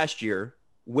started last year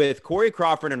with Corey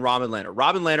Crawford and Robin Lehner.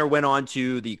 Robin Lehner went on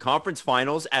to the conference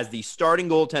finals as the starting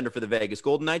goaltender for the Vegas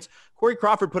Golden Knights. Corey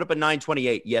Crawford put up a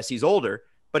 .928. Yes, he's older,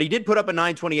 but he did put up a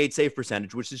 .928 save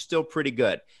percentage, which is still pretty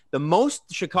good. The most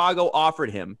Chicago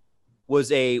offered him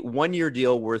was a one-year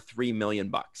deal worth $3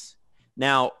 million.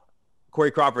 Now,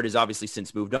 Corey Crawford has obviously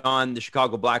since moved on. The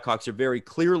Chicago Blackhawks are very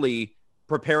clearly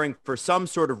preparing for some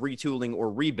sort of retooling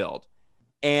or rebuild.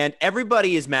 And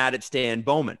everybody is mad at Stan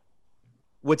Bowman.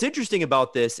 What's interesting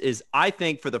about this is I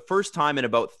think for the first time in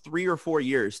about 3 or 4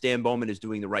 years, Stan Bowman is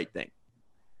doing the right thing.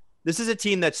 This is a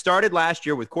team that started last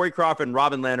year with Corey Crawford and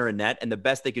Robin Lehner in net, and the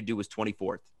best they could do was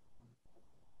 24th.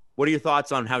 What are your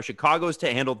thoughts on how Chicago's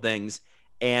to handle things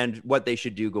and what they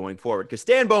should do going forward? Because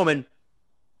Stan Bowman,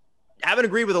 I haven't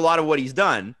agreed with a lot of what he's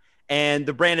done, and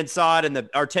the Brandon Saad and the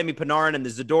Artemi Panarin and the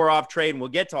Zadorov trade, and we'll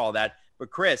get to all that. But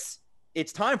Chris,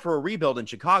 it's time for a rebuild in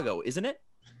Chicago, isn't it?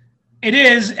 It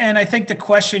is, and I think the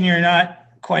question you're not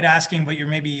quite asking, but you're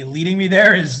maybe leading me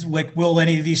there, is like, will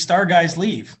any of these star guys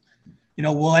leave?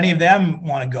 Will any of them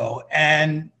want to go?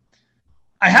 And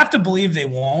I have to believe they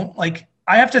won't. Like,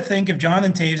 I have to think if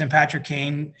Jonathan Toews and Patrick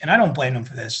Kane, and I don't blame them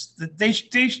for this, they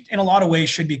in a lot of ways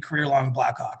should be career-long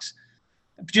Blackhawks,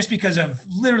 just because of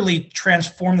literally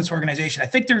transformed this organization. I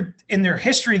think they're in their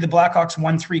history, the Blackhawks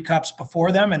won 3 cups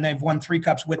before them, and they've won 3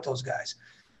 cups with those guys.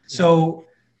 So,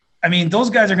 I mean, those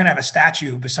guys are going to have a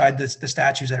statue beside the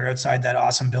statues that are outside that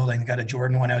awesome building. They got a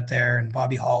Jordan one out there, and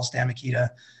Bobby Hall, Stan Mikita.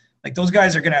 Like, those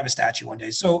guys are going to have a statue one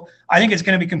day. So I think it's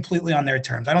going to be completely on their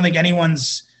terms. I don't think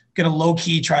anyone's going to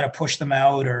low-key try to push them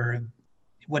out or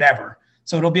whatever.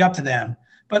 So it'll be up to them.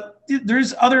 But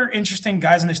there's other interesting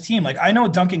guys on this team. Like, I know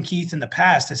Duncan Keith in the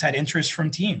past has had interest from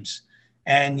teams,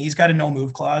 and he's got a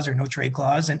no-move clause or no trade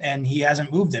clause, and he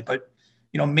hasn't moved it. But,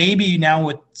 maybe now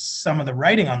with some of the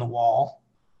writing on the wall,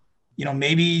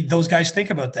 maybe those guys think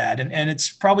about that. And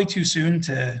it's probably too soon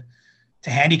to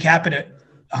handicap it at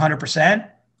 100%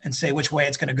 and say which way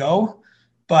it's going to go.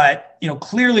 But,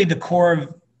 clearly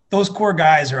the those core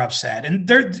guys are upset. And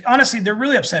they're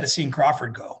really upset at seeing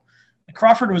Crawford go.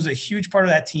 Crawford was a huge part of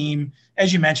that team.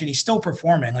 As you mentioned, he's still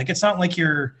performing. Like, it's not like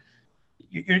you're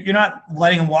not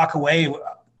letting him walk away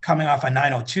coming off a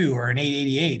 902 or an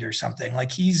 888 or something.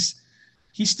 Like, he's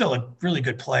still a really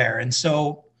good player. And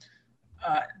so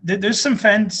there's some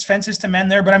fences to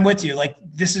mend there, but I'm with you. Like,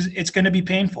 it's going to be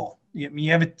painful.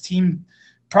 You have a team,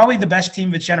 probably the best team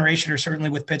of its generation, or certainly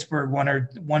with Pittsburgh,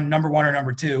 number one or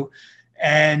number 2.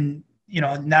 And,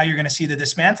 now you're going to see the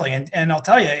dismantling. And I'll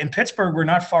tell you, in Pittsburgh, we're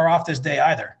not far off this day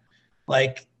either.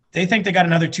 Like, they think they got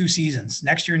another 2 seasons,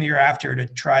 next year and the year after, to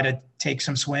try to take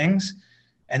some swings.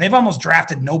 And they've almost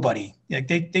drafted nobody. Like,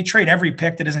 they trade every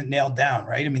pick that isn't nailed down,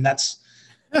 right? I mean, that's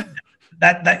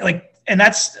and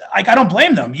that's like, I don't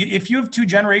blame them. If you have 2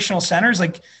 generational centers,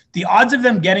 like, the odds of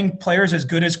them getting players as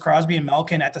good as Crosby and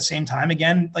Malkin at the same time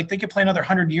again, like, they could play another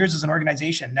 100 years as an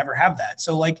organization, never have that.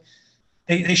 So, like,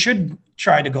 they should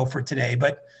try to go for today.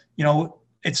 But,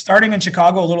 it's starting in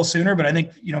Chicago a little sooner, but I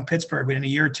think, Pittsburgh, within a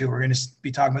year or 2, we're going to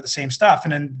be talking about the same stuff.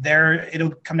 And then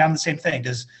it'll come down to the same thing.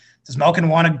 Does Malkin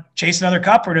want to chase another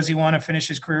cup, or does he want to finish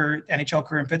his NHL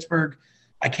career in Pittsburgh?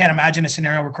 I can't imagine a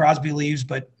scenario where Crosby leaves,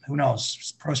 but who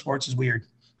knows? Pro sports is weird.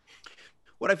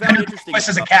 What I found interesting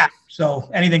is a cap, so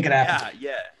anything could happen.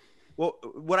 Yeah. Well,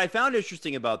 what I found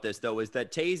interesting about this, though, is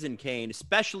that Toews and Kane,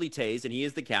 especially Toews, and he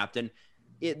is the captain,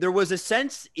 there was a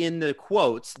sense in the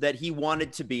quotes that he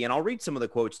wanted to be, and I'll read some of the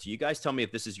quotes to you. You guys tell me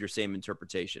if this is your same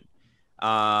interpretation.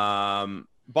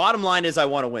 Bottom line is, I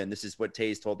want to win. This is what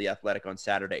Toews told The Athletic on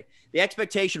Saturday. The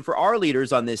expectation for our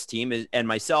leaders on this team and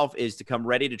myself is to come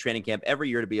ready to training camp every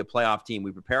year to be a playoff team.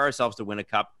 We prepare ourselves to win a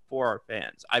cup for our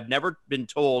fans. I've never been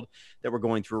told that we're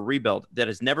going through a rebuild. That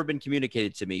has never been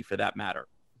communicated to me, for that matter.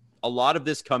 A lot of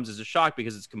this comes as a shock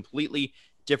because it's completely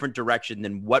different direction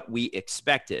than what we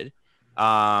expected.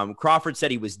 Crawford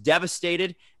said he was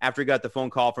devastated after he got the phone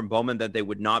call from Bowman that they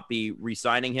would not be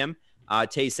re-signing him.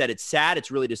 Toews said it's sad.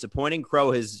 It's really disappointing.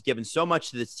 Crow has given so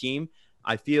much to this team.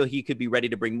 I feel he could be ready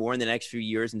to bring more in the next few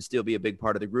years and still be a big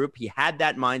part of the group. He had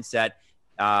that mindset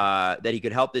that he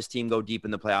could help this team go deep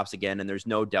in the playoffs again, and there's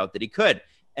no doubt that he could.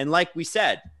 And like we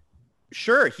said,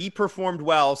 sure, he performed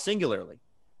well singularly.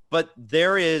 But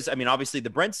there is, obviously the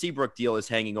Brent Seabrook deal is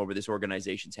hanging over this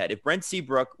organization's head. If Brent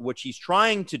Seabrook, which he's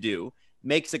trying to do,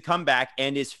 makes a comeback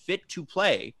and is fit to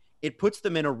play, it puts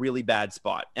them in a really bad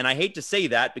spot. And I hate to say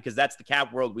that because that's the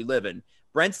Cap world we live in.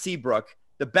 Brent Seabrook,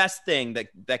 the best thing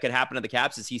that could happen to the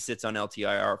Caps is he sits on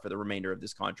LTIR for the remainder of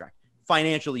this contract,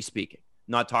 financially speaking,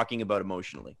 not talking about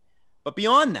emotionally. But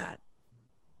beyond that,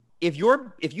 if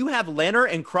you have Leonard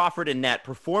and Crawford and net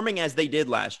performing as they did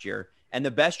last year, and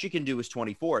the best you can do is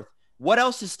 24th, what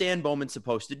else is Stan Bowman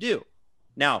supposed to do?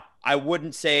 Now, I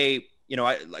wouldn't say,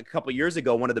 a couple of years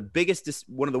ago, one of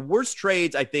the worst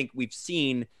trades I think we've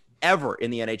seen ever in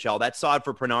the NHL, that Saad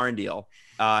for Panarin deal,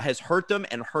 has hurt them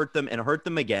and hurt them and hurt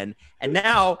them again. And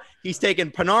now he's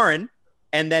taken Panarin,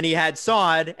 and then he had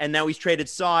Saad, and now he's traded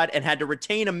Saad and had to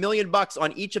retain $1 million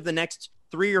on each of the next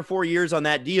 3 or 4 years on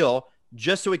that deal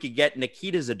just so he could get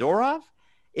Nikita Zadorov.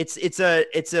 It's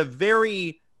a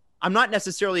very, I'm not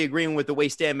necessarily agreeing with the way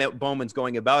Stan Bowman's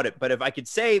going about it, but if I could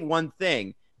say one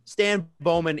thing, Stan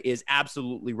Bowman is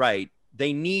absolutely right.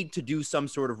 They need to do some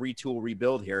sort of retool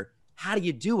rebuild here. How do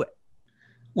you do it?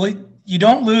 Well, you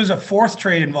don't lose a fourth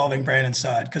trade involving Brandon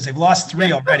Saad because they've lost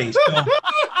 3 already. So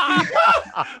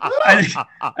I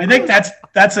think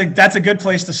that's a good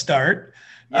place to start.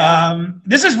 Yeah.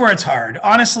 This is where it's hard.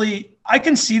 Honestly, I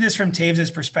can see this from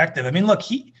Taves' perspective. I mean, look,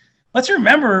 let's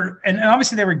remember, and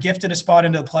obviously they were gifted a spot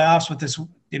into the playoffs with this,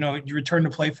 return to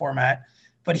play format,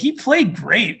 but he played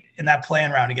great in that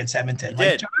play-in round against Edmonton.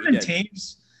 Jonathan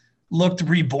Taves looked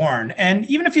reborn. And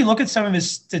even if you look at some of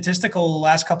his statistical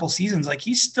last couple seasons,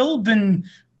 he's still been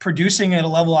producing at a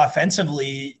level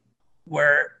offensively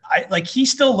where he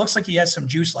still looks like he has some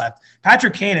juice left.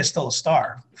 Patrick Kane is still a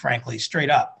star, frankly, straight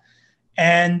up.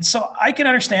 And so I can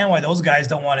understand why those guys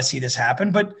don't want to see this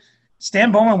happen, but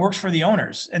Stan Bowman works for the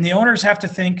owners, and the owners have to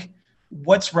think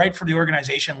what's right for the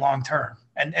organization long-term.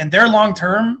 And their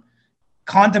long-term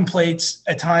contemplates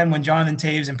a time when Jonathan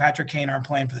Taves and Patrick Kane aren't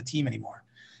playing for the team anymore.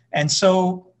 And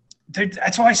so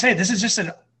that's why I say this is just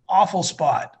an awful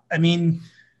spot. I mean,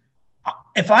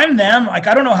 if I'm them, I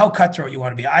don't know how cutthroat you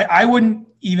want to be. I wouldn't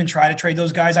even try to trade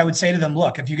those guys. I would say to them,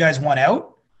 look, if you guys want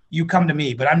out, you come to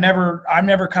me, but I'm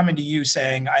never coming to you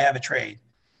saying I have a trade.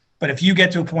 But if you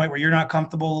get to a point where you're not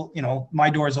comfortable, my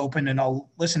door is open and I'll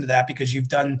listen to that because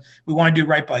we want to do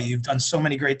right by you. You've done so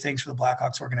many great things for the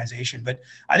Blackhawks organization. But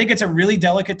I think it's a really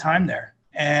delicate time there.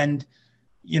 And,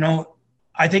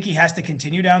 I think he has to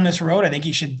continue down this road. I think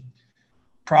he should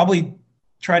probably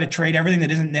try to trade everything that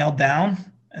isn't nailed down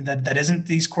and that isn't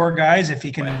these core guys if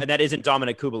he can. And that isn't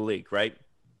Dominic Kubalik, right?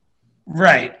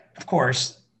 Right, of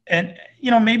course. And,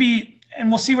 maybe – and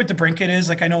we'll see what DeBrincat is.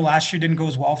 I know last year didn't go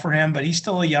as well for him, but he's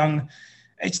still a young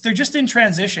 – they're just in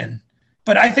transition.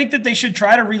 But I think that they should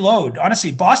try to reload.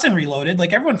 Honestly, Boston reloaded.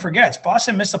 Everyone forgets,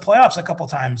 Boston missed the playoffs a couple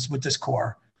times with this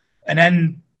core. And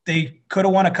then they could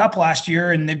have won a cup last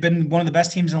year, and they've been one of the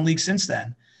best teams in the league since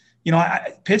then.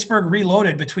 Pittsburgh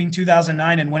reloaded between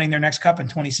 2009 and winning their next cup in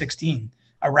 2016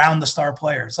 around the star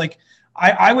players.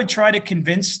 I would try to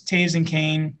convince Taves and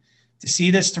Kane to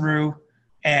see this through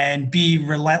and be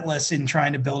relentless in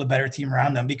trying to build a better team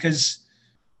around them because,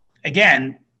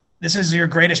 again, this is your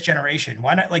greatest generation.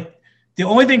 Why not? The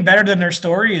only thing better than their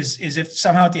story is if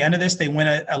somehow at the end of this they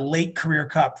win a late career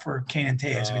cup for Kane and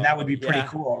Taves. I mean, that would be pretty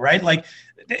cool, right?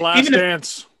 Last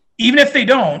dance. Even if they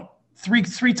don't,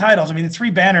 three titles. I mean, the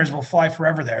 3 banners will fly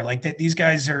forever there. These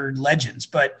guys are legends.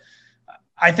 But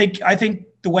I think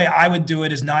the way I would do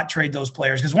it is not trade those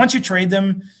players because once you trade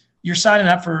them, you're signing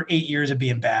up for 8 years of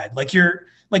being bad.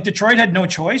 Detroit had no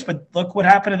choice, but look what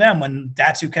happened to them when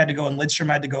Datsuk had to go and Lidstrom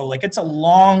had to go. It's a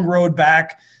long road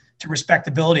back to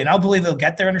respectability. And I'll believe they'll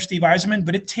get there under Steve Yzerman,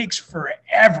 but it takes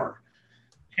forever.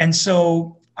 And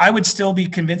so I would still be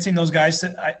convincing those guys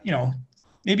to,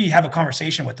 maybe have a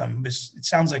conversation with them. It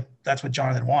sounds like that's what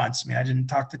Jonathan wants. I mean, I didn't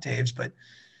talk to Taves, but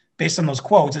based on those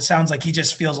quotes, it sounds like he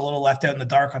just feels a little left out in the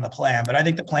dark on the plan. But I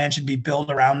think the plan should be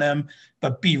built around them,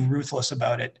 but be ruthless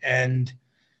about it. And,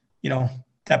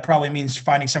 that probably means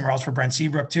finding somewhere else for Brent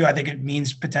Seabrook too. I think it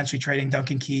means potentially trading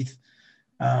Duncan Keith.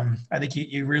 I think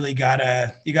you really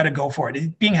gotta go for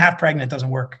it. Being half pregnant doesn't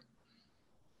work.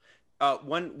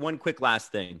 One quick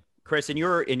last thing, Chris, in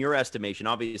your estimation,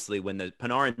 obviously when the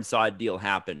Panarin Saad deal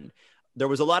happened, there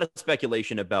was a lot of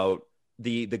speculation about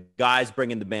the guys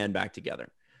bringing the band back together.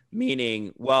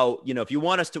 Meaning, if you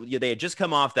want us to, they had just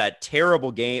come off that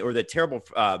terrible game or the terrible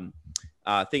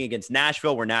thing against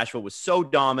Nashville, where Nashville was so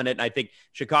dominant. And I think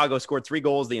Chicago scored 3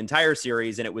 goals the entire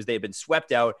series, and they'd been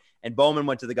swept out. And Bowman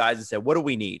went to the guys and said, "What do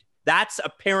we need?" That's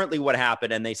apparently what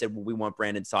happened. And they said, "Well, we want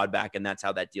Brandon Saad back," and that's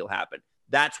how that deal happened.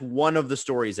 That's one of the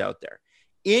stories out there.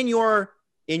 In your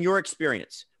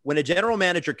experience, when a general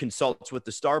manager consults with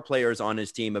the star players on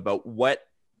his team about what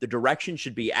the direction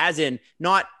should be, as in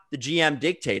not the GM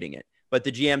dictating it, but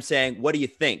the GM saying, "What do you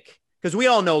think?" Because we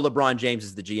all know LeBron James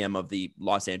is the GM of the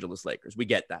Los Angeles Lakers. We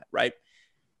get that, right?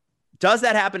 Does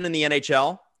that happen in the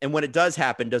NHL? And when it does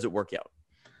happen, does it work out?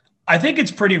 I think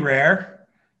it's pretty rare.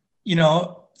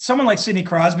 Someone like Sidney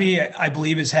Crosby, I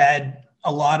believe, has had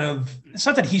a lot of, it's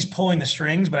not that he's pulling the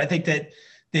strings, but I think that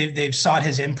they've sought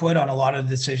his input on a lot of the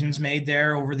decisions made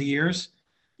there over the years.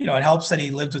 It helps that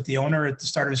he lived with the owner at the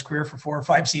start of his career for 4 or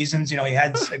 5 seasons. He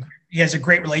has a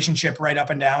great relationship right up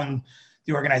and down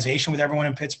the organization with everyone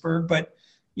in Pittsburgh. But,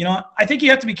 I think you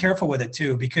have to be careful with it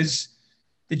too, because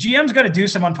the GM's got to do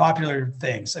some unpopular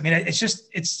things. I mean,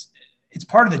 it's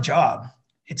part of the job.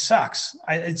 It sucks.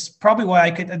 It's probably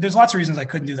why there's lots of reasons I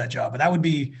couldn't do that job, but that would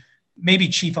be maybe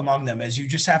chief among them, as you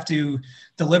just have to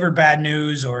deliver bad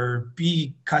news or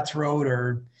be cutthroat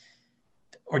or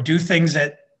do things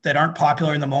that aren't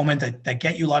popular in the moment, that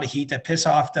get you a lot of heat, that piss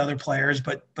off the other players,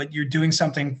 but you're doing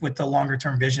something with the longer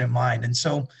term vision in mind. And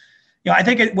so, I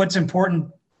think what's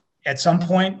important at some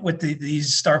point with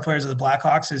these star players of the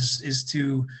Blackhawks is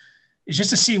just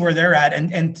to see where they're at.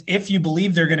 And if you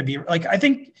believe they're going to be, like, I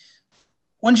think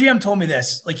one GM told me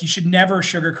this, like, you should never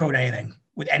sugarcoat anything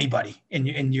with anybody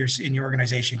in your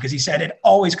organization, because he said it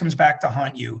always comes back to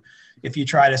haunt you if you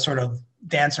try to sort of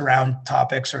dance around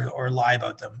topics or lie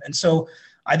about them. And so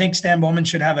I think Stan Bowman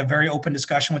should have a very open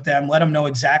discussion with them, let them know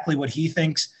exactly what he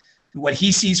thinks, what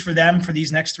he sees for them for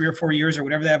these next 3 or 4 years or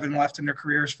whatever they have left in their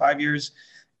careers, 5 years,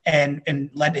 and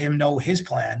let him know his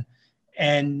plan.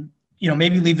 And,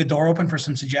 maybe leave the door open for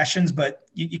some suggestions, but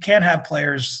you can't have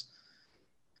players,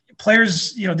 the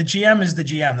GM is the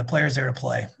GM, the player's there to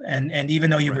play. And even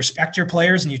though you respect your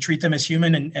players and you treat them as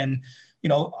human and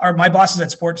my bosses at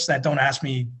Sportsnet don't ask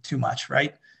me too much,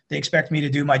 right? They expect me to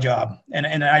do my job and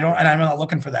I'm not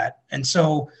looking for that. And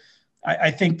so I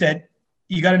think that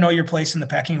you got to know your place in the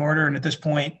pecking order. And at this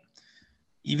point,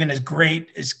 even as great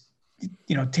as,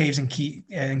 Taves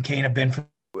and Kane have been,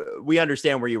 we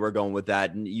understand where you were going with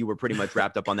that. And you were pretty much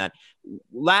wrapped up on that.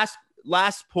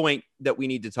 Last point that we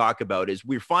need to talk about is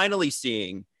we're finally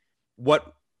seeing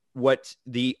what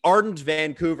the ardent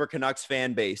Vancouver Canucks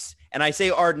fan base, and I say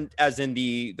ardent as in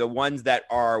the ones that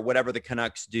are whatever the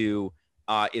Canucks do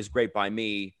is great by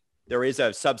me. There is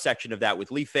a subsection of that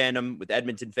with Leaf fandom, with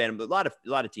Edmonton fandom. A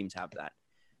lot of teams have that.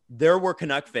 There were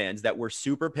Canuck fans that were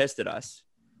super pissed at us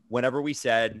whenever we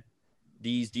said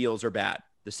these deals are bad.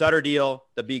 The Sutter deal,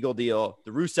 the Beagle deal,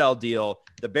 the Roussel deal,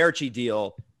 the Baertschi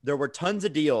deal. There were tons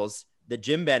of deals that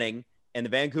Jim Benning and the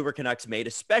Vancouver Canucks made,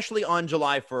 especially on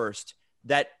July 1st,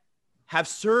 that have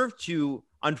served to,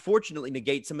 unfortunately,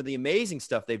 negate some of the amazing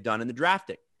stuff they've done in the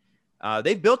drafting.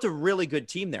 They've built a really good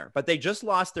team there, but they just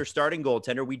lost their starting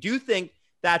goaltender. We do think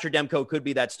Thatcher Demko could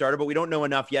be that starter, but we don't know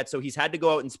enough yet. So he's had to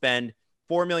go out and spend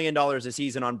 $4 million a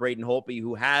season on Braden Holtby,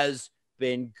 who has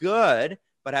been good,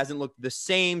 but hasn't looked the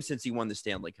same since he won the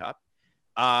Stanley Cup.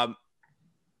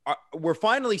 We're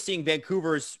finally seeing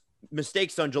Vancouver's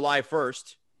mistakes on July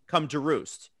 1st come to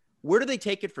roost. Where do they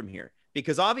take it from here?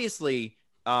 Because obviously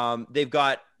they've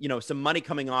got, some money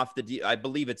coming off I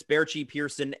believe it's Baertschi,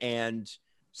 Pearson, and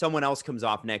someone else comes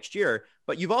off next year.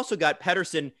 But you've also got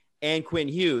Pettersson and Quinn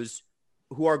Hughes,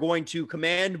 who are going to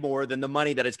command more than the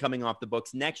money that is coming off the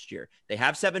books next year. They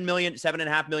have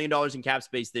 $7.5 million in cap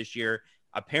space this year.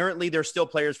 Apparently, they're still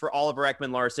players for Oliver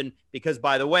Ekman-Larsson because,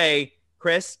 by the way,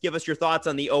 Chris, give us your thoughts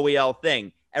on the OEL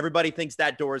thing. Everybody thinks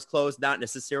that door is closed. Not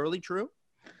necessarily true.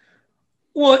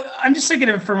 Well, I'm just thinking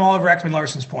of it from Oliver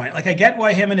Ekman-Larsson's point. Like, I get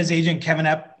why him and his agent, Kevin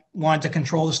Epp, wanted to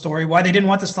control the story, why they didn't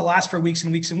want this to last for weeks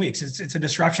and weeks and weeks. It's a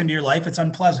disruption to your life. It's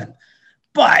unpleasant.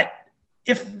 But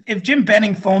if Jim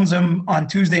Benning phones him on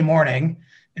Tuesday morning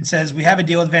and says, we have a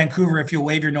deal with Vancouver if you'll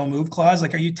waive your no move clause,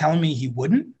 like, are you telling me he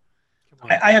wouldn't?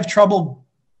 I have trouble.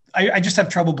 I just have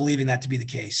trouble believing that to be the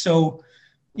case. So,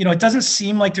 it doesn't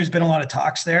seem like there's been a lot of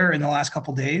talks there in the last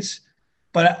couple of days,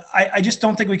 but I just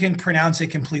don't think we can pronounce it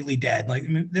completely dead. Like,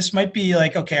 this might be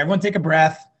like, okay, everyone take a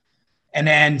breath and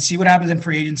then see what happens in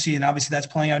free agency. And obviously that's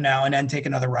playing out now, and then take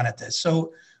another run at this.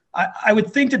 So I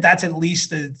would think that that's at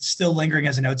least still lingering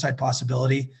as an outside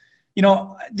possibility.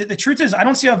 The truth is I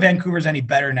don't see how Vancouver's any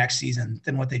better next season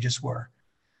than what they just were.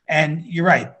 And you're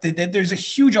right. There's a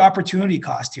huge opportunity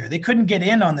cost here. They couldn't get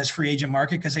in on this free agent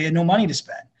market because they had no money to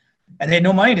spend. And they had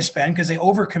no money to spend because they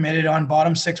overcommitted on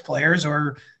bottom 6 players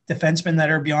or defensemen that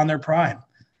are beyond their prime.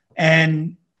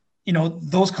 And,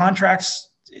 those contracts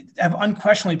have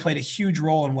unquestionably played a huge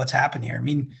role in what's happened here. I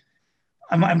mean,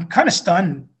 I'm kind of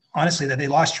stunned, honestly, that they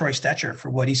lost Troy Stetcher for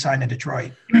what he signed in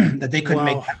Detroit, that they couldn't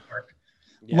make that work.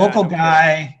 Yeah, local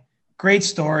guy, great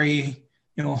story,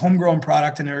 homegrown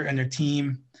product in their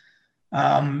team.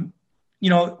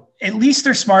 At least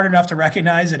they're smart enough to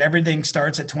recognize that everything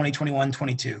starts at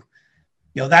 2021-22.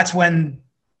 that's when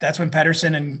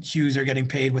Pettersson and Hughes are getting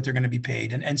paid what they're going to be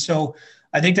paid. And so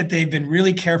I think that they've been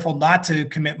really careful not to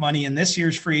commit money in this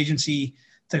year's free agency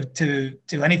to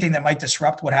anything that might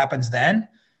disrupt what happens then.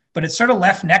 But it's sort of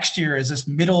left next year as this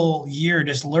middle year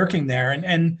just lurking there.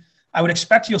 And I would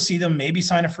expect you'll see them maybe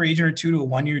sign a free agent or two to a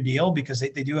 1-year deal because they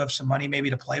do have some money maybe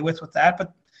to play with that.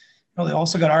 But they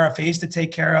also got RFAs to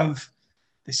take care of.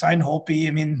 They signed Holtby.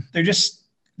 I mean, they're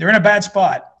in a bad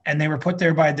spot, and they were put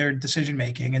there by their decision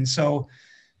making. And so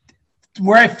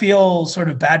where I feel sort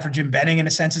of bad for Jim Benning in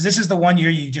a sense is this is the 1 year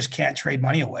you just can't trade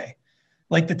money away.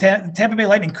 Like the Tampa Bay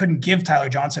Lightning couldn't give Tyler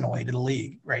Johnson away to the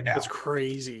league right now. That's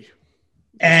crazy.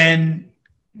 And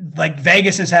like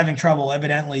Vegas is having trouble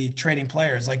evidently trading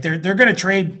players. Like they're going to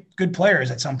trade good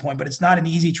players at some point, but it's not an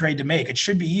easy trade to make. It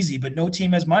should be easy, but no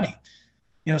team has money.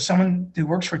 Someone who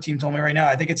works for a team told me right now,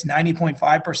 I think it's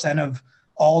 90.5% of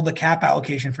all the cap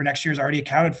allocation for next year is already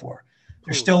accounted for.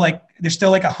 There's still like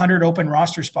 100 open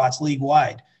roster spots league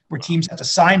wide where teams have to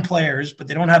sign players, but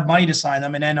they don't have money to sign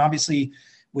them. And then obviously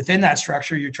within that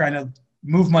structure, you're trying to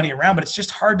move money around, but it's just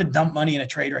hard to dump money in a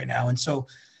trade right now. And so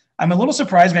I'm a little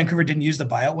surprised Vancouver didn't use the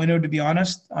buyout window, to be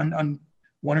honest, on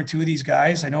one or two of these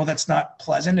guys. I know that's not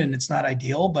pleasant and it's not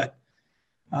ideal, but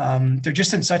they're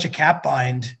just in such a cap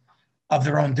bind of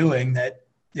their own doing that,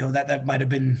 that might've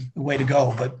been the way to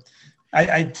go. But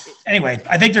anyway,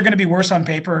 I think they're going to be worse on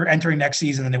paper entering next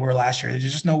season than they were last year. There's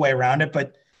just no way around it,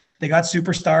 but they got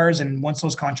superstars. And once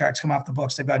those contracts come off the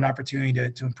books, they've got an opportunity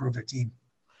to improve their team.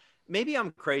 Maybe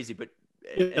I'm crazy, but,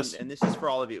 yes. and this is for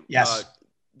all of you. Yes.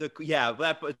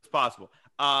 It's possible.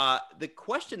 The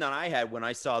question that I had when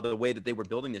I saw the way that they were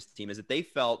building this team is that they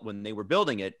felt when they were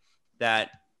building it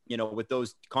that, with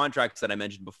those contracts that I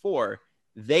mentioned before,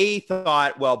 they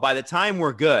thought, well, by the time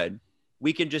we're good,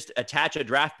 we can just attach a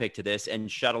draft pick to this and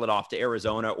shuttle it off to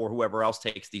Arizona or whoever else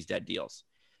takes these dead deals.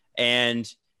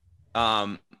 And,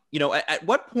 at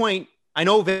what point, I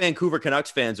know Vancouver Canucks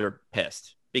fans are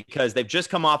pissed because they've just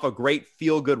come off a great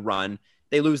feel-good run.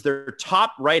 They lose their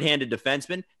top right-handed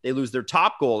defenseman. They lose their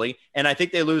top goalie. And I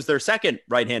think they lose their second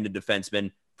right-handed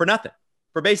defenseman for nothing,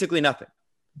 for basically nothing.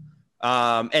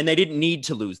 And they didn't need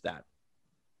to lose that.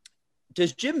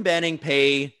 Does Jim Benning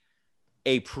pay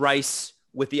a price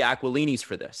with the Aquilinis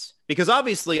for this? Because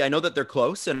obviously I know that they're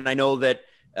close and I know that,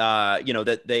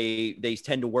 that they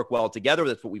tend to work well together.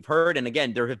 That's what we've heard. And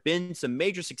again, there have been some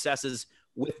major successes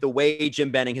with the way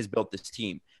Jim Benning has built this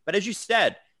team. But as you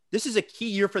said, this is a key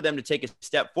year for them to take a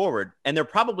step forward. And they're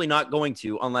probably not going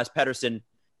to unless Pettersson,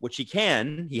 which he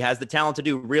has the talent to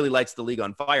do, really lights the league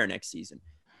on fire next season.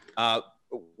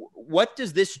 What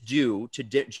does this do to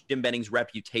Jim Benning's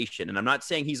reputation? And I'm not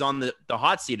saying he's on the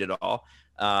hot seat at all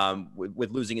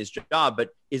with losing his job,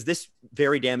 but is this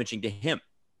very damaging to him?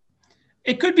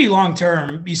 It could be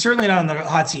long-term. He's certainly not on the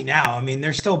hot seat now. I mean,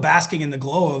 they're still basking in the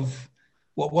glow of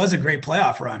what was a great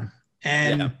playoff run.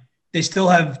 And they still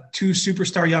have two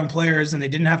superstar young players, and they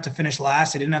didn't have to finish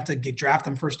last. They didn't have to draft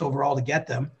them first overall to get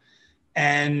them.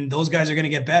 And those guys are going to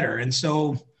get better. And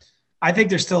so I think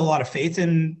there's still a lot of faith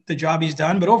in the job he's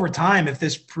done. But over time, if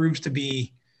this proves to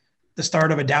be the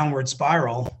start of a downward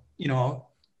spiral,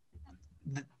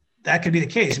 that could be the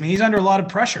case. I mean, he's under a lot of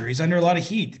pressure. He's under a lot of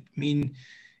heat. I mean,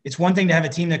 it's one thing to have a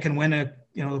team that can win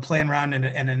the play-in round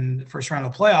and in the first round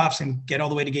of the playoffs and get all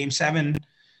the way to Game 7,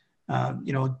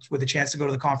 with a chance to go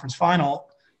to the conference final.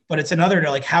 But it's another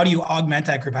to how do you augment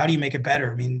that group? How do you make it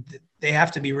better? I mean, they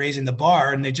have to be raising the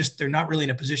bar, and they're not really in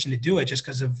a position to do it just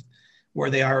because of where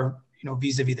they are,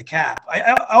 vis-a-vis the cap.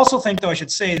 I also think, though, I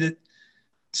should say that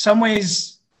some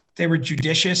ways they were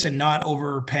judicious and not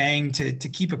overpaying to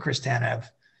keep a Chris Tanev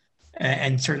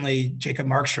and certainly Jacob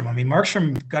Markstrom. I mean,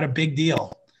 Markstrom got a big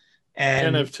deal.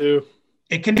 And Tanev too.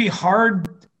 It can be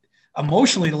hard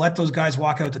emotionally to let those guys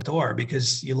walk out the door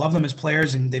because you love them as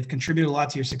players and they've contributed a lot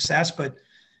to your success. But,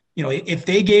 if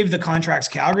they gave the contracts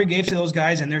Calgary gave to those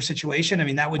guys in their situation, I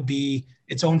mean, that would be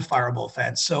its own fireable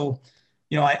offense. So,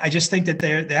 I just think that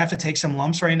they have to take some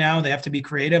lumps right now. They have to be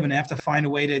creative and they have to find a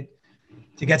way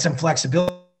to get some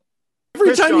flexibility.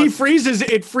 Every time he freezes,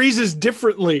 it freezes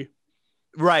differently.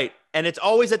 Right. And it's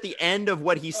always at the end of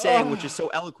what he's saying, which is so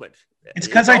eloquent. It's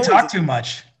because I talk too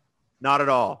much. Not at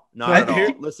all. Not at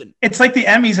all. Listen. It's like the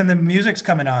Emmys and the music's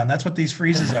coming on. That's what these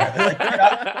freezes are. They're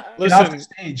get off the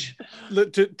stage.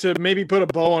 To maybe put a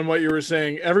bow on what you were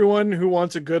saying, everyone who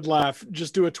wants a good laugh,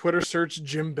 just do a Twitter search,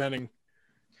 Jim Benning.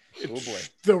 Oh boy.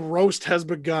 The roast has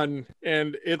begun,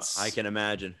 and I can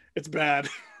imagine. It's bad.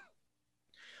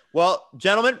 Well,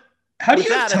 gentlemen. How do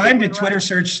you have time to Twitter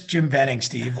search Jim Benning,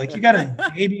 Steve? You got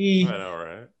a baby. I know,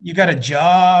 right? You got a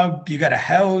job. You got a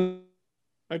house.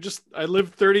 I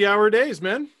live 30-hour days,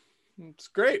 man. It's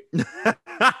great. I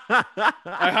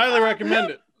highly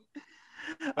recommend it.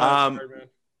 It's hard, man.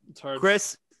 It's hard.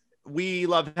 Chris, we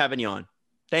love having you on.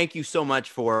 Thank you so much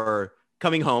for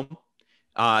coming home,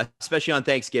 especially on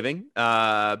Thanksgiving,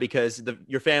 because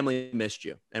your family missed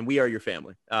you, and we are your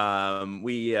family.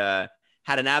 We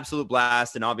had an absolute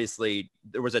blast, and obviously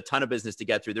there was a ton of business to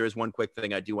get through. There is one quick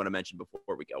thing I do want to mention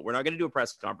before we go. We're not going to do a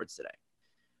press conference today,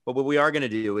 but what we are going to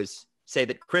do is say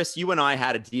that, Chris, you and I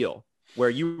had a deal where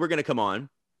you were going to come on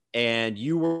and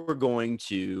you were going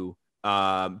to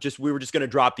we were just going to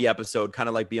drop the episode, kind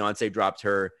of like Beyonce dropped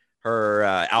her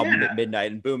album at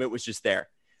midnight, and boom, it was just there.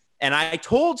 And I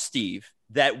told Steve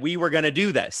that we were going to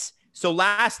do this. So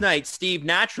last night, Steve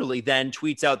naturally then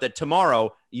tweets out that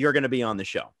tomorrow you're going to be on the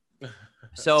show.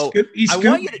 So I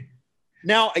want you to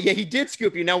now. Yeah, he did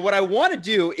scoop you. Now, what I want to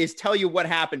do is tell you what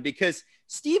happened, because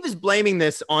Steve is blaming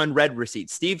this on red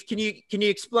receipts. Steve, can you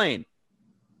explain?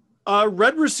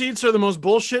 Red receipts are the most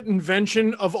bullshit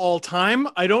invention of all time.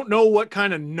 I don't know what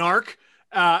kind of narc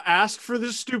asked for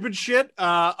this stupid shit.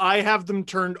 I have them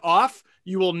turned off.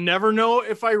 You will never know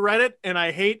if I read it, and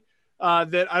I hate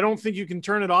that I don't think you can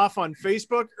turn it off on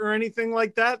Facebook or anything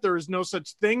like that. There is no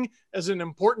such thing as an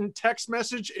important text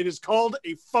message. It is called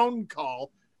a phone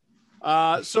call.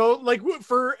 So like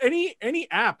for any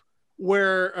app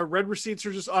where red receipts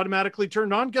are just automatically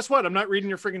turned on, guess what? I'm not reading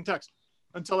your friggin' text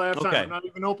until I have time. Okay. I'm not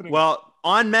even opening it. Well,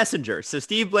 on Messenger. So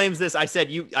Steve blames this. I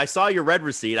said, I saw your red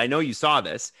receipt. I know you saw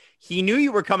this. He knew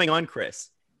you were coming on, Chris.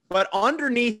 But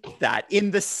underneath that,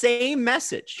 in the same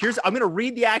message, I'm going to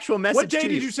read the actual message. What day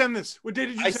did you send this? What day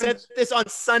did you send this? I sent this on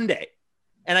Sunday.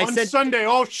 And I said Sunday.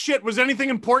 Oh shit. Was anything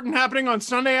important happening on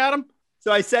Sunday, Adam?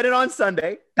 So I said it on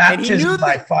Sunday. Baptism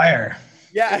by fire.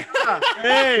 Yeah.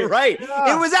 Hey, right.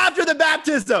 Yeah. It was after the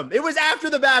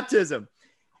baptism.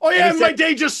 Oh yeah, and my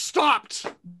day just stopped.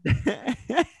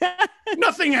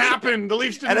 Nothing happened. The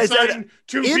Leafs didn't sign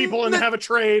two people and have a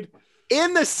trade.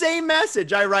 In the same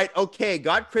message, I write, okay,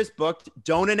 got Chris booked.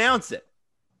 Don't announce it.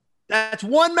 That's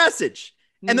one message.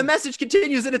 And the message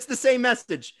continues, and it's the same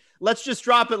message. Let's just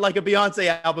drop it like a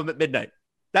Beyonce album at midnight.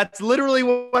 That's literally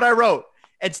what I wrote.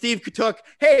 And Steve took,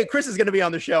 hey, Chris is going to be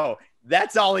on the show.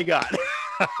 That's all he got.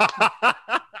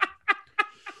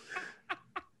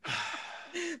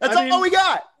 That's all we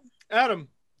got. Adam,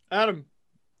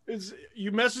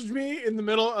 you messaged me in the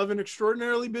middle of an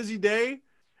extraordinarily busy day,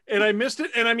 and I missed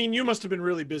it. And I mean, you must have been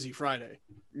really busy Friday,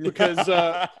 because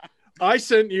I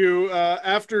sent you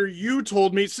after you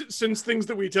told me, since things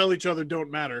that we tell each other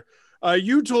don't matter,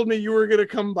 you told me you were going to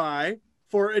come by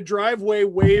for a driveway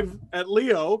wave at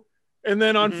Leo. And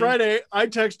then on Friday, I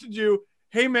texted you,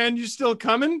 hey, man, you still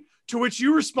coming? To which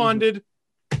you responded,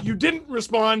 you didn't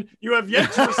respond. You have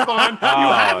yet to respond. You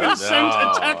haven't sent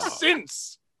a text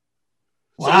since.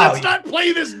 Wow. So let's not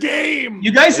play this game.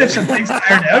 You guys have some things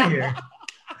ironed out here.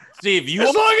 Steve,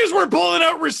 as long as we're pulling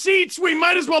out receipts, we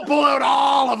might as well pull out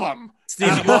all of them.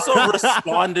 Steve, you also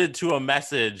responded to a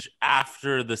message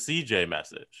after the CJ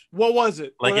message. What was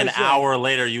it? Like an hour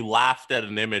later, you laughed at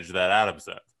an image that Adam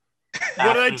sent.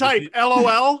 What did I type?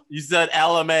 LOL? You said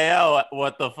LMAO.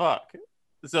 What the fuck?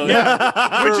 So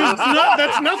yeah, which is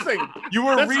that's nothing. You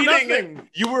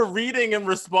were reading and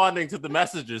responding to the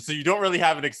messages, so you don't really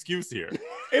have an excuse here.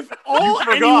 If all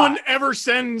anyone ever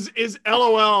sends is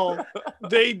LOL,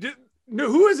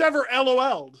 who has ever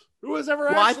LOL'd? Who has ever?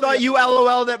 Well, I thought you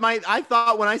LOL'd at I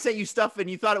thought when I sent you stuff and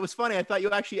you thought it was funny, I thought you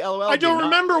actually LOL'd. I don't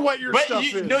remember what your stuff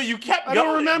is. No, you kept. I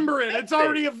don't remember it. It's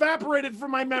already evaporated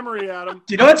from my memory, Adam.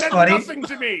 Do you know what's funny? Nothing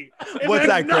to me. What's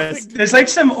that, Chris? There's like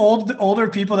some older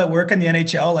people that work in the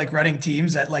NHL, like running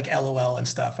teams that like LOL and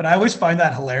stuff, and I always find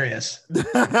that hilarious. Lou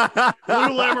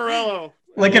Lamoriello.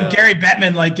 Like if Gary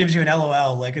Bettman like gives you an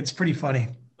LOL, like it's pretty funny.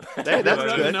 Hey, that's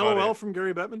good. An LOL from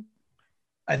Gary Bettman.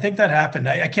 I think that happened.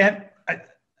 I can't.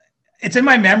 It's in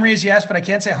my memories, yes, but I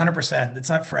can't say 100%. It's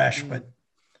not fresh, but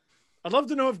I'd love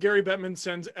to know if Gary Bettman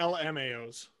sends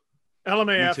LMAOs,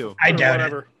 LMAF, too. I doubt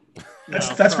whatever. It.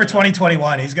 That's for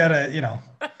 2021. He's got to,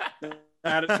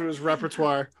 add it to his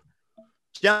repertoire.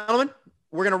 Gentlemen,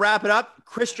 we're gonna wrap it up.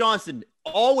 Chris Johnston,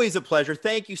 always a pleasure.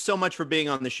 Thank you so much for being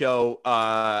on the show.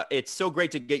 It's so great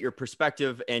to get your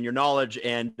perspective and your knowledge,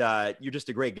 and you're just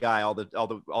a great guy all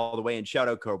the way. And shout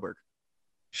out Coburg.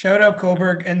 Shout out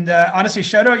Coburg, and honestly,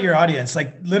 shout out your audience.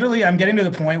 Like literally, I'm getting to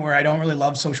the point where I don't really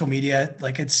love social media.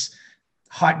 Like it's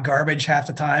hot garbage half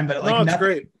the time, but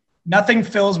like nothing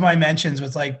fills my mentions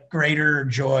with like greater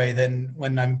joy than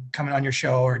when I'm coming on your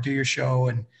show or do your show,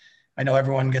 and I know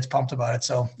everyone gets pumped about it.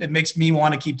 So it makes me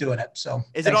want to keep doing it. So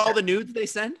is it all the nudes they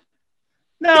send?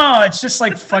 No, it's just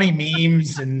like funny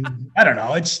memes, and I don't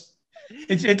know.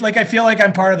 It's like I feel like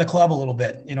I'm part of the club a little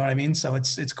bit. You know what I mean? So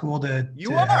it's cool to.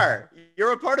 You're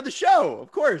a part of the show,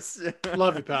 of course.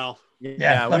 Love you, pal.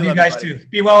 Yeah, love you guys too.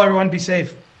 Be well, everyone. Be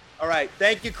safe. All right.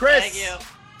 Thank you, Chris. Thank you.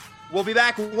 We'll be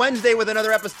back Wednesday with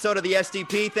another episode of the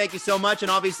SDP. Thank you so much.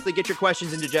 And obviously get your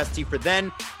questions into Jesse for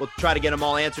then. We'll try to get them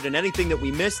all answered, and anything that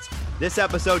we missed this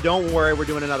episode, don't worry. We're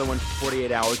doing another one for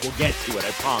 48 hours. We'll get to it.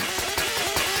 I promise.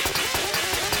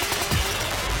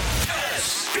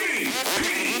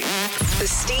 The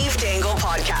Steve Dangle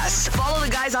Podcast. Follow the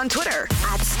guys on Twitter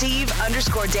at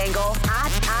Steve_Dangle,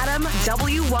 at Adam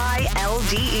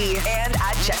WYLDE, and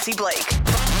at Jesse Blake.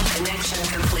 Connection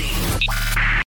complete.